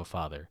hack of a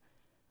father.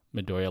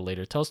 Midoriya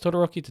later tells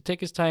Todoroki to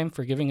take his time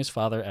forgiving his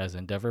father as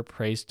Endeavor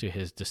prays to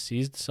his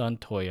deceased son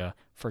Toya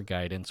for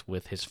guidance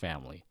with his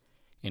family.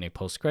 In a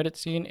post-credit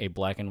scene, a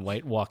black and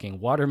white walking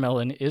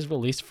watermelon is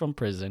released from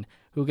prison,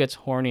 who gets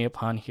horny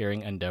upon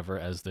hearing Endeavor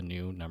as the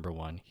new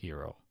 #1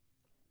 hero.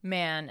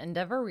 Man,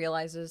 Endeavor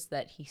realizes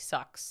that he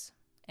sucks,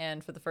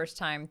 and for the first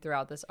time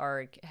throughout this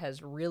arc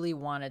has really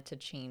wanted to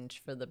change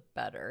for the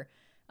better.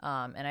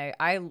 And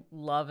I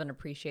love and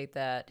appreciate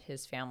that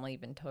his family,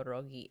 even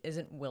Todoroki,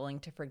 isn't willing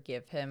to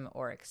forgive him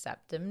or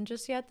accept him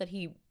just yet, that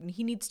he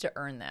needs to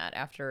earn that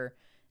after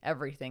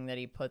everything that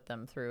he put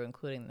them through,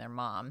 including their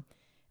mom.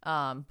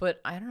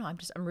 But I don't know,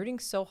 I'm rooting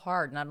so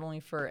hard, not only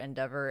for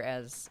Endeavor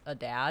as a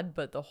dad,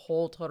 but the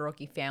whole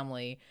Todoroki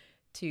family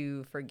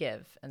to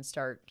forgive and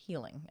start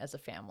healing as a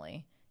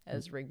family,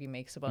 as Rigby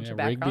makes a bunch of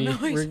background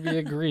noise. Rigby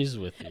agrees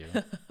with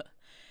you.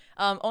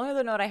 Only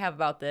other note I have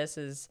about this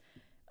is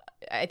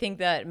I think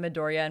that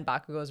Midoriya and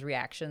Bakugo's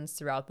reactions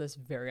throughout this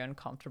very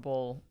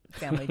uncomfortable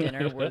family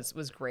dinner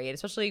was great,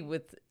 especially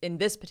in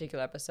this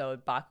particular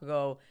episode.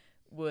 Bakugo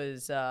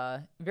was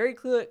very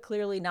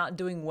clearly not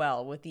doing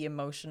well with the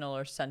emotional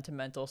or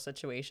sentimental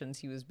situations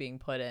he was being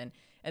put in.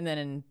 And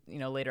then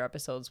in later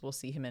episodes, we'll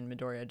see him and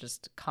Midoriya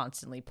just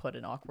constantly put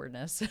in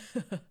awkwardness.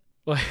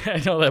 Well,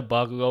 I know that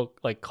Bakugo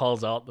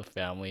calls out the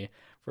family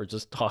for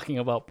just talking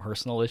about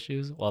personal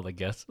issues while the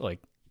guests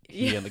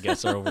he and the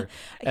guests are over.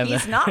 And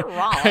He's not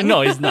wrong.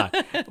 No, he's not.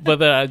 But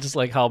then I just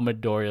like how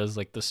Midoriya is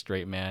the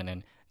straight man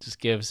and just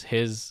gives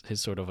his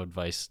sort of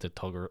advice to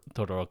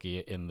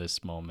Todoroki in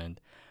this moment.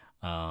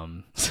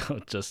 So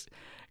just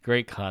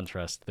great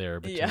contrast there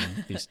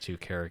between these two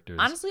characters.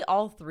 Honestly,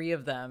 all three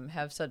of them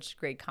have such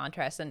great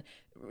contrast. And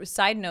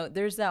side note,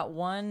 there's that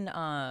one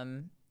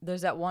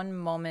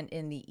moment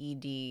in the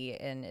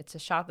ED, and it's a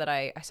shot that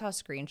I saw a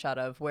screenshot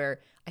of where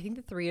I think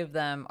the three of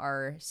them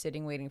are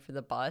sitting waiting for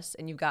the bus,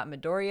 and you've got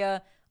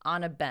Midoriya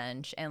on a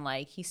bench, and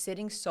he's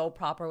sitting so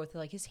proper with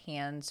his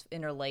hands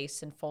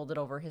interlaced and folded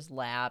over his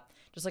lap,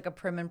 just like a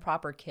prim and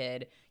proper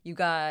kid. You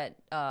got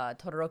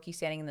Todoroki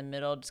standing in the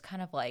middle, just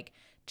kind of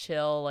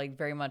chill,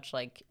 very much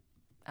I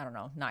don't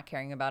know, not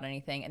caring about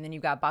anything. And then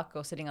you've got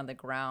Bakugo sitting on the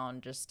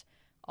ground, just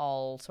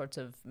all sorts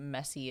of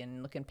messy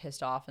and looking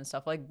pissed off and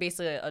stuff,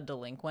 basically a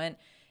delinquent.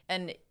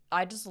 And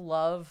I just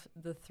love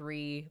the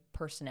three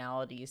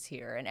personalities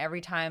here. And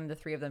every time the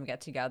three of them get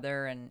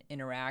together and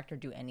interact or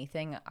do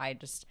anything, I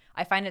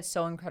find it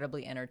so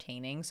incredibly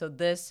entertaining. So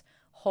this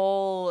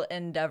whole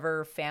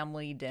Endeavor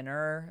family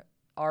dinner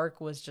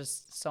arc was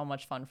just so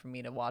much fun for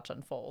me to watch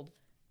unfold.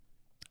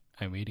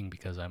 I'm eating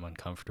because I'm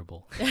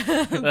uncomfortable.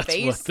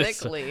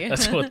 Basically.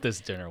 That's what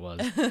this dinner was.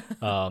 The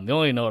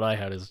only note I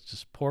had is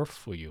just poor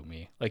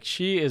Fuyumi.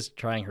 She is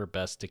trying her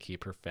best to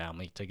keep her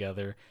family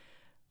together.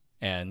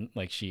 And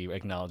she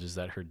acknowledges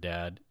that her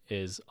dad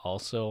is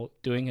also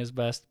doing his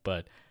best.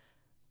 But,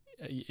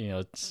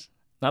 it's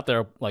not there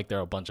are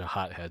a bunch of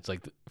hotheads.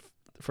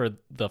 For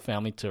the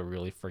family to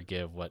really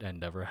forgive what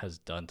Endeavor has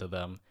done to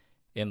them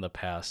in the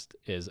past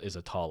is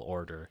a tall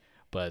order.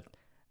 But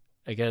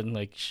again,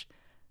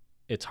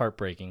 it's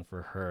heartbreaking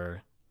for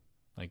her,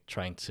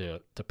 trying to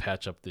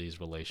patch up these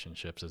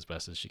relationships as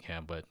best as she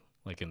can. But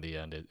in the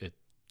end, it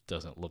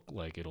doesn't look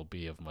like it'll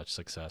be of much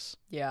success.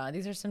 Yeah,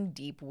 these are some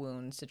deep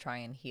wounds to try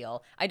and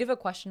heal. I do have a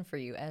question for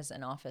you as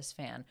an Office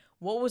fan.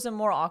 What was a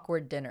more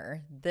awkward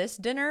dinner? This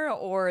dinner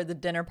or the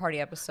dinner party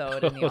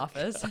episode in The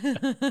Office?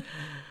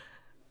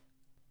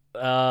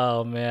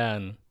 Oh,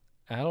 man.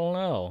 I don't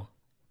know.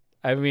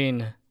 I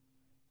mean,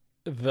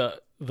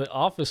 the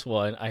Office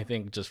one, I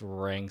think, just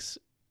ranks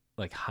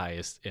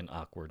highest in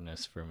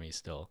awkwardness for me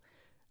still.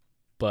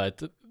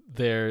 But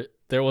there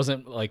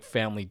wasn't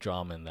family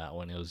drama in that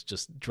one. It was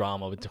just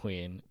drama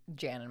between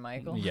Jan and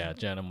Michael. Yeah,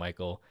 Jan and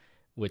Michael,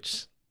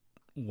 which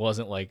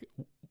wasn't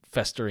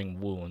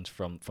festering wounds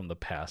from the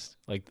past.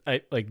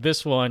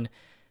 This one,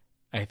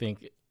 I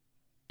think,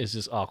 is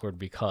just awkward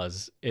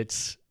because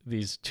it's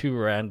these two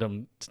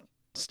random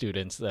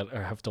students that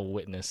have to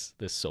witness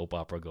this soap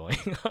opera going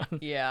on.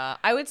 Yeah,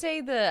 I would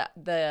say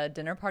the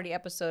dinner party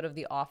episode of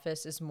The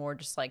Office is more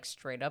just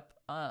straight up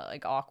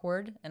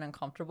awkward and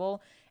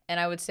uncomfortable, and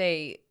I would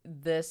say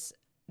this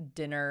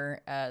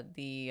dinner at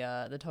the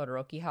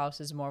Todoroki house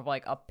is more of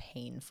a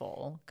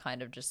painful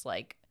kind of just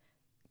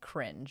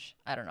cringe.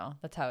 I don't know.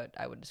 That's how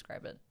I would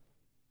describe it.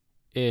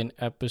 In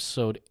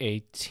episode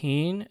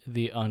 18,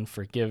 The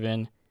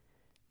Unforgiven,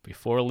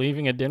 before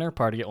leaving a dinner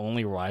party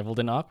only rivaled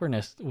in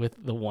awkwardness with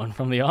the one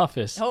from The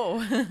Office.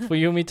 Oh.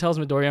 Fuyumi tells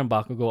Midoriya and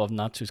Bakugo of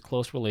Natsu's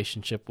close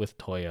relationship with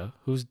Toya,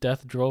 whose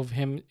death drove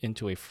him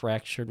into a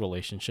fractured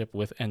relationship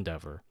with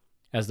Endeavor.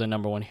 As the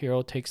 #1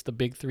 hero takes the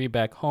big three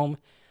back home,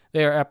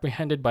 They are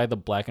apprehended by the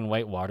black and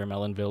white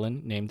watermelon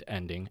villain named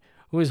Ending,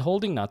 who is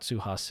holding Natsu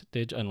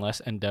hostage unless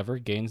Endeavor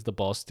gains the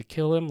balls to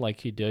kill him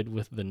like he did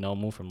with the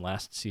Nomu from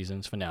last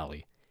season's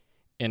finale.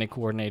 In a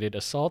coordinated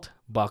assault,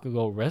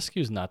 Bakugo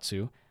rescues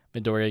Natsu,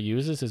 Midoriya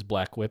uses his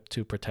black whip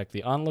to protect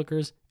the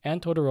onlookers,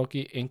 and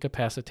Todoroki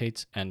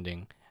incapacitates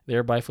Ending,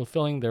 thereby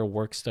fulfilling their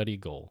work-study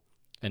goal.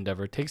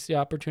 Endeavor takes the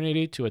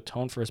opportunity to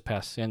atone for his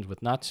past sins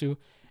with Natsu,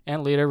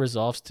 and later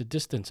resolves to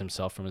distance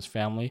himself from his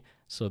family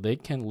so they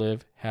can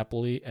live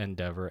happily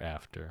ever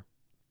after.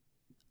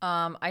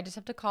 I just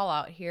have to call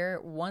out here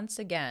once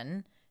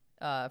again,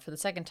 for the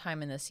second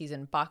time in this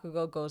season,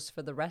 Bakugo goes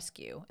for the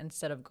rescue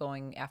instead of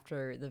going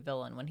after the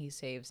villain when he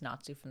saves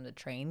Natsu from the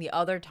train. The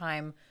other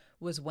time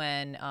was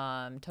when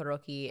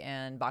Todoroki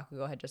and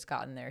Bakugo had just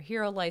gotten their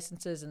hero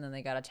licenses, and then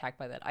they got attacked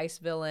by that ice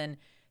villain.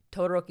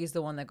 Todoroki's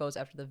the one that goes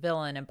after the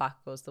villain, and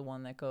Bakugo's the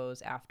one that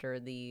goes after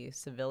the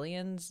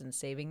civilians and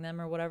saving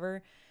them or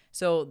whatever.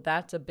 So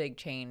that's a big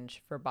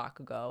change for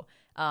Bakugo.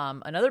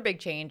 Another big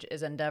change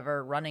is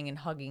Endeavor running and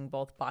hugging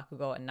both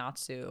Bakugo and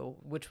Natsu,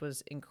 which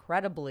was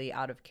incredibly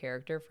out of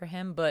character for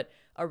him, but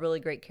a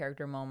really great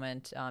character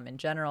moment in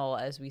general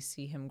as we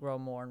see him grow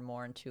more and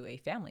more into a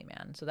family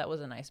man. So that was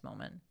a nice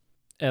moment.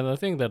 And the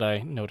thing that I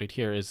noted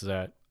here is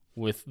that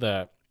with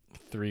that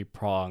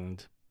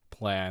three-pronged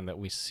plan that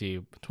we see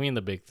between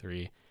the big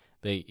three,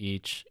 they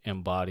each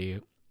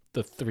embody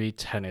the three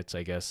tenets,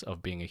 I guess,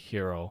 of being a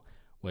hero,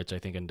 which I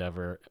think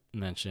Endeavor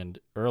mentioned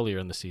earlier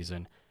in the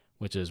season,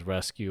 which is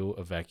rescue,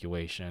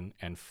 evacuation,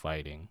 and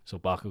fighting. So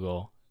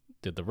Bakugo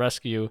did the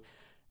rescue.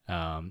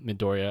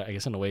 Midoriya, I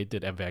guess in a way,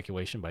 did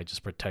evacuation by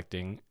just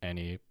protecting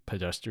any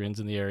pedestrians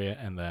in the area.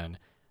 And then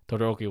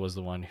Todoroki was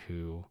the one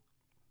who,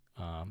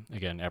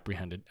 again,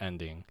 apprehended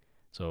Ending,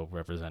 so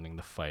representing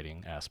the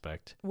fighting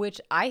aspect. Which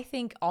I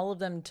think all of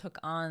them took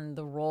on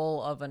the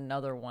role of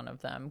another one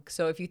of them.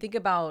 So if you think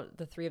about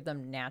the three of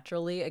them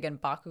naturally, again,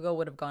 Bakugo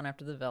would have gone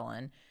after the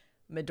villain.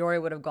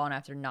 Midoriya would have gone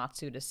after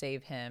Natsu to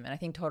save him. And I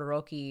think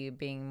Todoroki,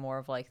 being more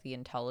of like the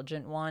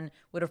intelligent one,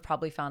 would have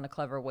probably found a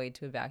clever way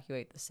to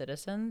evacuate the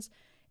citizens.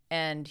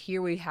 And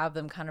here we have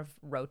them kind of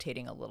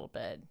rotating a little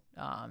bit.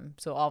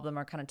 So all of them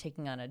are kind of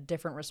taking on a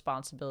different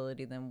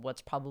responsibility than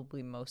what's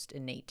probably most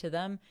innate to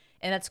them.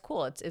 And that's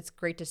cool. It's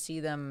great to see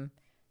them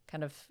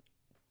kind of,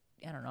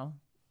 I don't know,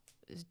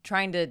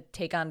 trying to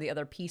take on the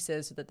other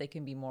pieces so that they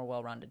can be more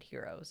well-rounded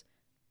heroes.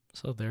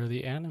 So they're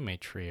the anime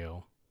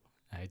trio.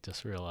 I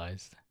just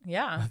realized.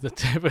 Yeah. The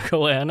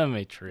typical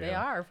anime trio. They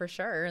are, for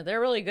sure. They're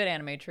a really good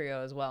anime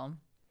trio as well.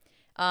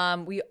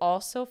 We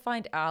also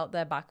find out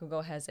that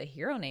Bakugo has a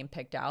hero name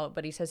picked out,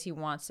 but he says he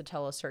wants to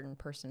tell a certain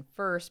person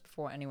first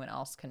before anyone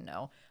else can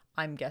know.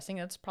 I'm guessing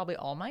that's probably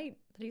All Might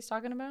that he's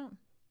talking about.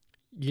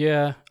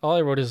 Yeah, all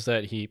I wrote is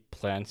that he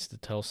plans to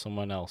tell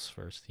someone else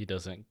first. He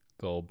doesn't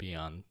go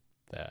beyond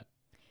that.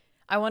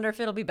 I wonder if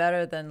it'll be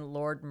better than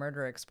Lord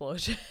Murder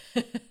Explosion.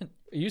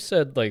 You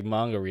said like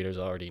manga readers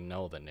already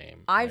know the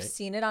name. I've right?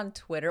 seen it on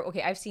Twitter.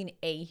 Okay, I've seen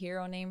a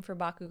hero name for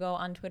Bakugo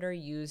on Twitter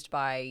used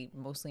by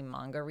mostly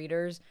manga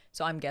readers.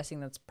 So I'm guessing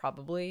that's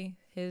probably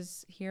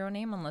his hero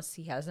name, unless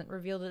he hasn't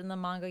revealed it in the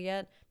manga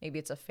yet. Maybe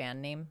it's a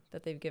fan name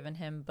that they've given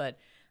him. But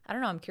I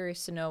don't know. I'm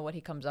curious to know what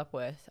he comes up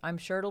with. I'm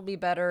sure it'll be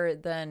better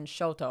than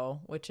Shoto,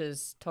 which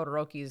is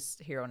Todoroki's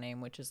hero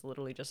name, which is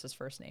literally just his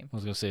first name. I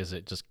was going to say, is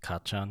it just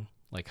Kachan?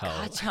 Like how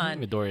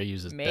Kachan. Midoriya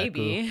uses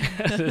Maybe.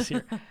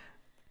 Deku.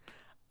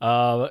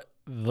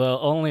 The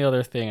only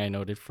other thing I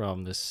noted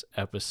from this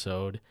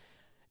episode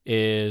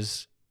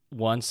is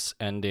once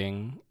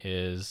Ending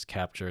is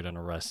captured and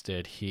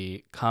arrested,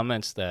 he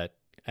comments that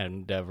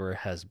Endeavor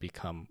has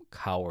become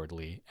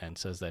cowardly and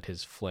says that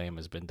his flame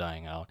has been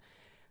dying out.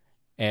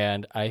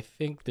 And I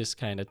think this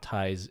kind of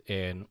ties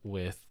in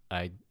with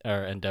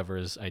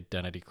Endeavor's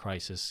identity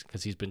crisis,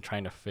 because he's been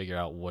trying to figure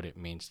out what it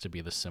means to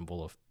be the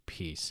symbol of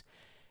peace.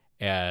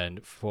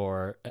 And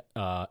for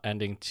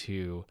Ending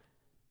to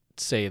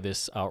say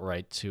this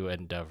outright to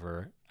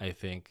Endeavor, I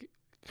think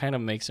kind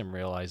of makes him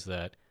realize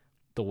that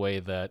the way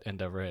that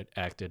Endeavor had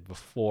acted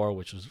before,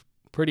 which was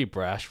pretty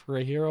brash for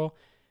a hero,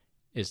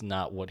 is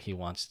not what he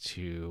wants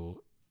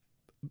to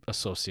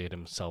associate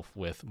himself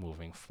with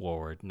moving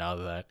forward. Now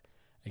that,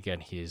 again,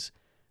 he's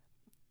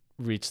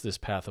reached this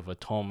path of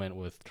atonement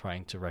with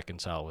trying to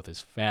reconcile with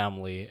his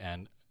family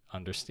and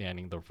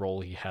understanding the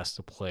role he has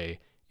to play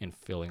in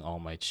filling All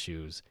Might's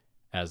shoes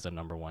as the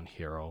number one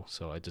hero.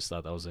 So I just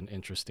thought that was an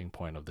interesting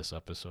point of this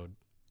episode.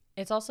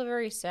 It's also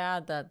very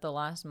sad that the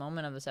last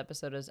moment of this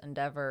episode is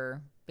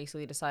Endeavor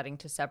basically deciding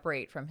to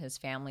separate from his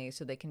family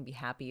so they can be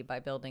happy by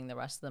building the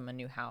rest of them a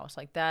new house.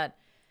 Like that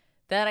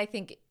I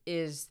think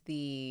is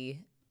the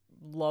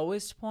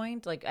lowest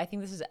point. Like I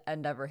think this is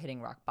Endeavor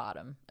hitting rock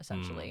bottom,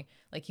 essentially.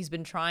 Like he's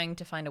been trying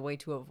to find a way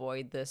to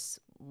avoid this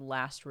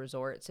last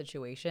resort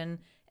situation,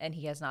 and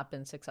he has not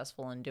been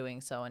successful in doing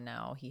so, and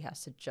now he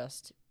has to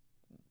just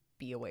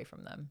be away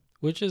from them.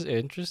 Which is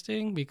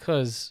interesting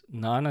because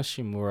Nana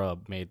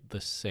Shimura made the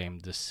same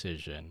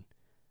decision,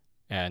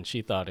 and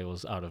she thought it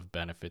was out of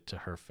benefit to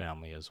her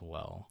family as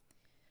well.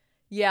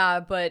 Yeah,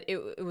 but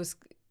it was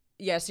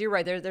Yes, you're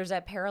right. There's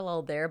that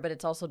parallel there, but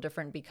it's also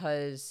different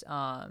because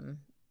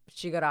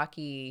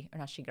Shigaraki's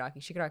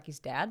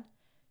dad.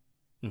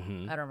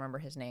 Mm-hmm. I don't remember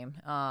his name.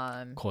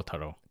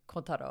 Kotaro.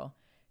 Kotaro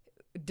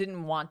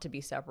didn't want to be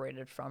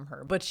separated from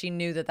her, but she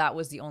knew that that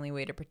was the only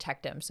way to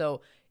protect him.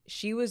 So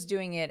she was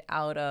doing it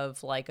out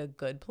of like a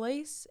good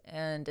place,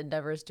 and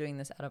Endeavor is doing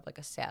this out of like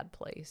a sad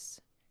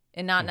place,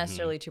 and not Mm-hmm.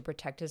 necessarily to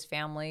protect his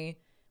family,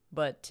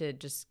 but to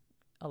just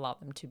allow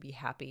them to be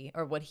happy,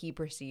 or what he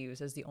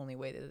perceives as the only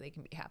way that they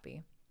can be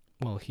happy.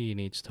 Well, he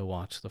needs to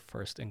watch the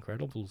first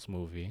Incredibles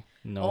movie.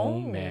 No Oh.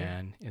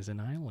 man is an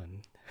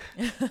island.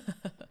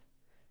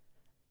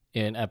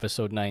 In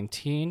episode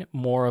 19,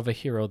 More of a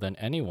Hero Than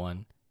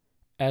Anyone,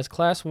 as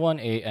Class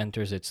 1A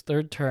enters its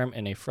third term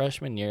in a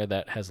freshman year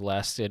that has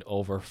lasted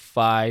over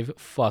 5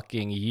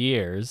 fucking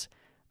years,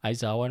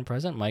 Aizawa and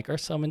Present Mike are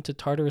summoned to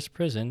Tartarus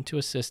Prison to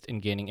assist in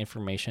gaining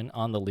information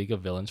on the League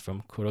of Villains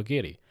from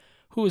Kurogiri,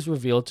 who is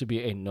revealed to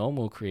be a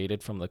Nomu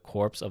created from the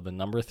corpse of the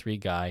number 3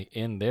 guy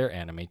in their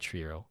anime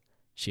trio,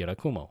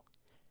 Shirakumo.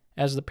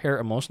 As the pair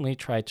emotionally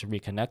try to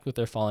reconnect with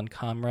their fallen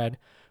comrade,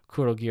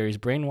 Kurogiri's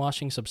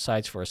brainwashing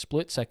subsides for a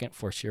split second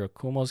for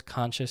Shirakumo's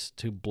conscience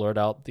to blurt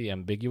out the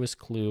ambiguous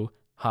clue,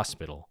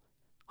 hospital.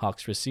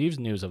 Hawks receives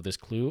news of this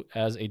clue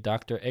as a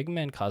Dr.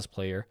 Eggman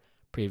cosplayer,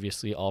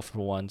 previously All for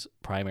One's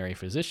primary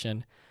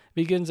physician,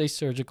 begins a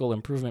surgical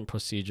improvement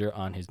procedure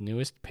on his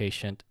newest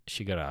patient,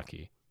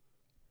 Shigaraki.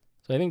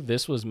 So I think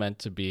this was meant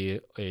to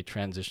be a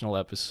transitional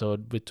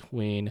episode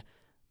between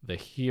the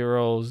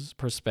hero's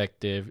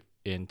perspective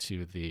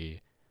into the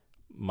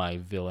My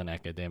Villain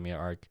Academia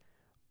arc,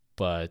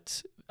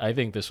 but I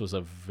think this was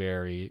a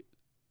very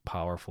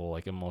powerful,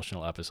 like,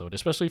 emotional episode,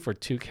 especially for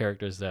two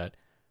characters that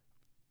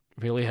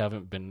really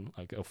haven't been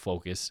like a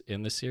focus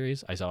in the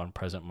series. I saw in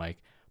Present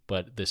Mike,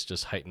 but this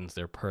just heightens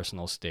their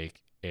personal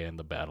stake in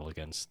the battle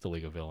against the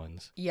League of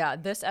Villains. Yeah,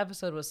 this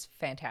episode was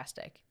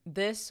fantastic.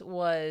 This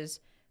was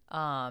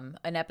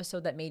an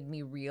episode that made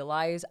me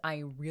realize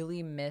I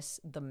really miss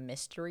the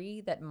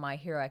mystery that My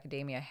Hero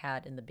Academia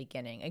had in the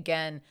beginning.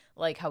 Again,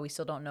 like how we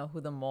still don't know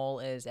who the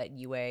mole is at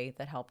UA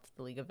that helped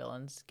the League of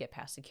Villains get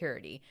past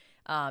security.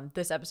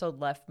 This episode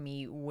left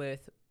me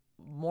with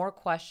more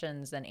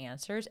questions than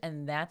answers,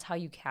 and that's how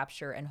you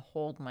capture and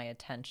hold my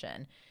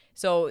attention.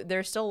 So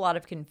there's still a lot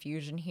of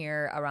confusion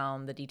here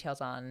around the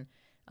details on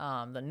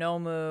the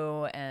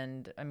Nomu,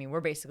 and I mean,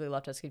 we're basically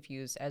left as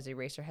confused as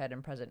Eraserhead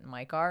and Present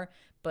Mike are.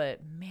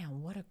 But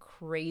man, what a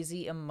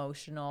crazy,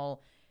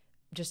 emotional,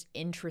 just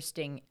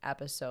interesting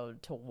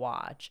episode to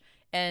watch.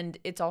 And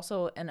it's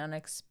also an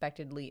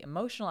unexpectedly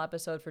emotional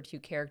episode for two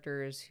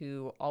characters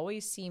who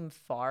always seem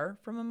far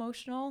from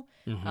emotional.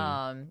 Mm-hmm.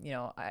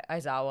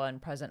 Aizawa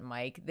and Present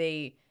Mike.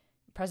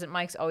 Present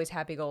Mike's always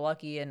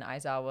happy-go-lucky, and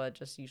Aizawa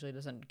just usually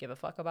doesn't give a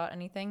fuck about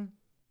anything.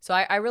 So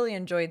I really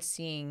enjoyed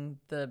seeing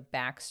the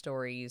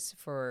backstories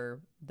for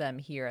them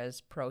here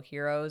as pro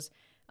heroes.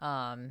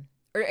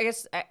 Or I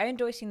guess I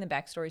enjoy seeing the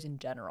backstories in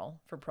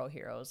general for pro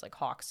heroes, like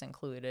Hawks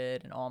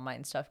included and All Might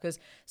and stuff, because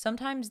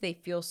sometimes they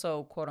feel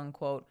so quote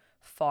unquote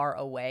far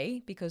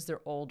away because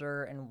they're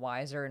older and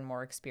wiser and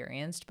more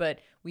experienced. But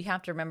we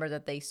have to remember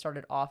that they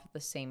started off at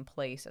the same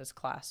place as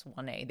Class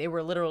 1A. They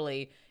were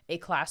literally a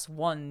Class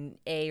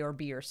 1A or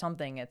B or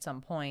something at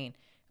some point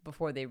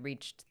before they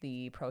reached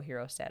the pro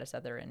hero status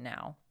that they're in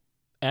now.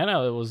 And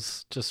I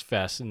was just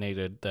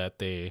fascinated that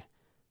they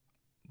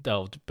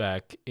delved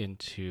back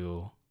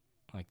into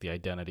like the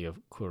identity of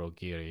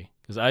Kurogiri,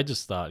 because I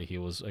just thought he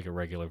was like a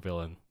regular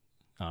villain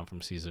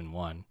from season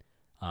one.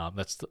 I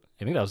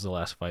think that was the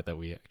last fight that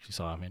we actually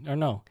saw him in. Or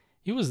no,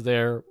 he was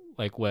there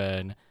like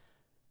when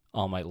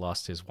All Might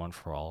lost his One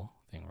for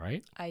All thing,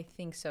 right? I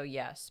think so,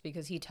 yes,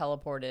 because he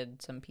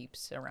teleported some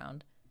peeps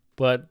around.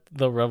 But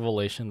the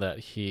revelation that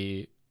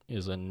he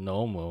is a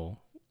Nomu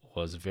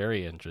was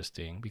very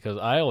interesting, because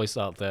I always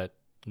thought that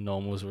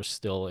Nomus were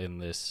still in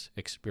this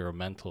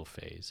experimental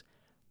phase,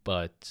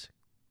 but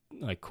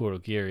like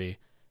Kurogiri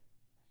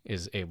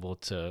is able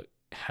to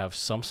have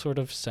some sort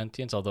of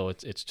sentience, although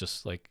it's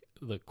just like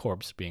the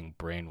corpse being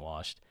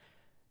brainwashed.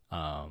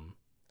 So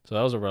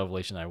that was a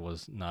revelation I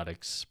was not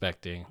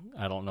expecting.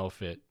 I don't know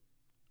if it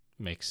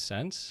makes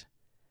sense,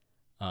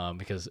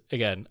 because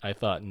again, I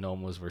thought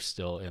Nomus were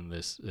still in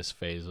this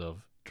phase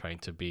of trying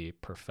to be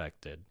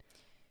perfected.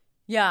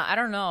 Yeah, I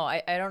don't know.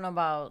 I don't know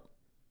about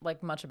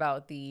like much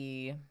about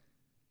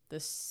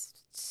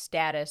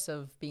status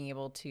of being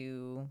able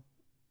to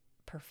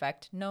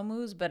perfect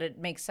nomus, but it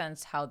makes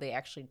sense how they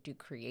actually do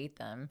create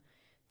them.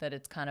 That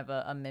it's kind of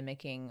a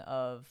mimicking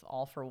of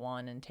All for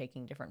One and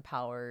taking different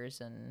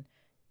powers and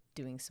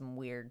doing some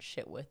weird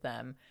shit with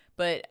them.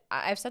 But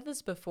I've said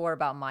this before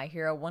about My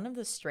Hero. One of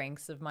the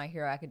strengths of My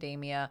Hero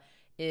Academia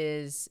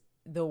is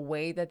the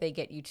way that they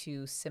get you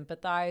to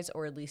sympathize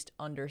or at least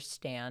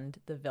understand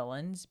the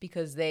villains,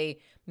 because they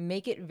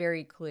make it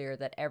very clear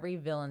that every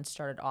villain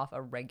started off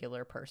a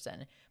regular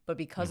person, but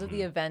because of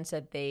the events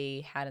that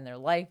they had in their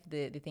life,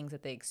 the things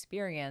that they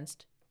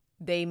experienced,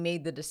 they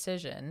made the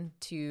decision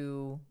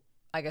to,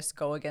 I guess,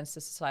 go against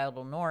the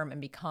societal norm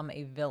and become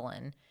a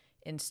villain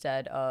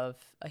instead of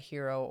a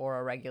hero or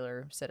a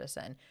regular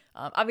citizen.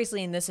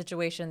 Obviously, in this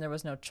situation, there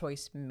was no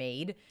choice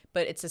made,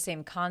 but it's the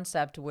same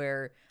concept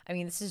where, I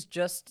mean, this is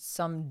just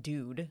some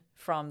dude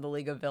from the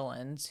League of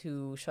Villains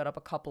who showed up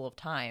a couple of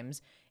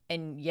times,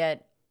 and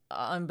yet,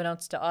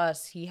 unbeknownst to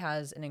us, he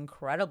has an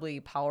incredibly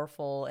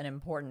powerful and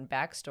important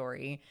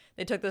backstory.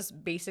 They took this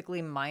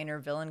basically minor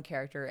villain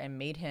character and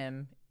made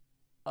him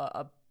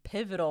a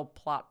pivotal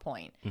plot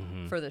point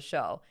for the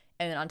show.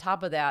 And on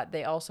top of that,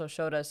 they also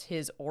showed us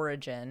his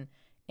origin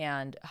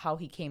and how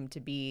he came to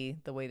be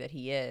the way that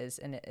he is.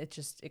 And it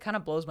kind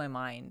of blows my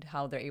mind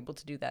how they're able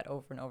to do that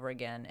over and over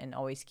again and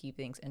always keep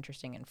things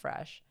interesting and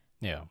fresh.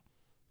 Yeah.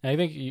 I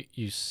think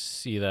you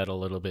see that a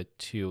little bit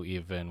too,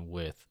 even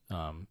with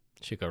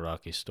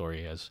Shigaraki's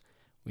story, as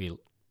we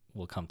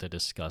will come to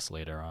discuss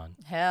later on.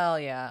 Hell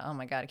yeah. Oh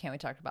my God. I can't wait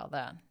to talk about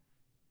that.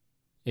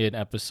 In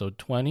episode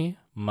 20,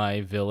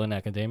 My Villain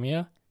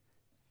Academia,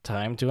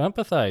 time to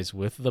empathize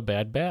with the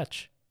Bad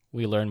Batch.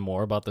 We learn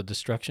more about the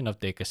destruction of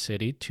Deka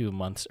City 2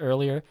 months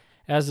earlier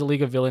as the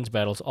League of Villains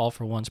battles All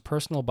For One's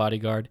personal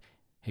bodyguard,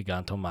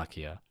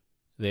 Gigantomachia.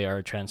 They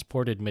are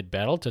transported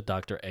mid-battle to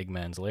Dr.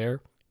 Eggman's lair,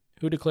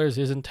 who declares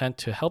his intent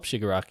to help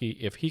Shigaraki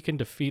if he can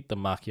defeat the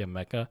Machia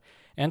mecha,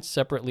 and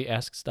separately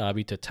asks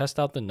Dabi to test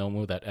out the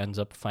Nomu that ends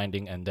up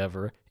finding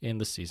Endeavor in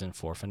the Season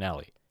 4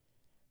 finale.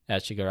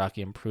 As Shigaraki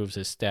improves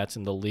his stats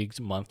in the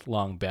League's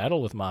month-long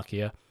battle with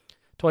Machia,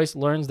 Twice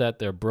learns that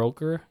their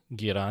broker,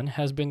 Giran,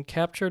 has been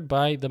captured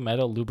by the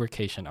Metal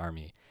Lubrication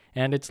Army,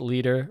 and its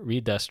leader,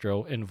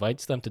 Redestro,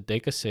 invites them to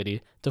Deka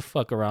City to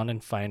fuck around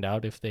and find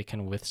out if they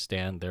can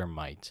withstand their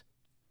might.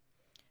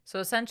 So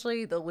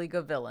essentially, the League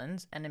of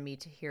Villains, enemy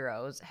to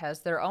heroes,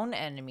 has their own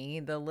enemy,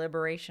 the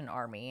Liberation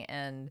Army,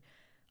 and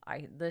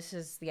this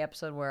is the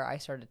episode where I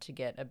started to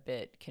get a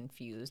bit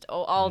confused.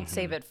 Oh, I'll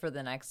save it for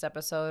the next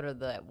episode or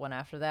the one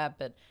after that,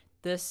 but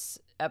this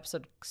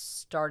episode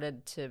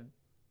started to,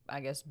 I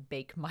guess,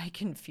 bake my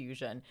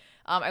confusion.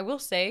 I will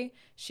say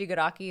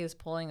Shigaraki is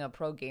pulling a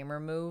pro gamer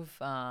move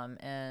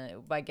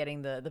and by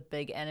getting the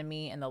big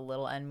enemy and the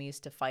little enemies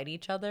to fight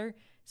each other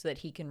so that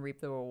he can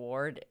reap the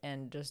reward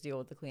and just deal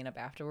with the cleanup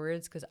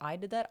afterwards, because I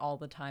did that all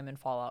the time in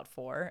Fallout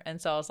 4. And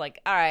so I was like,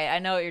 all right, I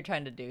know what you're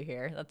trying to do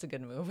here. That's a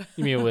good move.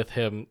 You mean with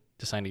him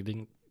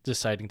deciding to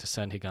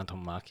send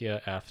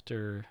Gigantomachia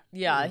after?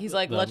 Yeah, he's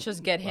like, let's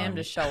just get him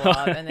to show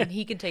up, and then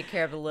he can take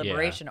care of the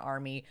Liberation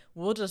Army.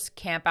 We'll just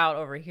camp out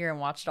over here and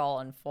watch it all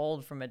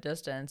unfold from a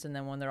distance, and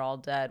then when they're all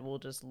dead, we'll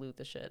just loot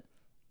the shit.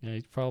 Yeah,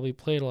 he's probably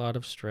played a lot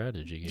of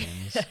strategy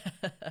games.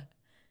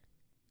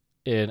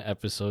 In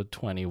episode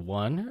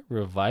 21,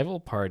 Revival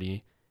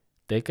Party,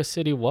 Deka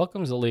City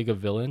welcomes the League of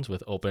Villains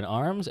with open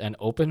arms and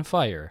open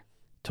fire.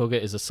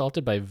 Toga is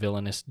assaulted by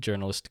villainous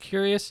journalist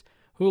Curious,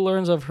 who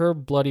learns of her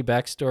bloody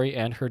backstory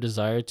and her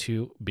desire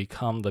to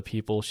become the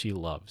people she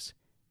loves.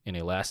 In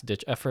a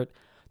last-ditch effort,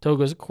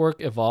 Toga's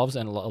quirk evolves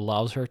and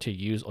allows her to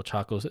use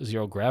Ochako's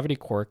zero-gravity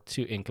quirk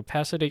to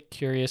incapacitate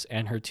Curious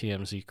and her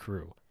TMZ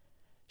crew.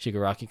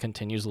 Shigaraki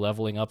continues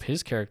leveling up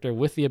his character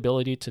with the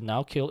ability to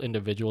now kill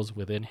individuals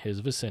within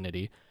his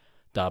vicinity.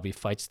 Dabi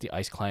fights the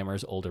Ice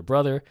Climber's older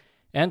brother,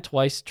 and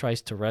Twice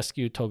tries to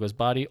rescue Toga's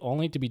body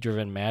only to be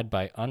driven mad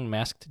by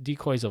unmasked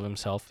decoys of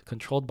himself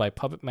controlled by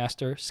Puppet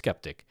Master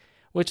Skeptic,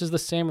 which is the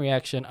same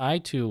reaction I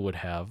too would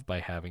have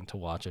by having to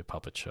watch a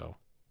puppet show.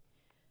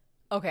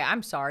 Okay,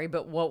 I'm sorry,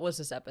 but what was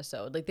this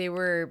episode? Like, they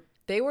were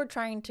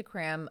trying to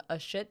cram a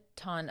shit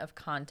ton of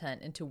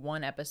content into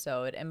one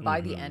episode, and by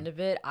the end of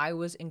it, I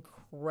was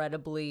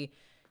incredibly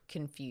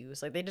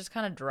confused. Like, they just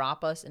kind of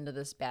drop us into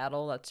this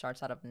battle that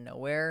starts out of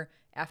nowhere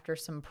after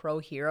some pro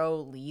hero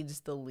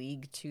leads the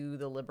League to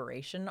the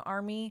Liberation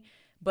Army,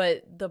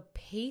 but the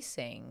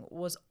pacing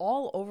was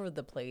all over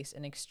the place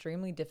and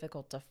extremely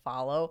difficult to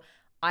follow.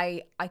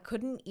 I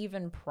couldn't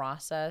even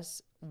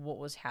process what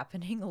was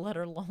happening, let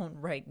alone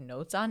write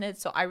notes on it.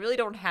 So I really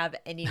don't have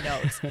any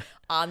notes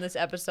on this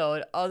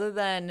episode other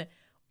than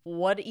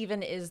what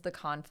even is the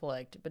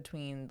conflict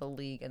between the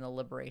League and the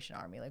Liberation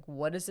Army? Like,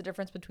 what is the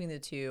difference between the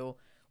two?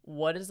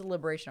 What is the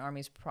Liberation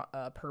Army's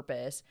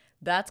purpose?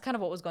 That's kind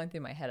of what was going through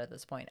my head at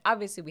this point.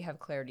 Obviously, we have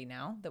clarity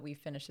now that we've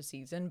finished the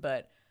season,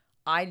 but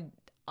I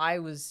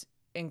was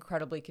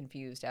incredibly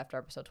confused after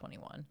episode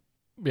 21.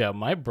 Yeah,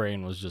 my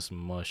brain was just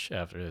mush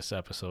after this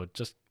episode.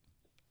 Just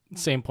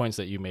same points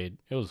that you made.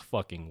 It was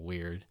fucking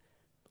weird.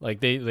 Like,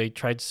 they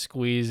tried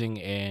squeezing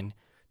in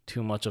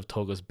too much of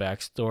Toga's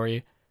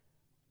backstory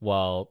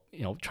while,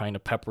 trying to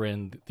pepper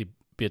in the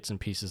bits and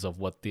pieces of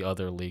what the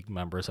other League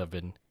members have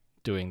been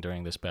doing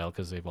during this battle,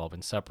 because they've all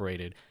been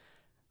separated.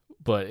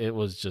 But it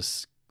was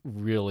just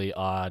really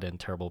odd and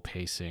terrible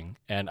pacing.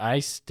 And I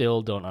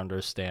still don't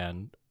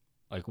understand,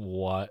 like,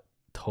 what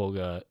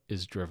Toga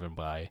is driven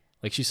by.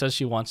 Like, she says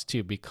she wants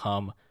to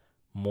become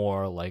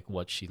more like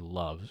what she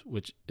loves,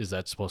 which is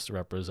that supposed to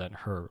represent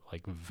her,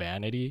 like,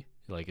 vanity?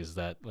 Like, is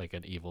that like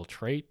an evil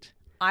trait?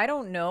 I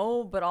don't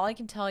know, but all I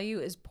can tell you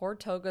is poor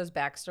Toga's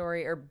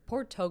backstory, or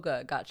poor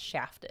Toga got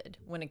shafted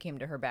when it came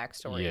to her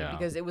backstory Yeah.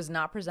 because it was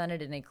not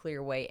presented in a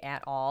clear way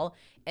at all.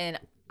 And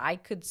I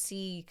could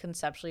see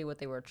conceptually what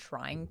they were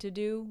trying to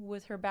do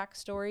with her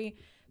backstory,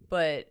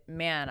 but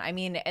man, I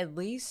mean, at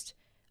least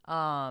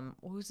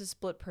what was the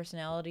split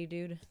personality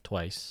dude?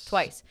 Twice.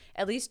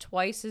 At least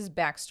Twice's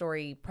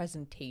backstory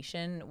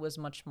presentation was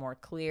much more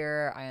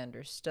clear. I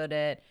understood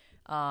it.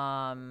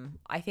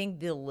 I think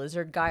the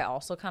lizard guy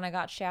also kind of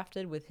got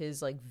shafted with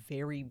his like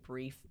very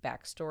brief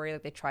backstory.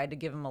 Like they tried to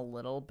give him a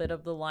little bit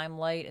of the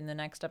limelight in the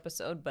next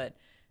episode, but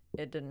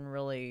it didn't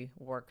really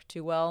work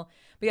too well.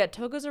 But yeah,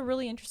 Toga's a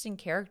really interesting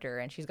character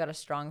and she's got a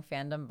strong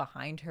fandom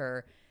behind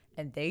her,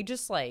 and they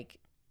just like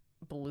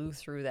blew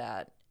through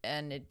that,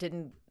 and it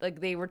didn't, like,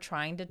 they were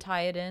trying to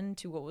tie it in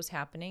to what was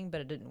happening, but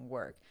it didn't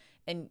work.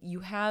 And you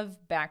have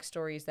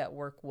backstories that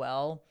work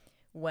well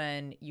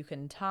when you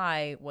can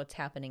tie what's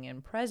happening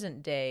in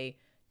present day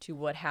to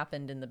what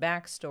happened in the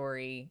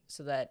backstory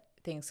so that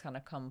things kind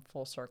of come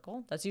full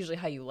circle. That's usually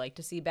how you like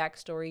to see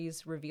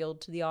backstories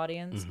revealed to the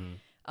audience.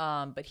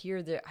 But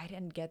here, I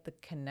didn't get the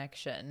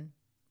connection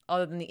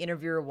other than the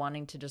interviewer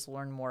wanting to just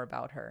learn more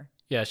about her.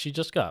 Yeah, she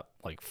just got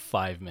like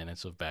 5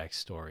 minutes of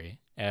backstory.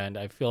 And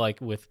I feel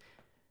like with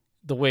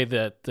the way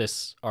that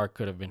this arc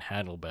could have been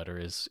handled better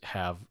is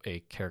have a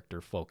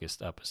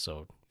character-focused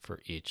episode for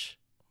each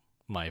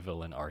My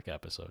Villain arc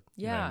episode.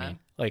 You know what I mean?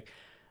 Like,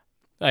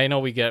 I know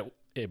we get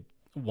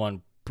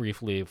one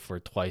briefly for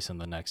Twice in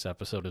the next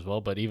episode as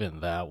well, but even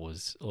that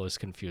was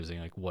confusing,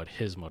 like what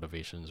his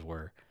motivations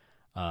were.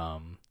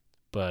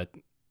 But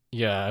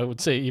yeah, I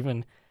would say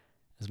even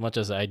as much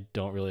as I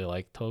don't really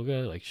like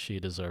Toga, like she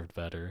deserved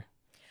better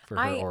for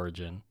her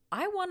origin.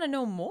 I want to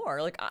know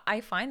more. Like,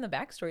 I find the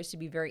backstories to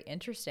be very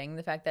interesting.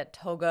 The fact that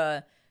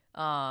Toga,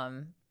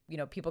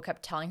 people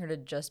kept telling her to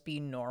just be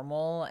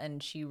normal,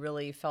 and she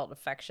really felt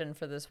affection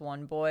for this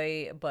one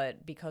boy,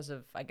 but because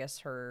of, I guess,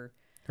 her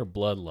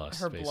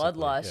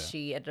bloodlust,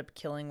 she ended up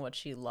killing what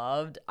she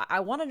loved.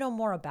 I want to know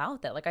more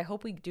about that. Like, I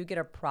hope we do get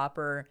a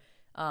proper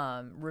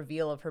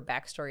reveal of her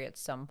backstory at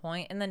some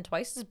point. And then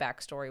Twice's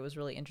backstory was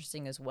really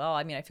interesting as well.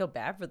 I mean, I feel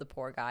bad for the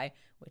poor guy,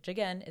 which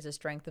again is a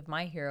strength of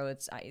My Hero.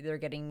 It's either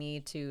getting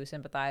me to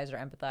sympathize or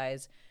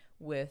empathize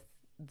with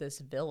this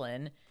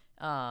villain.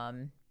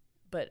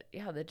 But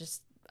yeah,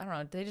 I don't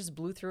know, they just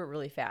blew through it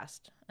really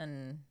fast.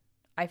 And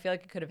I feel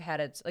like it could have had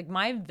its, like,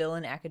 My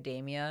Villain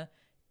Academia,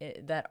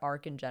 that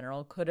arc in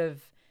general could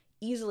have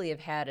easily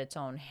have had its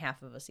own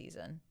half of a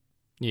season.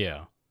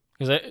 Yeah.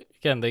 Because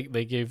again,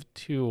 they gave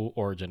 2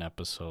 origin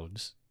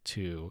episodes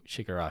to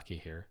Shigaraki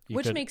here.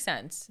 Which makes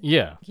sense.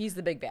 Yeah. He's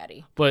the big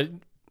baddie. But,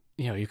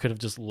 you could have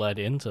just led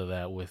into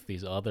that with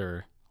these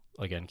other,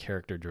 again,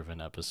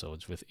 character-driven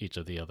episodes with each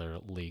of the other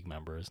League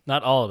members.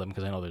 Not all of them,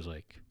 because I know there's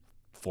like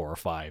 4 or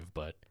 5,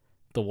 but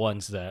the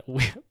ones that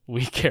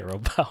we care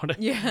about.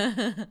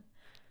 Yeah.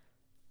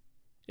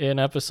 In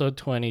episode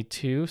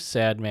 22,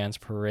 Sad Man's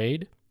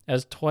Parade,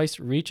 as Twice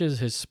reaches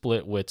his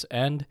split wit's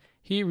end,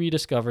 he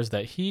rediscovers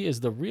that he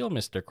is the real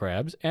Mr.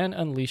 Krabs and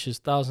unleashes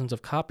thousands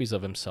of copies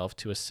of himself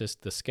to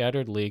assist the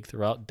scattered League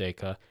throughout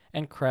Deka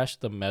and crash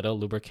the Meta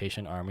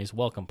Lubrication Army's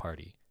welcome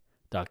party.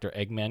 Dr.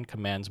 Eggman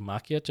commands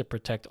Makia to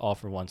protect All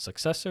for One's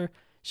successor,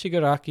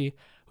 Shigaraki,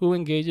 who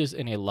engages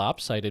in a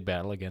lopsided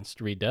battle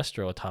against Reed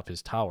Destro atop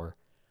his tower,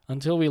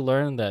 until we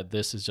learn that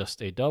this is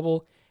just a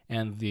double,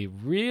 and the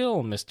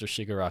real Mr.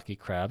 Shigaraki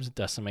Krabs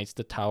decimates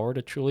the tower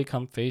to truly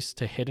come face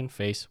to hidden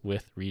face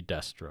with Reed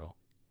Destro.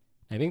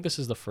 I think this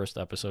is the first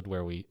episode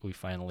where we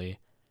finally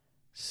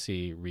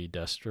see Reed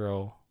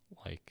Destro,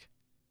 like,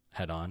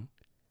 head on.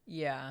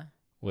 Yeah.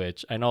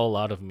 Which I know a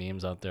lot of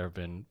memes out there have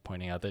been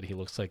pointing out that he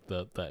looks like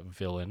that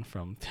villain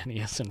from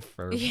Phineas and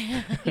Ferb.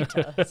 Yeah, he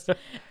does.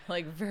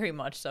 Like, very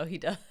much so, he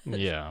does.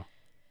 Yeah.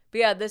 But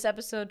yeah, this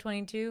episode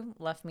 22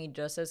 left me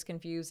just as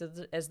confused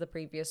as the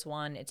previous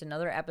one. It's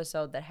another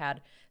episode that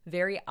had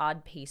very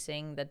odd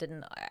pacing that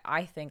didn't,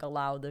 I think,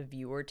 allow the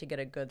viewer to get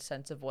a good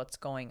sense of what's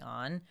going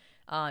on.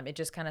 It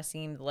just kind of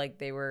seemed like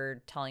they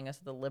were telling us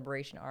that the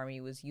Liberation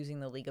Army was using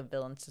the League of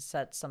Villains to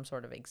set some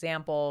sort of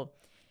example.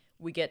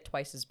 We get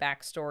Twice's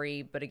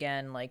backstory, but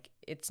again, like,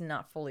 it's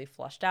not fully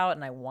fleshed out,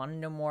 and I want to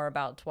know more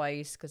about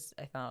Twice because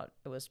I thought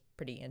it was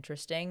pretty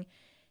interesting.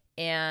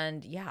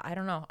 And yeah, I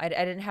don't know. I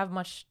didn't have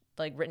much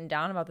like written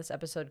down about this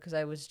episode because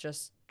I was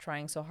just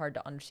trying so hard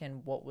to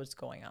understand what was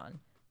going on.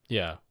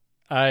 Yeah.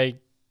 I,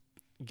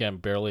 again,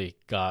 barely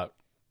got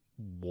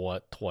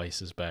what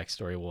Twice's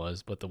backstory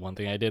was, but the one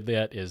thing I did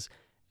that is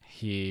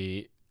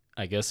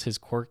I guess his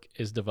quirk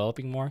is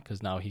developing more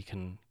because now he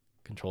can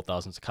control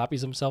thousands of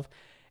copies of himself.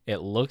 It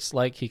looks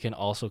like he can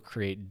also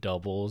create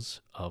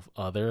doubles of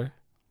other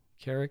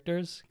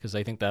characters because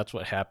I think that's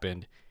what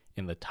happened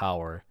in the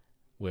tower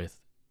with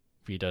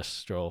Reed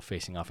Destro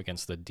facing off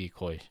against the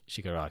decoy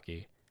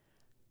Shigaraki,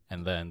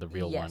 and then the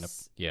real one.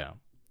 Yeah.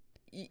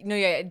 No,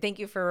 yeah. Thank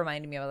you for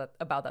reminding me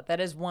about that. That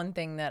is one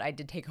thing that I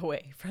did take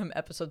away from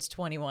episodes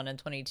 21 and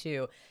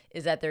 22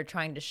 is that they're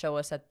trying to show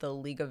us that the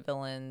League of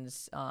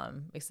Villains,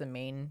 it's the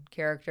main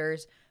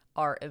characters,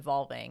 are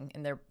evolving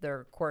and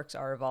their quirks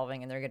are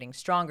evolving and they're getting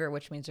stronger,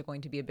 which means they're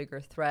going to be a bigger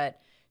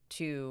threat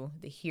to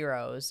the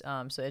heroes.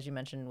 So as you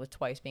mentioned, with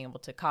Twice being able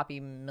to copy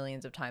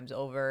millions of times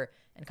over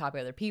and copy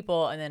other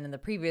people, and then in the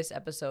previous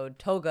episode,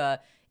 Toga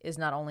is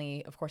not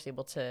only, of course,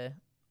 able to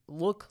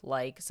look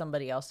like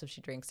somebody else if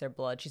she drinks their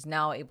blood, she's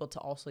now able to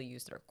also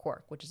use their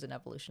quirk, which is an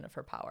evolution of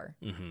her power.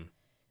 Mm-hmm.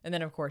 And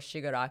then, of course,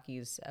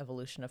 Shigaraki's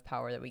evolution of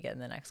power that we get in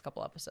the next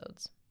couple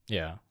episodes.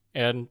 Yeah.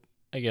 And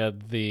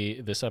again,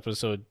 this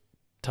episode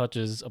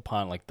touches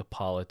upon like the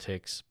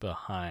politics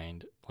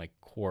behind like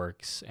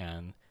quirks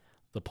and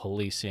the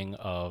policing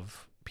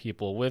of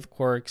people with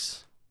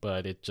quirks,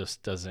 but it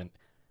just doesn't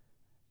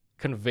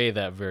convey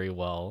that very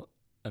well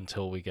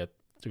until we get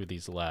through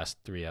these last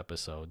 3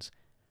 episodes.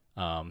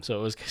 So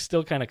it was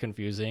still kind of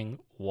confusing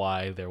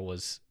why there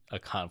was a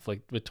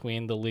conflict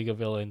between the League of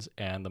Villains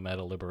and the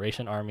Metal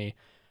Liberation Army.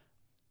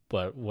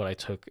 But what I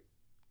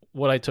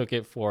took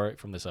it for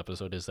from this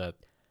episode is that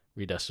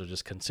Reed Destro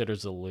just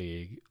considers the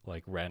League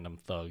like random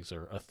thugs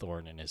or a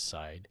thorn in his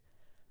side.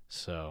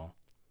 So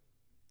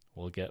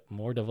we'll get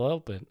more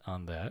development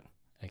on that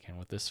again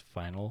with this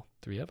final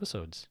 3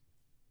 episodes.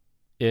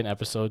 In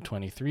episode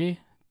 23,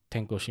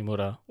 Tenko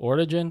Shimura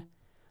Origin,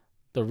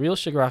 the real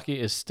Shigaraki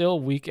is still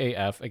weak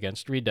AF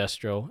against Reed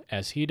Destro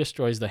as he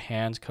destroys the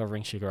hands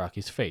covering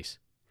Shigaraki's face,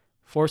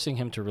 forcing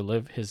him to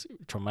relive his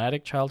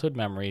traumatic childhood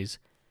memories.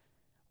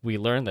 We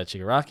learn that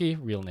Shigaraki,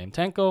 real name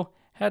Tenko,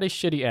 had a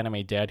shitty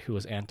anime dad who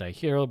was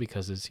anti-hero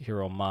because his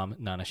hero mom,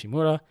 Nana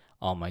Shimura,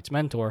 All Might's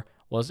mentor,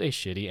 was a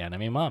shitty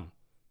anime mom.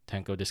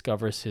 Tenko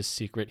discovers his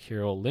secret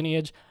hero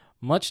lineage,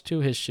 much to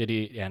his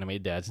shitty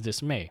anime dad's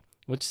dismay,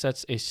 which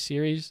sets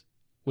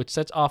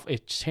off a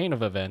chain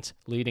of events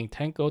leading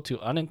Tenko to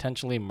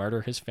unintentionally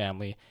murder his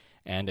family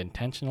and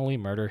intentionally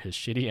murder his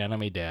shitty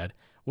anime dad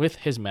with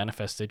his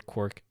manifested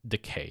quirk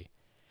Decay.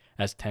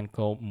 As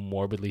Tenko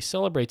morbidly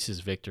celebrates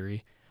his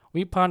victory,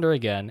 we ponder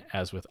again,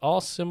 as with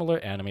all similar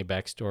anime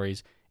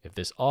backstories, if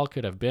this all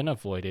could have been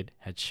avoided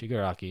had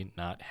Shigaraki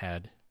not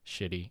had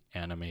shitty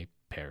anime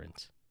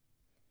parents.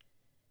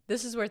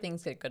 This is where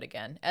things get good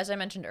again. As I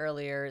mentioned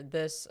earlier,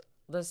 this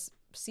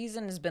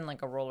season has been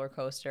like a roller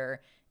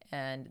coaster,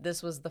 and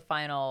this was the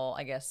final,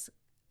 I guess,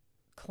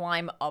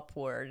 climb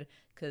upward,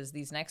 because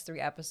these next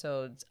 3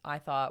 episodes I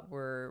thought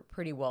were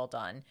pretty well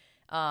done.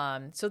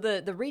 So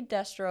the Reed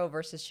Destro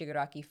versus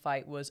Shigaraki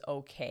fight was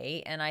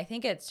okay, and I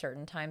think at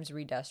certain times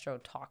Reed Destro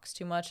talks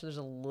too much. There's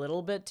a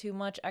little bit too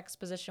much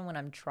exposition when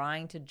I'm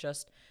trying to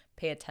just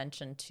pay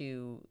attention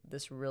to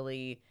this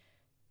really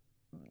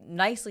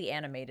nicely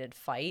animated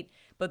fight.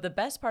 But the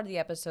best part of the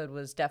episode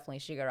was definitely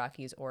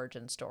Shigaraki's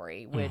origin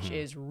story, which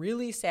is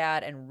really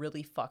sad and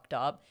really fucked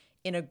up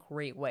in a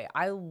great way.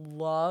 I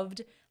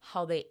loved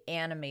how they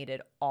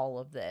animated all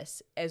of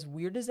this. As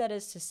weird as that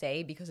is to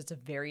say, because it's a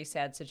very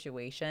sad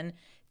situation,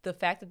 the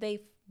fact that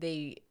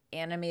they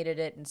animated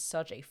it in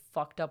such a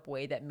fucked up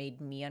way that made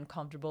me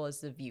uncomfortable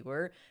as the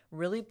viewer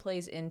really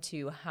plays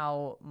into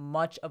how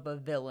much of a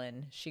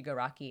villain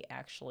Shigaraki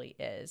actually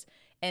is.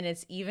 And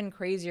it's even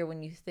crazier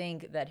when you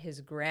think that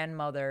his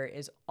grandmother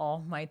is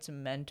All Might's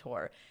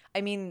mentor.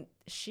 I mean,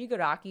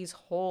 Shigaraki's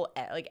whole,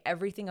 like,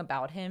 everything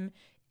about him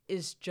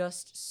is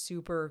just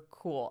super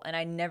cool. And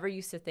I never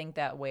used to think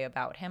that way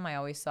about him. I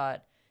always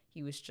thought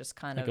he was just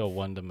kind like of a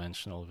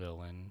one-dimensional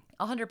villain.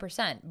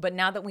 100%. But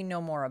now that we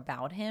know more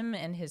about him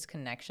and his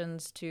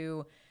connections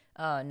to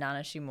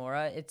Nana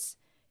Shimura,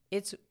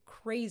 it's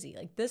crazy.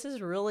 Like, this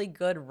is really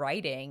good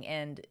writing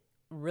and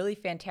really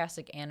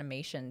fantastic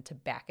animation to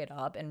back it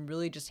up and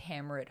really just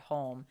hammer it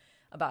home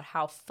about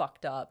how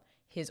fucked up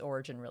his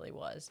origin really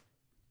was.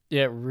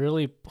 Yeah, it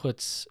really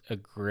puts a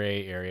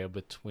gray area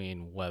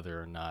between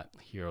whether or not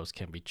heroes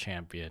can be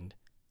championed,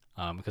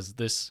 because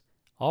this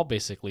all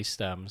basically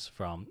stems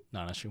from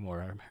Nana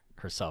Shimura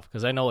herself.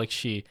 Because I know, like,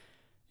 she,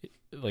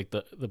 like,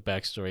 the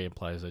backstory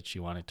implies that she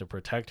wanted to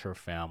protect her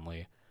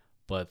family,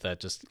 but that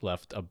just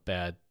left a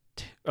bad,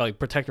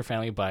 protect her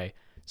family by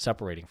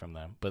separating from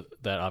them. But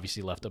that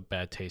obviously left a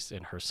bad taste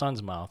in her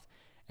son's mouth,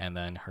 and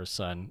then her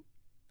son,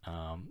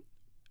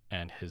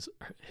 and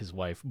his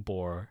wife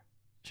bore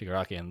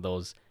Shigaraki, and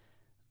those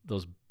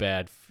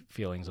bad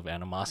feelings of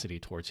animosity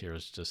towards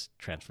heroes just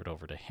transferred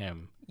over to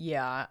him.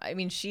 Yeah, I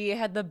mean, she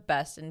had the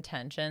best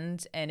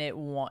intentions, and it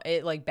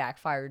like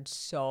backfired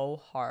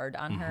so hard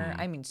on her.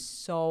 I mean,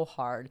 so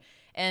hard.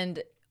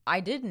 And I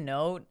did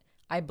note,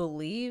 I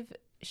believe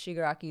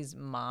Shigaraki's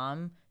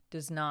mom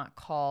does not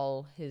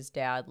call his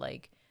dad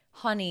like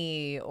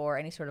honey or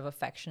any sort of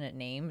affectionate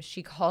name.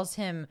 She calls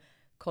him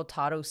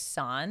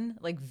Kotaro-san,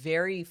 like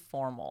very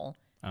formal.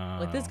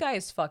 Like, this guy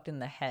is fucked in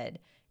the head.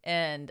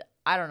 And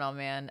I don't know,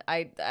 man.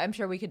 I'm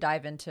sure we could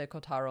dive into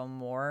Kotaro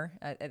more.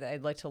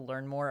 I'd like to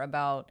learn more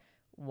about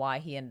why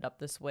he ended up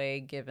this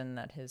way, given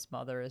that his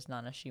mother is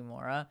Nana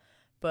Shimura.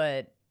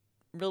 But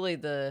really,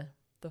 the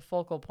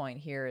focal point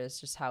here is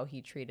just how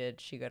he treated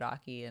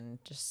Shigaraki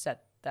and just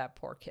set that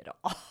poor kid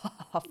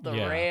off the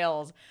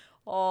rails.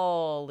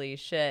 Holy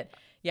shit.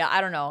 Yeah,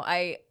 I don't know.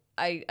 I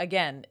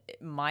again,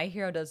 My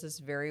Hero does this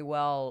very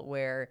well,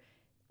 where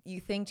you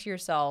think to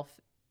yourself,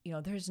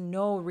 there's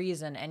no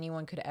reason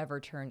anyone could ever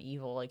turn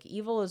evil. Like,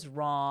 evil is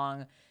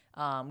wrong.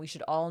 We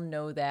should all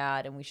know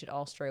that, and we should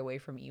all stray away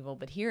from evil.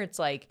 But here it's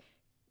like,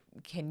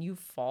 can you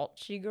fault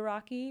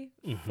Shigaraki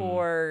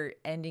for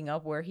ending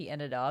up where he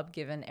ended up,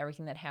 given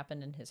everything that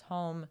happened in his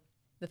home?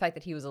 The fact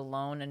that he was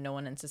alone and no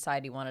one in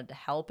society wanted to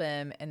help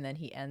him, and then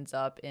he ends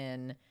up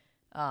in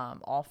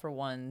All for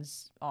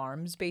One's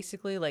arms,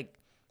 basically. Like,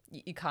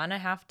 you kind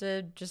of have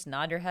to just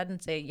nod your head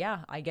and say,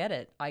 yeah, I get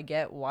it. I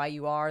get why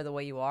you are the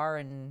way you are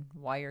and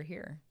why you're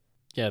here.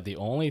 Yeah, the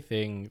only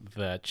thing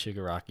that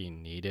Shigaraki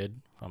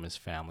needed from his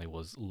family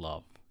was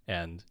love,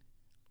 and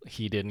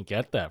he didn't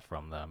get that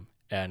from them.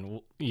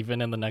 And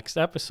even in the next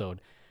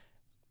episode,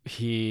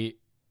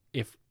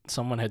 if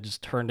someone had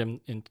just turned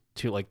him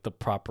into like the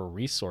proper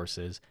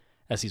resources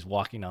as he's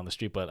walking down the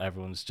street, but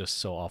everyone's just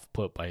so off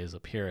put by his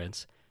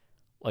appearance,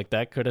 like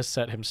that could have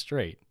set him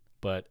straight.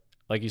 But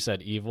like you said,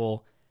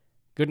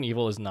 good and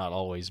evil is not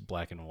always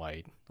black and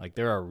white. Like,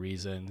 there are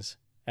reasons,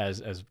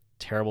 as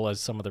terrible as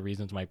some of the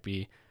reasons might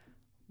be,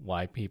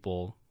 why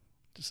people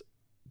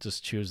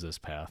just choose this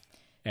path.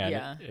 And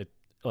Yeah.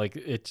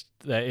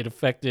 it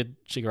affected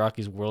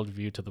Shigaraki's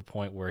worldview to the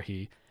point where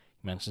he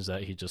mentions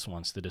that he just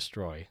wants to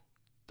destroy,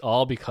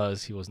 all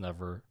because he was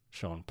never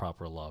shown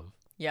proper love.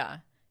 Yeah.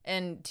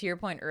 And to your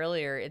point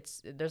earlier,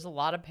 there's a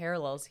lot of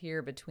parallels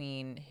here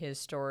between his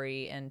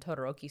story and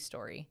Todoroki's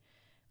story.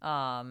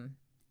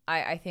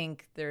 I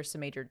think there's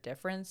some major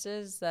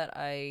differences that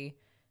I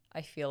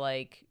feel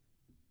like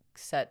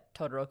set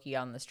Todoroki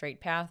on the straight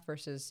path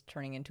versus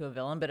turning into a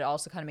villain, but it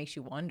also kind of makes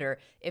you wonder,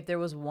 if there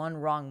was one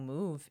wrong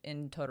move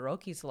in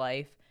Todoroki's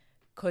life,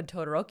 could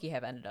Todoroki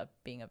have ended up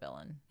being a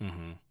villain?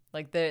 Mm-hmm.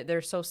 Like,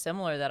 they're so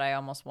similar that I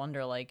almost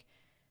wonder, like,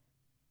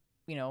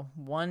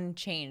 one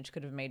change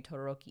could have made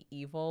Todoroki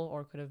evil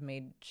or could have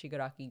made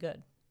Shigaraki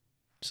good.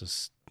 It's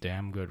just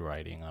damn good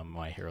writing on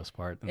My Hero's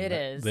part. It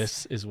is.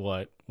 This is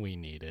what we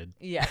needed.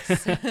 Yes.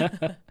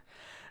 The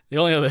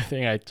only other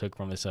thing I took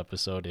from this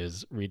episode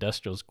is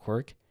Redestro's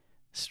quirk,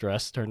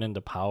 stress turned into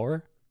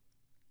power.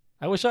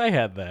 I wish I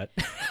had that.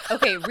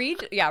 Okay,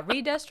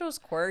 Redestro's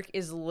quirk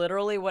is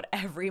literally what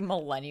every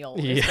millennial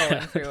is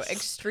going through.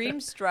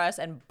 Extreme stress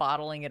and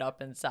bottling it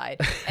up inside.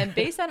 And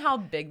based on how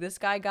big this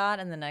guy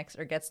gets in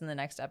the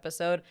next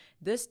episode,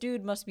 this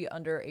dude must be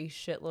under a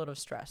shitload of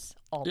stress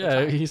all the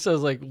time. Yeah, he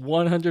says like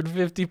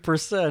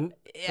 150%.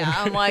 Yeah,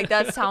 I'm like,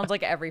 that sounds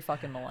like every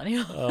fucking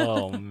millennial.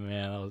 Oh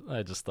man,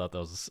 I just thought that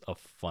was a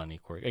funny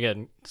quirk.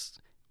 Again,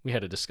 we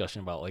had a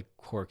discussion about like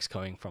quirks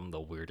coming from the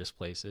weirdest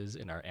places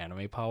in our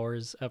Anime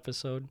Powers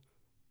episode.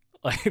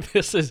 Like,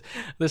 this is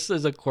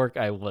a quirk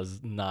I was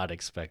not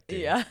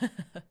expecting. Yeah.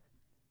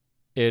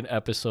 In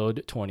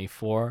episode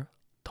 24,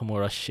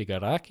 Tomura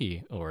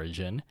Shigaraki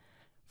origin.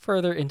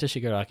 Further into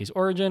Shigaraki's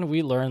origin,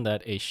 we learn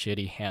that a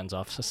shitty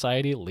hands-off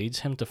society leads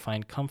him to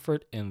find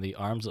comfort in the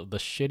arms of the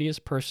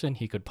shittiest person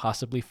he could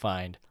possibly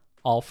find,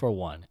 All for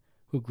One,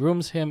 who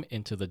grooms him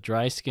into the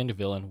dry-skinned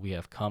villain we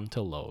have come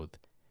to loathe.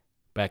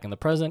 Back in the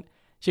present,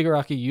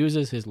 Shigaraki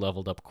uses his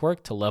leveled up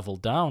quirk to level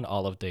down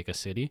all of Deka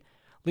City,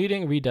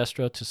 leading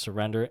Redestro to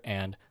surrender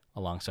and,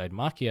 alongside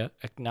Makia,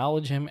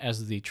 acknowledge him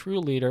as the true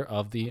leader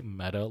of the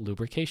Meta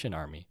Lubrication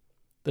Army.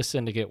 The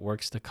Syndicate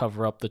works to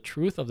cover up the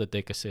truth of the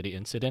Deka City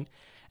incident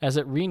as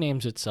it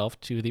renames itself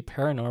to the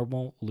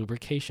Paranormal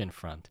Lubrication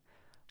Front,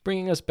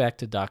 bringing us back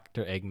to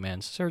Dr.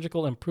 Eggman's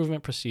surgical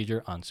improvement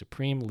procedure on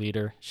Supreme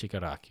Leader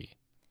Shigaraki.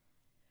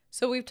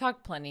 So we've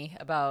talked plenty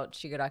about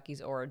Shigaraki's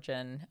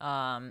origin.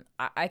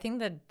 I think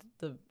that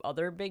the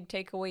other big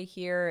takeaway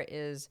here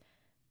is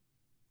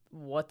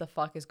what the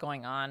fuck is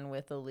going on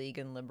with the League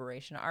and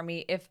Liberation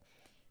Army.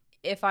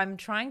 If I'm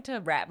trying to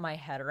wrap my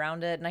head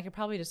around it, and I could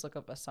probably just look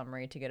up a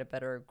summary to get a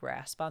better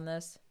grasp on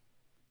this,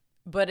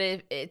 but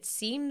it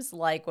seems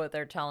like what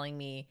they're telling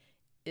me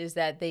is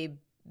that they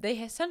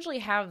essentially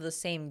have the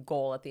same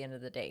goal at the end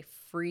of the day: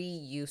 free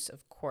use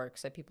of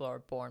quirks that people are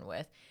born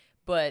with.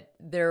 But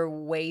their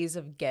ways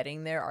of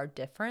getting there are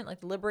different.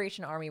 Like, the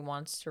Liberation Army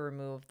wants to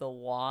remove the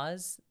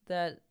laws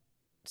that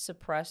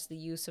suppress the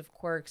use of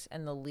quirks,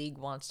 and the League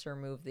wants to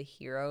remove the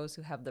heroes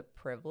who have the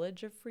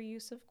privilege of free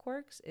use of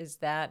quirks. Is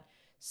that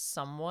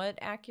somewhat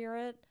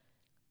accurate?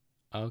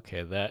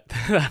 Okay,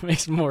 that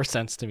makes more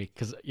sense to me,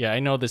 because, yeah, I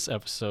know this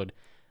episode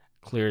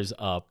clears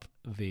up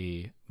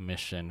the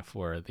mission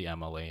for the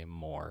MLA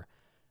more.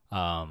 But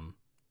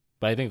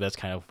I think that's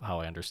kind of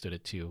how I understood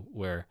it, too,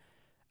 where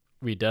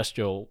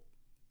Redestro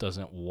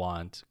doesn't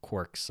want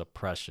quirk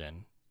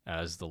suppression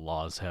as the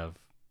laws have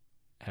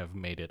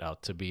made it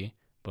out to be,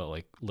 but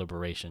like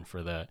liberation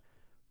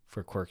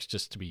for quirks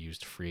just to be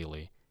used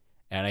freely.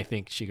 And I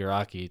think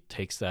Shigaraki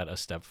takes that a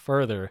step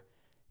further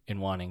in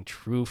wanting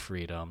true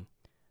freedom,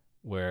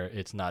 where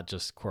it's not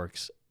just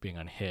quirks being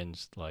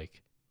unhinged,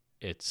 like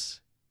it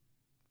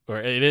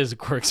is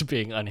quirks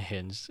being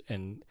unhinged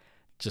and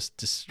just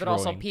destroying. But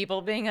also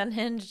people being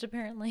unhinged,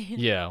 apparently.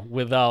 Yeah,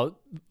 without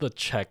the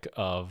check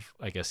of,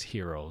 I guess,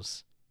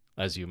 heroes,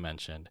 as you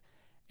mentioned.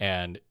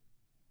 And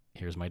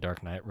here's my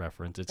Dark Knight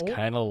reference. It's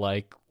kind of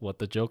like what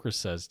the Joker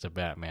says to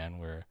Batman,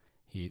 where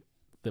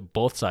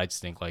both sides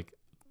think like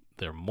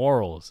their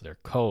morals, their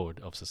code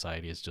of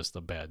society is just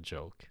a bad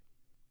joke.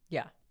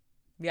 Yeah.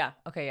 Yeah.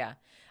 Okay. Yeah.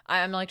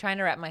 I'm like trying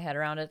to wrap my head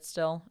around it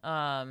still.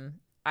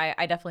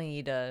 I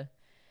definitely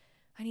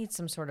I need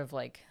some sort of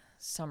like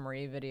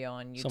summary video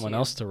on YouTube. Someone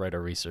else to write a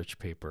research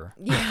paper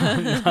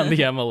Yeah. on the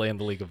MLA and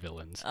the League of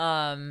Villains.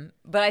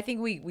 But I think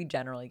we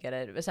generally get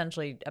it.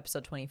 Essentially,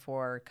 episode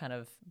 24 kind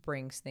of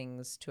brings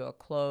things to a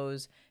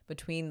close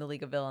between the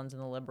League of Villains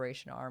and the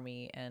Liberation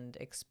Army and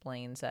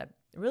explains that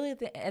really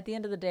at the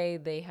end of the day,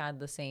 they had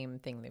the same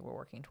thing they were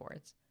working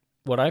towards.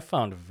 What I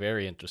found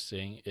very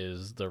interesting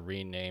is the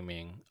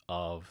renaming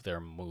of their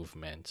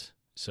movement.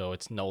 So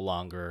it's no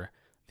longer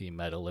the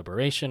Meta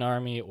Liberation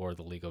Army or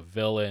the League of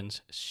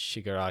Villains.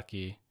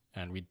 Shigaraki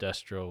and Reed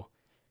Destro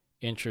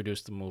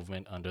introduced the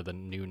movement under the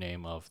new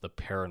name of the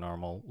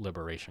Paranormal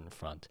Liberation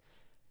Front.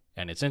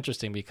 And it's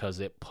interesting because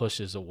it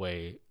pushes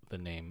away the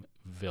name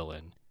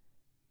villain.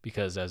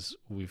 Because as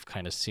we've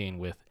kind of seen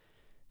with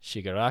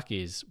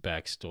Shigaraki's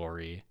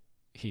backstory,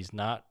 he's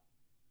not,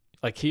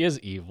 like, he is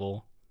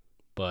evil,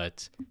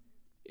 but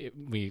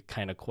we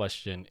kind of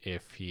question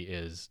if he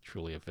is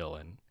truly a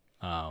villain.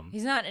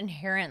 He's not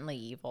inherently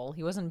evil.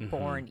 He wasn't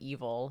born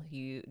evil.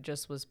 He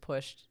just was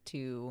pushed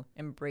to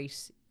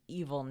embrace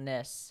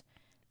evilness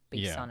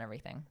based on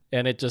everything.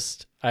 And it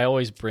just, I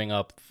always bring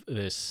up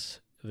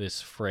this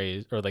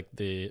phrase, or like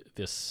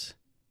this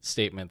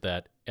statement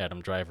that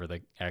Adam Driver,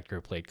 the actor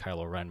who played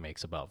Kylo Ren,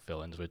 makes about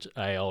villains, which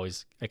I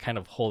kind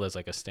of hold as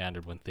like a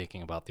standard when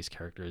thinking about these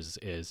characters,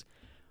 is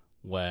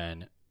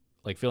when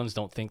like villains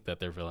don't think that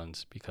they're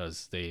villains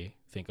because they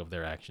think of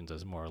their actions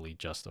as morally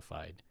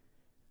justified.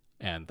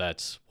 And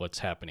that's what's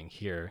happening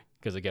here.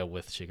 Because again,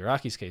 with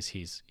Shigaraki's case,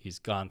 he's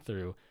gone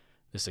through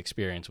this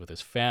experience with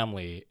his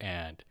family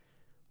and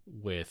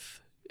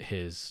with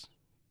his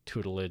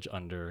tutelage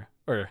under,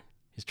 or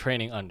his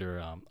training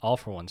under All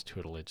For One's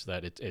tutelage,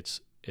 that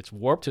it's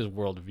warped his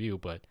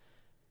worldview, but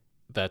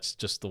that's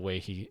just the way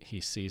he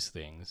sees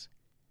things.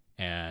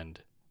 And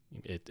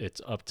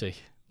it's up to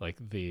like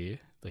the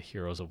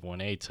heroes of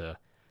 1A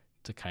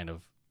to kind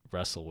of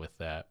wrestle with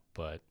that,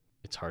 but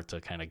it's hard to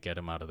kind of get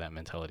him out of that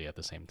mentality at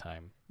the same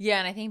time. Yeah,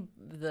 and I think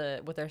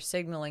what they're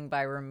signaling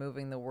by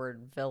removing the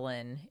word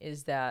villain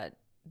is that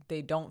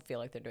they don't feel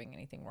like they're doing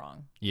anything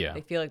wrong. Yeah.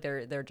 They feel like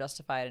they're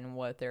justified in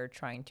what they're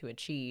trying to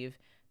achieve,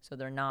 so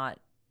they're not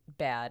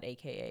bad,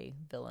 aka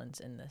villains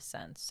in this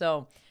sense.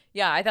 So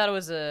yeah, I thought it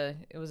was a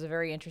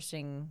very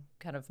interesting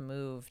kind of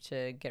move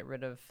to get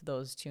rid of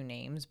those two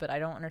names, but I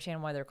don't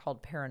understand why they're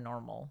called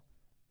paranormal.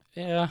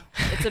 Yeah.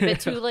 It's a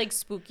bit too like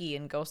spooky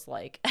and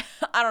ghost-like.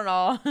 I don't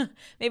know.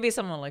 Maybe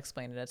someone will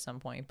explain it at some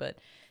point, but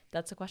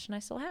that's a question I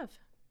still have.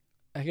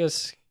 I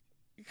guess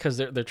because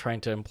they're trying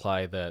to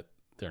imply that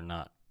they're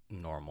not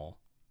normal.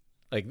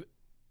 Like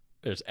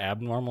there's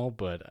abnormal,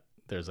 but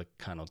there's a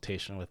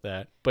connotation with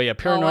that. But yeah,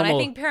 paranormal. When I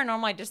think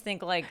paranormal, I just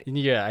think like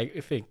I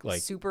think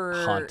like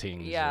super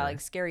hauntings. Yeah, like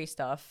scary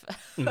stuff.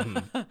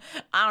 Mm-hmm.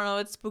 I don't know.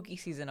 It's spooky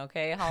season,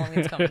 okay?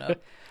 Halloween's coming up.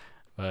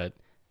 But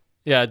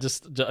yeah,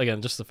 just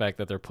the fact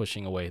that they're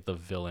pushing away the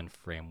villain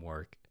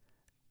framework,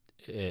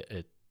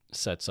 it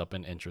sets up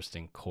an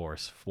interesting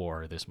course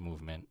for this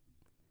movement.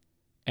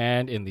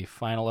 And in the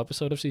final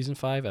episode of Season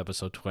 5,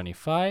 Episode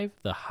 25,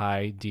 The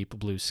High Deep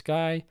Blue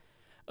Sky,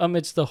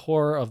 amidst the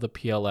horror of the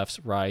PLF's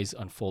rise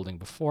unfolding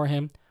before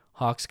him,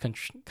 Hawks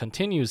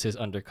continues his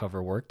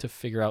undercover work to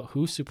figure out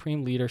who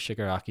Supreme Leader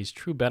Shigaraki's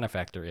true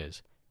benefactor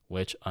is,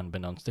 which,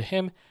 unbeknownst to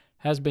him,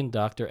 has been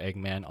Dr.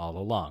 Eggman all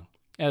along,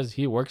 as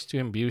he works to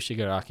imbue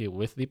Shigaraki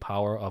with the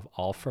power of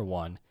All For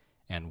One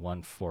and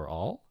One For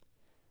All.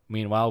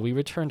 Meanwhile, we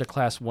return to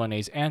Class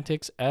 1A's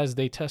antics as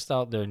they test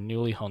out their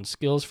newly honed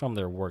skills from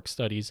their work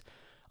studies.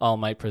 All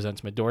Might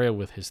presents Midoriya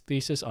with his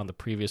thesis on the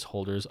previous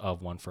holders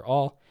of One For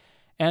All,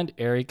 and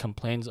Eri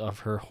complains of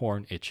her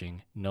horn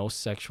itching. No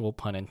sexual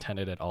pun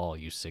intended at all,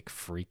 you sick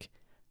freak.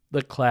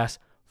 The class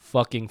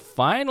fucking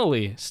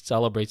finally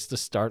celebrates the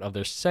start of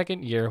their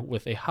second year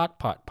with a hot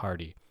pot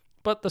party,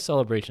 but the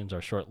celebrations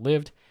are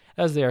short-lived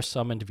as they are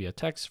summoned via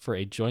text for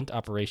a joint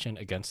operation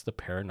against the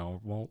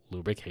Paranormal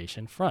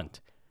Lubrication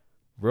Front.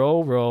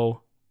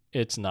 Row,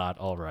 it's not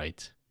all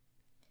right.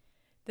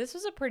 This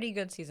was a pretty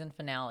good season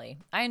finale.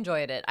 I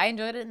enjoyed it. I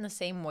enjoyed it in the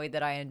same way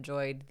that I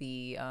enjoyed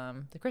the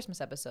Christmas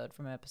episode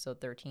from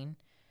episode 13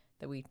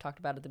 that we talked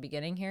about at the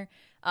beginning here.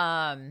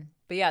 But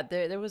yeah,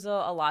 there was a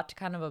lot to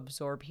kind of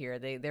absorb here.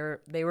 They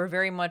were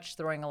very much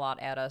throwing a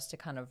lot at us to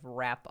kind of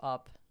wrap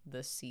up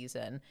this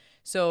season.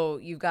 So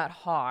you've got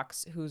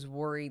Hawks, who's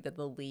worried that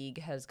the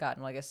League has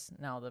gotten, well, I guess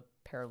now the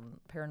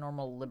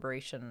Paranormal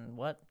Liberation,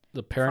 what?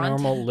 The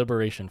Paranormal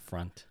Liberation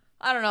Front.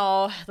 I don't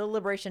know, the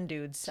Liberation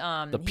dudes. The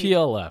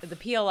PLF. The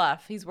PLF.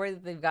 He's worried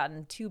that they've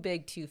gotten too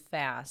big too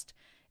fast.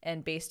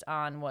 And based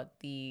on what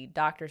the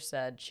doctor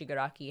said,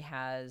 Shigaraki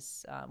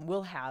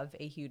will have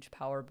a huge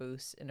power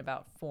boost in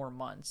about 4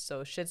 months.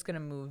 So shit's going to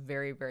move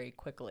very, very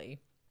quickly.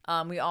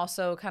 We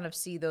also kind of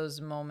see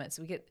those moments.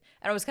 And it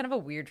was kind of a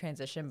weird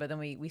transition, but then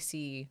we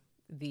see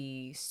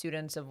the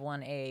students of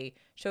 1A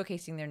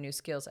showcasing their new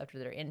skills after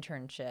their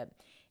internship.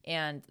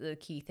 And the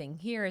key thing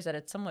here is that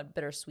it's somewhat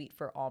bittersweet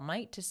for All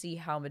Might to see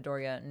how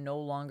Midoriya no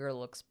longer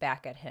looks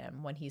back at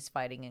him when he's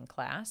fighting in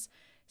class,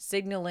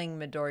 signaling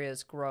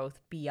Midoriya's growth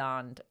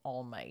beyond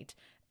All Might.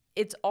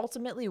 It's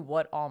ultimately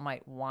what All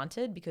Might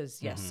wanted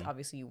because, yes,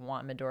 obviously you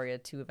want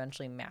Midoriya to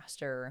eventually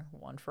master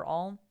One for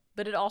All.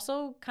 But it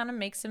also kind of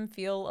makes him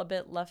feel a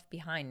bit left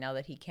behind now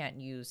that he can't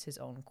use his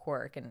own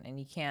quirk and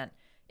he can't,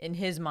 in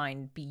his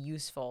mind, be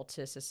useful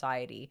to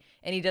society.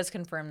 And he does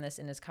confirm this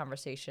in his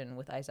conversation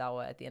with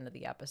Aizawa at the end of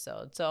the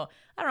episode. So,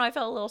 I don't know, I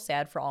felt a little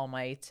sad for All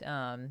Might.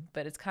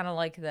 But it's kind of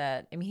like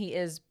that. I mean, he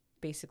is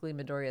basically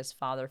Midoriya's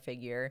father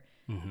figure.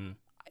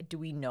 Do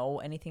we know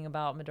anything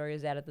about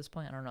Midoriya's dad at this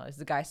point? I don't know. Is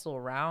the guy still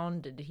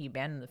around? Did he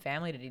abandon the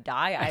family? Did he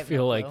die? I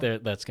feel like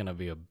that's going to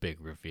be a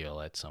big reveal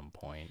at some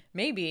point.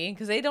 Maybe,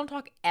 because they don't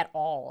talk at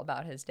all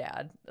about his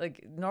dad.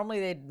 Like, normally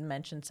they'd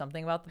mention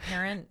something about the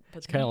parent. But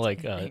it's kind of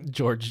like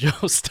George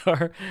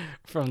Joestar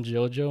from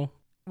JoJo.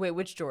 Wait,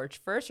 which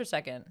George? First or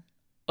second?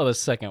 Oh, the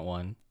second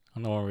one.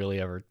 No one really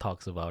ever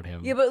talks about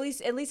him. Yeah, but at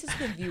least as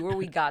the viewer,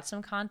 we got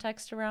some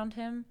context around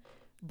him.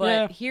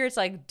 But here it's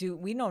like, dude,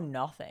 we know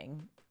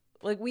nothing.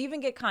 Like, we even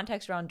get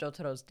context around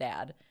Jotaro's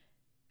dad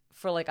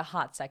for, like, a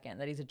hot second,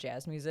 that he's a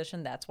jazz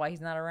musician. That's why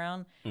he's not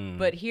around.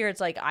 But here it's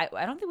like, I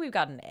don't think we've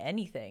gotten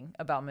anything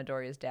about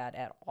Midoriya's dad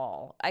at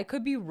all. I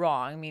could be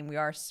wrong. I mean, we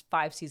are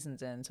 5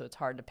 seasons in, so it's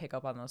hard to pick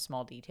up on those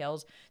small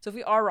details. So if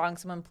we are wrong,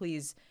 someone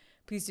please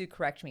do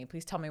correct me.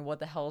 Please tell me what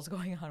the hell is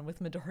going on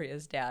with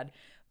Midoriya's dad.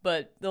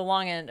 But the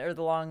long end, or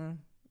the long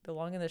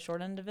and the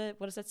short end of it,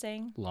 what is that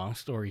saying? Long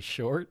story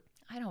short?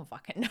 I don't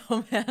fucking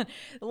know, man.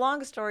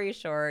 Long story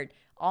short,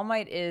 All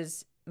Might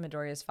is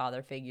Midoriya's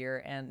father figure,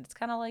 and it's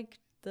kind of like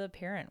the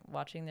parent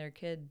watching their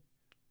kid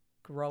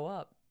grow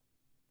up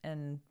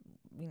and,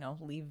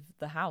 leave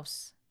the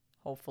house,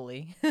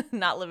 hopefully,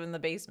 not live in the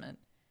basement.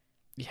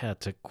 Yeah,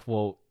 to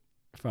quote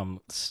from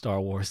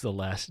Star Wars The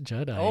Last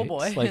Jedi. Oh,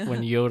 boy. It's like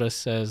when Yoda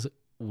says,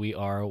 we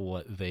are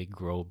what they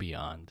grow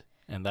beyond.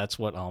 And that's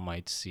what All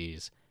Might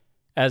sees.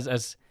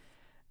 As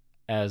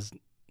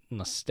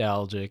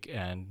nostalgic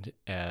and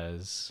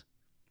as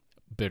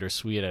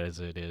bittersweet as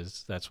it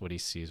is, that's what he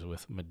sees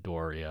with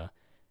Midoriya.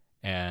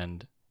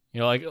 And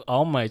like,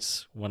 All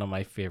Might's one of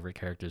my favorite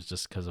characters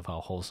just because of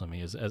how wholesome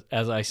he is,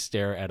 as I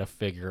stare at a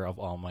figure of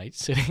All Might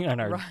sitting on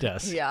our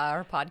desk. Yeah,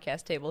 our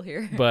podcast table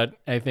here. But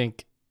I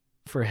think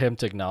for him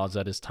to acknowledge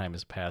that his time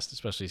has passed,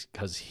 especially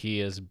because he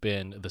has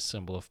been the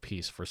symbol of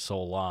peace for so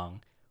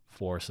long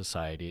for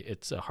society,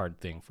 it's a hard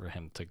thing for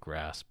him to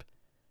grasp.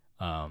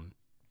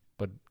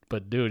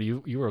 But dude,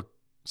 you were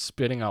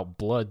spitting out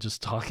blood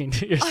just talking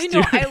to your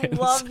students. I know, I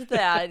loved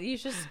that.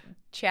 He's just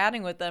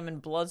chatting with them and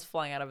blood's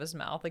flying out of his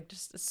mouth. Like,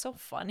 just, it's so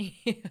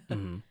funny.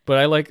 But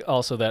I like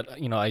also that,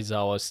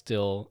 Aizawa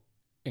still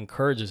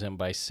encourages him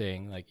by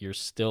saying, like, you're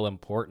still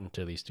important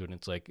to these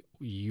students. Like,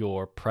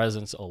 your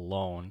presence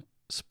alone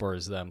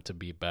spurs them to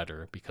be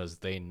better because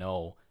they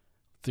know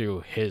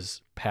through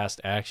his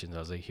past actions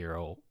as a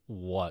hero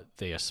what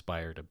they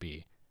aspire to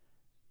be.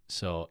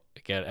 So,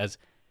 again,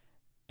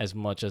 as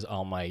much as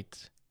All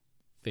Might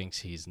thinks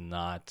he's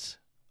not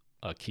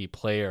a key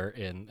player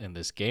in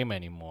this game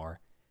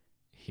anymore,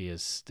 he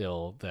is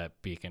still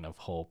that beacon of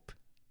hope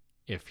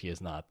if he is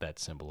not that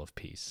symbol of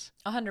peace.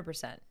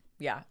 100%.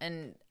 Yeah.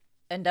 And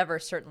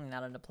Endeavor's certainly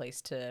not in a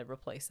place to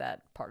replace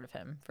that part of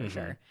him, for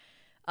sure.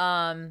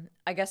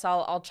 I guess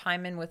I'll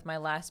chime in with my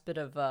last bit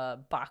of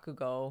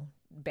Bakugo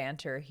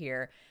banter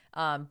here.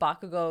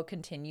 Bakugo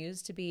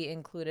continues to be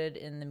included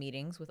in the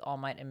meetings with All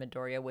Might and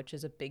Midoriya, which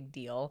is a big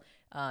deal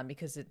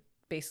because it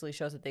basically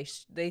shows that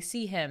they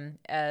see him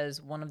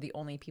as one of the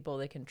only people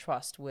they can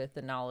trust with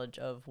the knowledge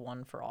of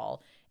One for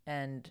All.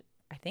 And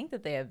I think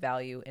that they have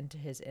value into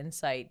his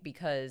insight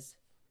because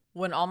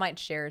when All Might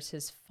shares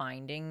his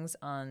findings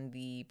on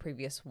the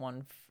previous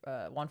One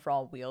for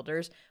All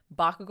wielders,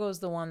 Bakugo is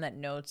the one that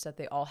notes that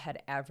they all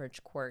had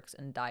average quirks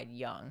and died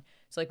young.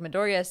 So like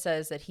Midoriya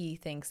says that he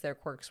thinks their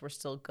quirks were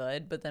still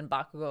good, but then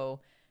Bakugo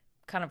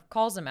kind of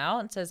calls him out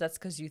and says that's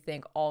because you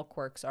think all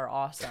quirks are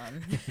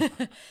awesome.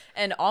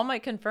 And All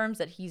Might confirms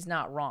that he's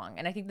not wrong.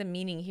 And I think the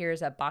meaning here is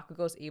that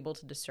Bakugo is able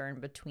to discern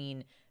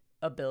between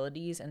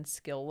abilities and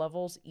skill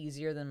levels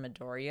easier than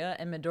Midoriya,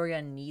 and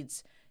Midoriya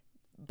needs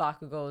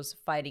Bakugo's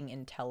fighting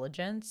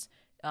intelligence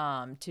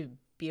to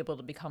be able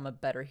to become a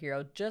better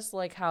hero, just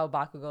like how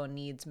Bakugo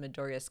needs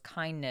Midoriya's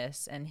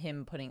kindness and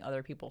him putting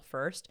other people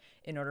first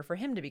in order for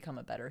him to become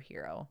a better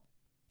hero.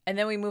 And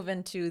then we move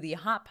into the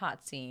hot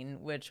pot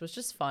scene, which was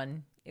just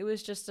fun. It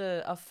was just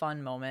a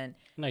fun moment.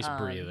 Nice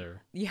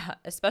breather. Yeah,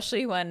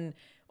 especially when...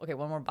 Okay,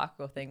 one more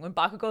Bakugo thing. When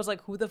Bakugo's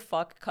like, who the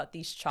fuck cut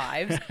these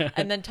chives?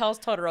 And then tells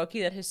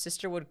Todoroki that his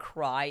sister would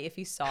cry if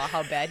he saw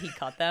how bad he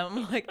cut them.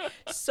 I'm like,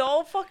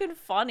 so fucking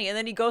funny. And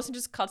then he goes and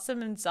just cuts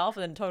them himself.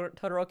 And then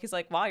Todoroki's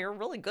like, wow, you're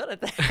really good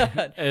at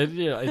that. And,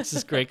 it's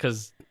just great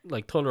because,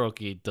 like,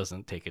 Todoroki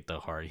doesn't take it to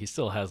heart. He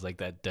still has, like,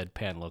 that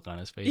deadpan look on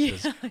his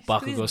face as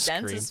Bakugo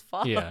screams.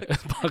 Yeah,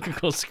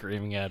 Bakugo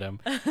screaming at him.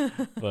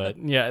 But,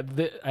 yeah,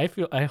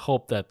 I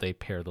hope that they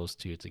pair those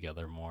two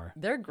together more.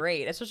 They're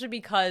great, especially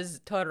because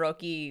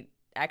Todoroki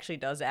actually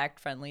does act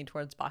friendly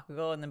towards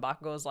Bakugo, and then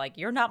Bakugo is like,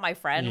 "You're not my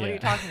friend. What are Yeah. you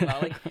talking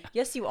about? Like,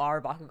 yes, you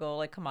are, Bakugo.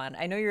 Like, come on.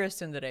 I know you're a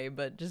tsundere,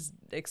 but just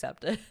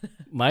accept it."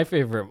 My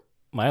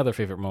other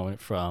favorite moment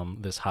from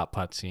this hot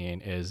pot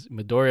scene is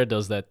Midoriya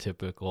does that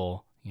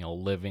typical,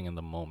 living in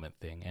the moment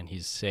thing, and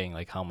he's saying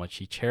like how much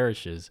he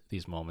cherishes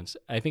these moments.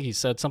 I think he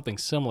said something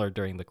similar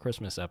during the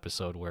Christmas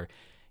episode where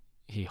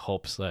he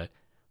hopes that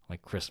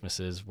like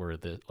Christmases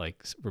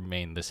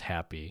remain this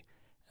happy,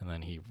 and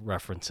then he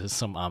references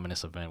some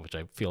ominous event, which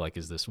I feel like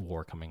is this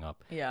war coming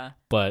up. Yeah.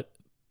 But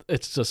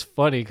it's just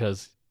funny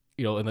because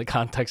in the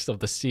context of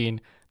the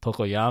scene,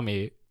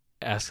 Tokoyami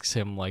asks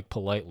him like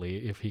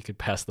politely if he could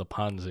pass the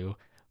Panzu,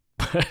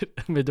 but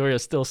Midoriya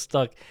is still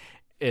stuck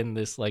in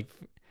this like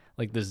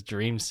this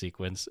dream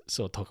sequence.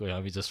 So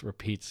Tokoyami just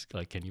repeats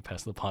like, "Can you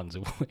pass the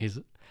Panzu, please?"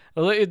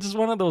 It's just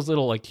one of those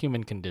little like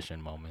human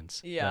condition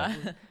moments. Yeah.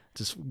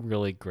 Just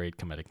really great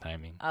comedic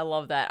timing. I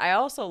love that. I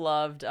also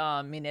loved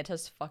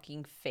Mineta's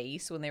fucking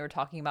face when they were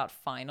talking about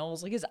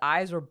finals. Like, his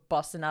eyes were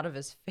busting out of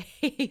his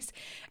face.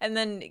 And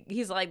then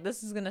he's like,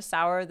 "This is going to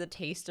sour the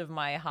taste of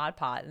my hot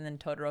pot." And then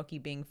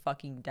Todoroki, being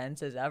fucking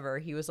dense as ever,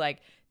 he was like,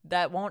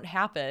 "That won't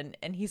happen."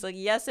 And he's like,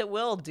 "Yes, it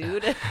will,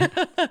 dude."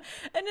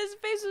 And his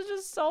face was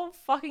just so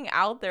fucking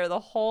out there the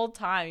whole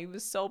time. He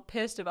was so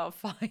pissed about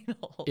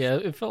finals. Yeah,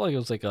 it felt like it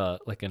was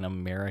like an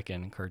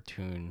American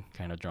cartoon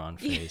kind of drawn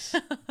face,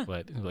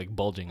 but like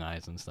bulging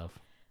eyes and stuff.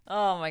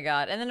 Oh my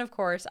god. And then of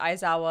course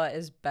Aizawa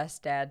is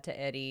best dad to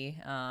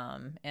Eddie.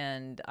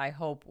 And I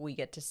hope we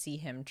get to see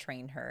him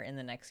train her in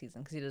the next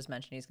season, because he does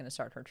mention he's going to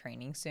start her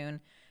training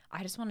soon.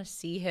 I just want to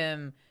see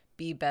him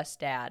be best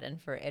dad, and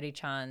for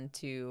Eddie-chan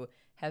to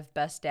have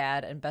best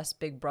dad and best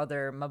big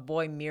brother, my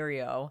boy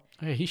Mirio.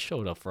 Hey, he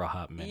showed up for a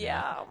hot minute.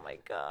 Yeah, oh my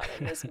god,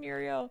 I miss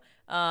Mirio.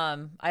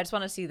 I just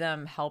want to see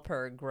them help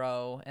her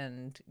grow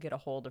and get a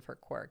hold of her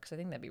quirks. I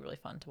think that'd be really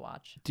fun to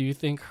watch. Do you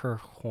think her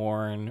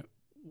horn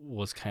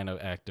was kind of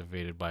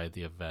activated by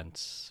the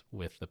events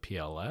with the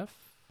PLF?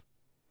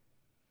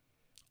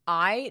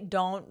 I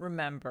don't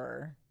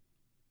remember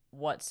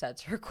what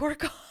sets her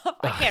quirk off.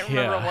 I can't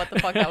remember what the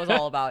fuck that was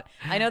all about.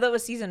 I know that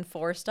was season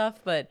 4 stuff,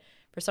 but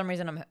for some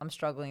reason I'm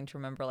struggling to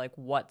remember like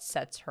what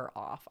sets her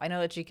off. I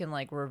know that she can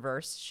like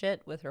reverse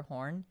shit with her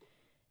horn,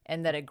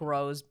 and that it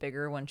grows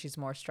bigger when she's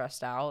more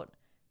stressed out.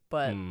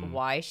 But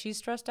why she's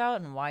stressed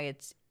out and why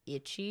it's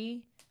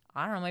itchy,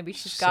 I don't know. Maybe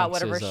she's got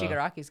whatever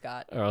Shigaraki's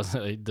got. Or else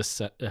it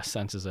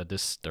senses a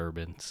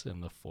disturbance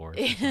in the force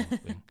or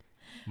something.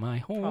 My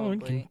horn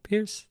can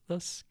pierce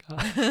the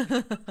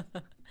sky.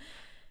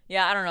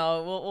 Yeah, I don't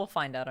know. We'll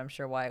find out, I'm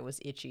sure, why it was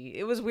itchy.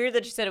 It was weird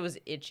that she said it was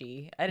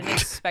itchy. I didn't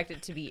expect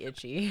it to be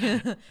itchy.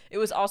 It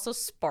was also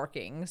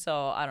sparking,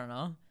 so I don't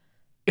know.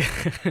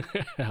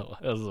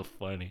 That was a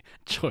funny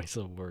choice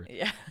of word.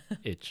 Yeah.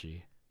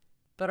 Itchy.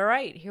 But all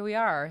right, here we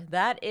are.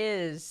 That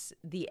is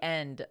the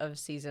end of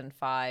season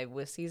 5,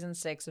 with season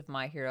 6 of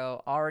My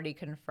Hero already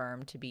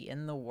confirmed to be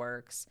in the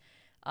works.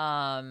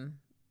 Yeah,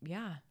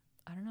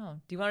 I don't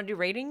know. Do you want to do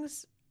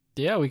ratings?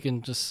 Yeah, we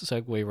can just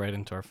segue right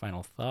into our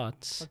final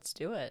thoughts. Let's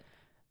do it.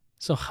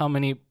 So how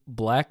many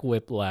Black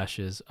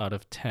Whiplashes out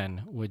of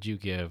 10 would you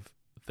give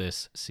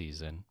this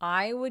season?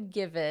 I would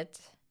give it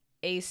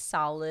a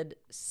solid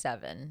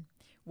 7,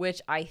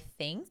 which I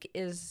think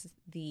is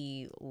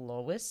the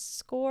lowest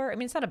score. I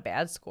mean, it's not a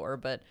bad score,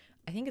 but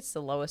I think it's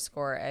the lowest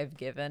score I've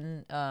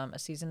given a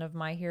season of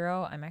My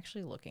Hero. I'm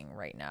actually looking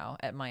right now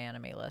at my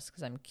anime list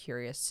because I'm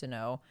curious to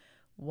know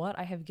what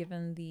I have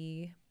given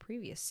the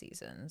previous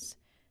seasons.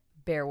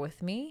 Bear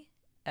with me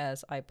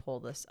as I pull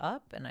this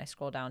up and I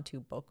scroll down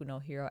to Boku no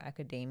Hero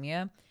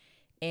Academia.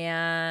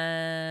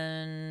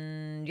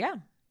 And yeah,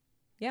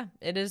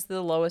 it is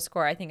the lowest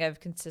score. I think I've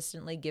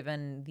consistently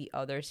given the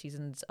other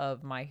seasons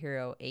of My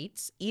Hero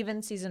 8s.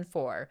 Even season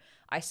 4,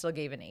 I still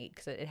gave an 8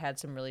 because it had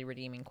some really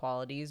redeeming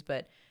qualities.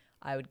 But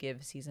I would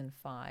give season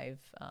 5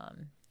 a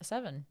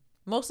 7.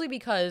 Mostly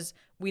because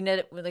I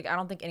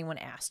don't think anyone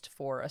asked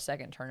for a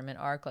second tournament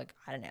arc. Like,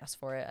 I didn't ask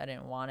for it. I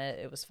didn't want it.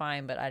 It was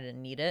fine, but I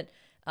didn't need it.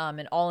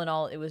 And all in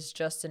all, it was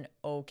just an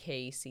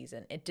okay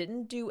season. It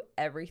didn't do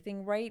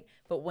everything right,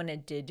 but when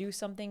it did do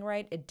something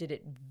right, it did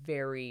it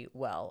very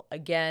well.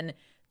 Again,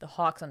 the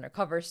Hawks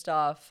Undercover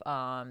stuff,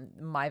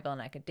 My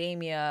Villain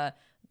Academia,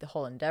 the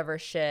whole Endeavor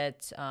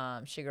shit,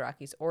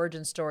 Shigaraki's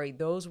origin story,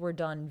 those were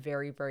done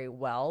very, very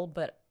well,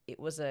 but it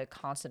was a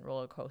constant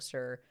roller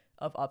coaster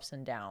of ups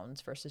and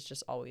downs versus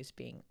just always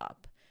being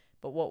up.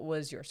 But what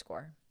was your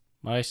score?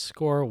 My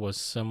score was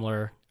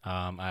similar.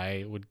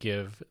 I would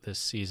give this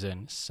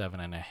season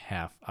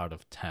 7.5 out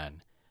of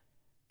 10.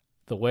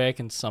 The way I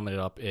can sum it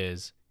up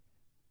is,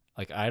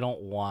 like, I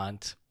don't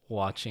want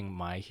watching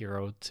My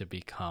Hero to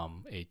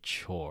become a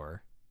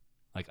chore.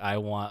 Like, I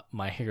want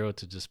My Hero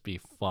to just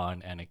be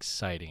fun and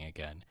exciting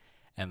again.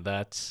 And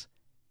that's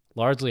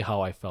largely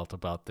how I felt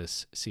about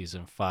this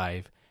season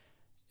 5,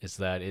 is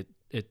that it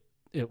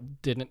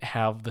didn't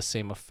have the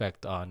same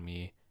effect on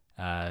me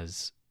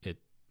as it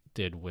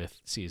did with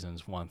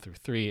seasons 1 through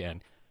 3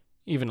 and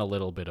even a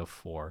little bit of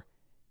 4.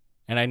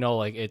 And I know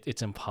like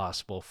it's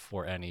impossible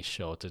for any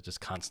show to just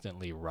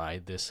constantly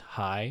ride this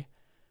high,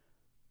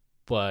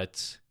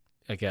 But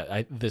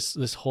again,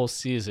 this whole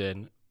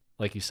season,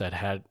 like you said,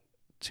 had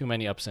too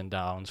many ups and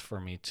downs for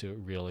me to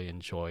really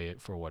enjoy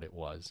it for what it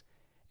was.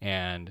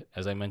 And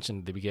as I mentioned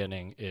at the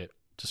beginning, it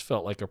just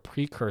felt like a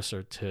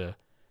precursor to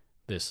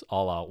this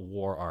all-out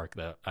war arc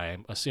that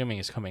I'm assuming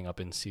is coming up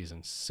in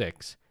season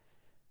 6.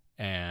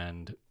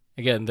 And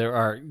again, there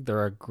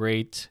are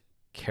great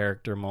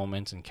character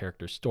moments and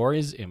character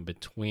stories in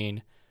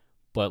between,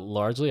 but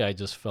largely I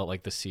just felt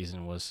like the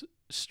season was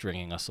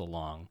stringing us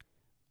along,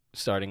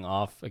 starting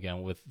off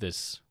again with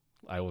this,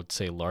 I would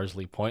say,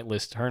 largely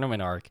pointless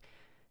tournament arc,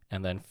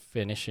 and then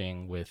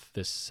finishing with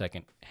this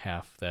second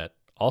half that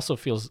also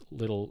feels a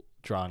little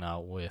drawn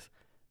out with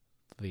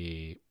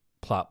the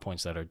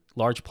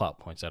large plot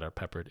points that are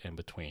peppered in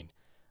between,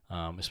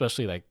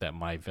 especially like that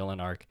My Villain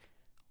arc.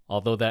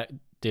 Although that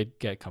did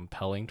get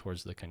compelling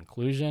towards the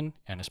conclusion,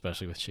 and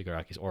especially with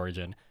Shigaraki's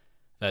origin,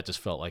 that just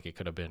felt like it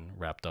could have been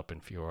wrapped up in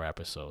fewer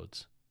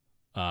episodes.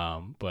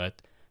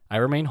 But I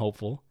remain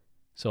hopeful.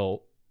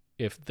 So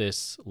if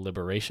this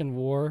Liberation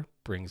War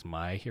brings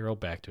My Hero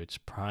back to its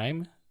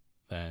prime,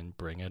 then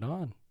bring it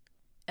on.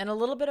 And a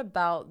little bit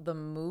about the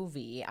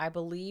movie. I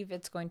believe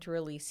it's going to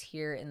release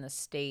here in the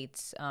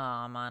States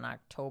on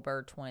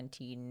October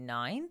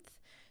 29th.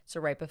 So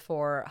right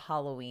before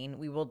Halloween.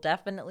 We will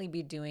definitely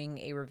be doing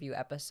a review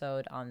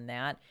episode on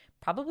that,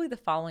 probably the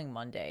following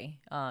Monday,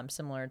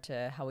 similar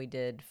to how we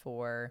did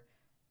for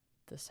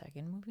the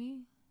second movie.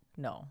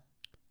 No.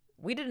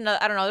 We did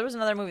another, I don't know, there was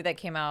another movie that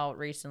came out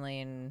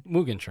recently. And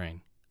Mugen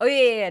Train. Oh,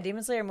 yeah.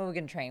 Demon Slayer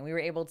Mugen Train. We were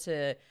able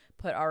to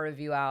put our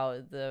review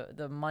out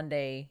the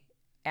Monday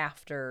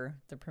after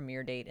the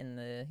premiere date in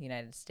the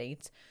United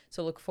States.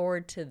 So look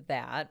forward to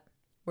that.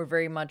 We're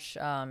very much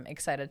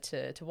excited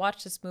to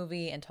watch this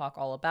movie and talk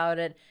all about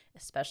it,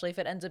 especially if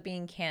it ends up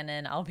being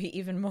canon. I'll be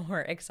even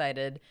more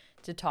excited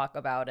to talk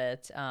about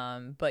it.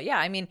 But yeah,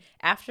 I mean,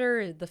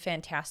 after the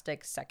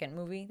fantastic second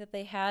movie that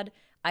they had,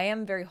 I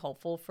am very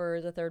hopeful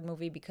for the third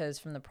movie because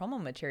from the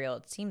promo material,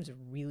 it seems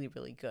really,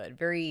 really good.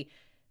 Very,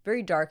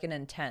 very dark and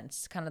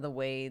intense, kind of the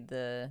way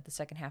the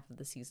second half of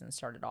the season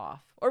started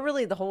off. Or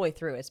really the whole way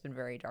through, it's been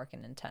very dark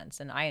and intense,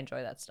 and I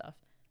enjoy that stuff.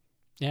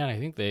 Yeah, and I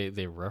think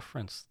they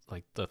referenced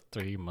like the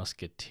Three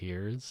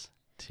Musketeers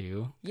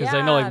too, because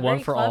I know like One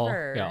for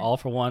clever. All, yeah, All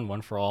for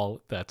One for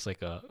All. That's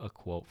like a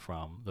quote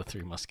from the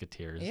Three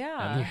Musketeers.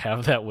 Yeah, and you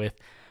have that with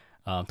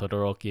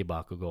Todoroki,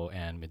 Bakugo,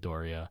 and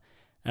Midoriya.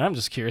 And I'm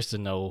just curious to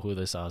know who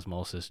this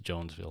Osmosis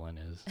Jones villain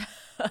is.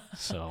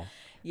 So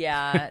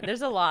yeah,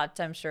 there's a lot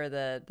I'm sure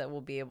that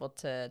we'll be able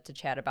to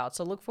chat about.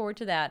 So look forward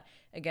to that.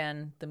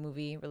 Again, the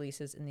movie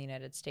releases in the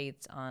United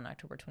States on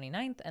October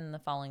 29th, and the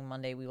following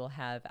Monday we will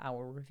have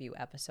our review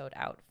episode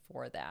out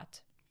for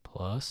that.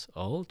 Plus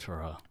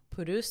Ultra.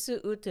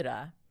 Purusu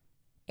Ultra.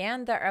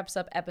 And that wraps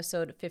up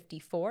episode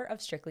 54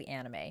 of Strictly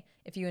Anime.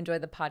 If you enjoy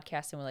the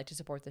podcast and would like to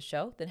support the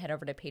show, then head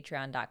over to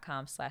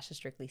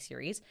patreon.com/Strictly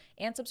Series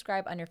and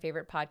subscribe on your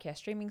favorite podcast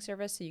streaming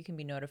service so you can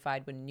be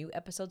notified when new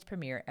episodes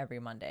premiere every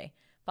Monday.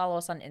 Follow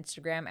us on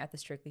Instagram at The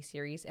Strictly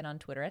Series and on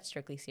Twitter at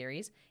Strictly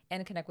Series,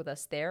 and connect with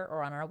us there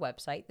or on our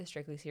website,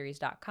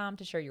 thestrictlyseries.com,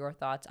 to share your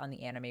thoughts on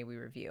the anime we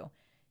review.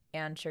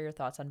 And share your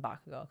thoughts on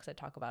Bakugo, because I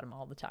talk about him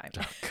all the time.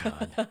 Oh,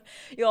 God.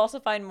 You'll also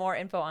find more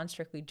info on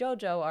Strictly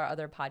JoJo, our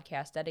other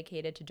podcast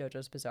dedicated to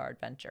JoJo's Bizarre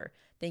Adventure.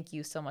 Thank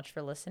you so much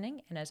for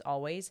listening, and as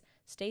always,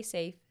 stay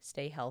safe,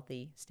 stay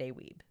healthy, stay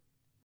weeb.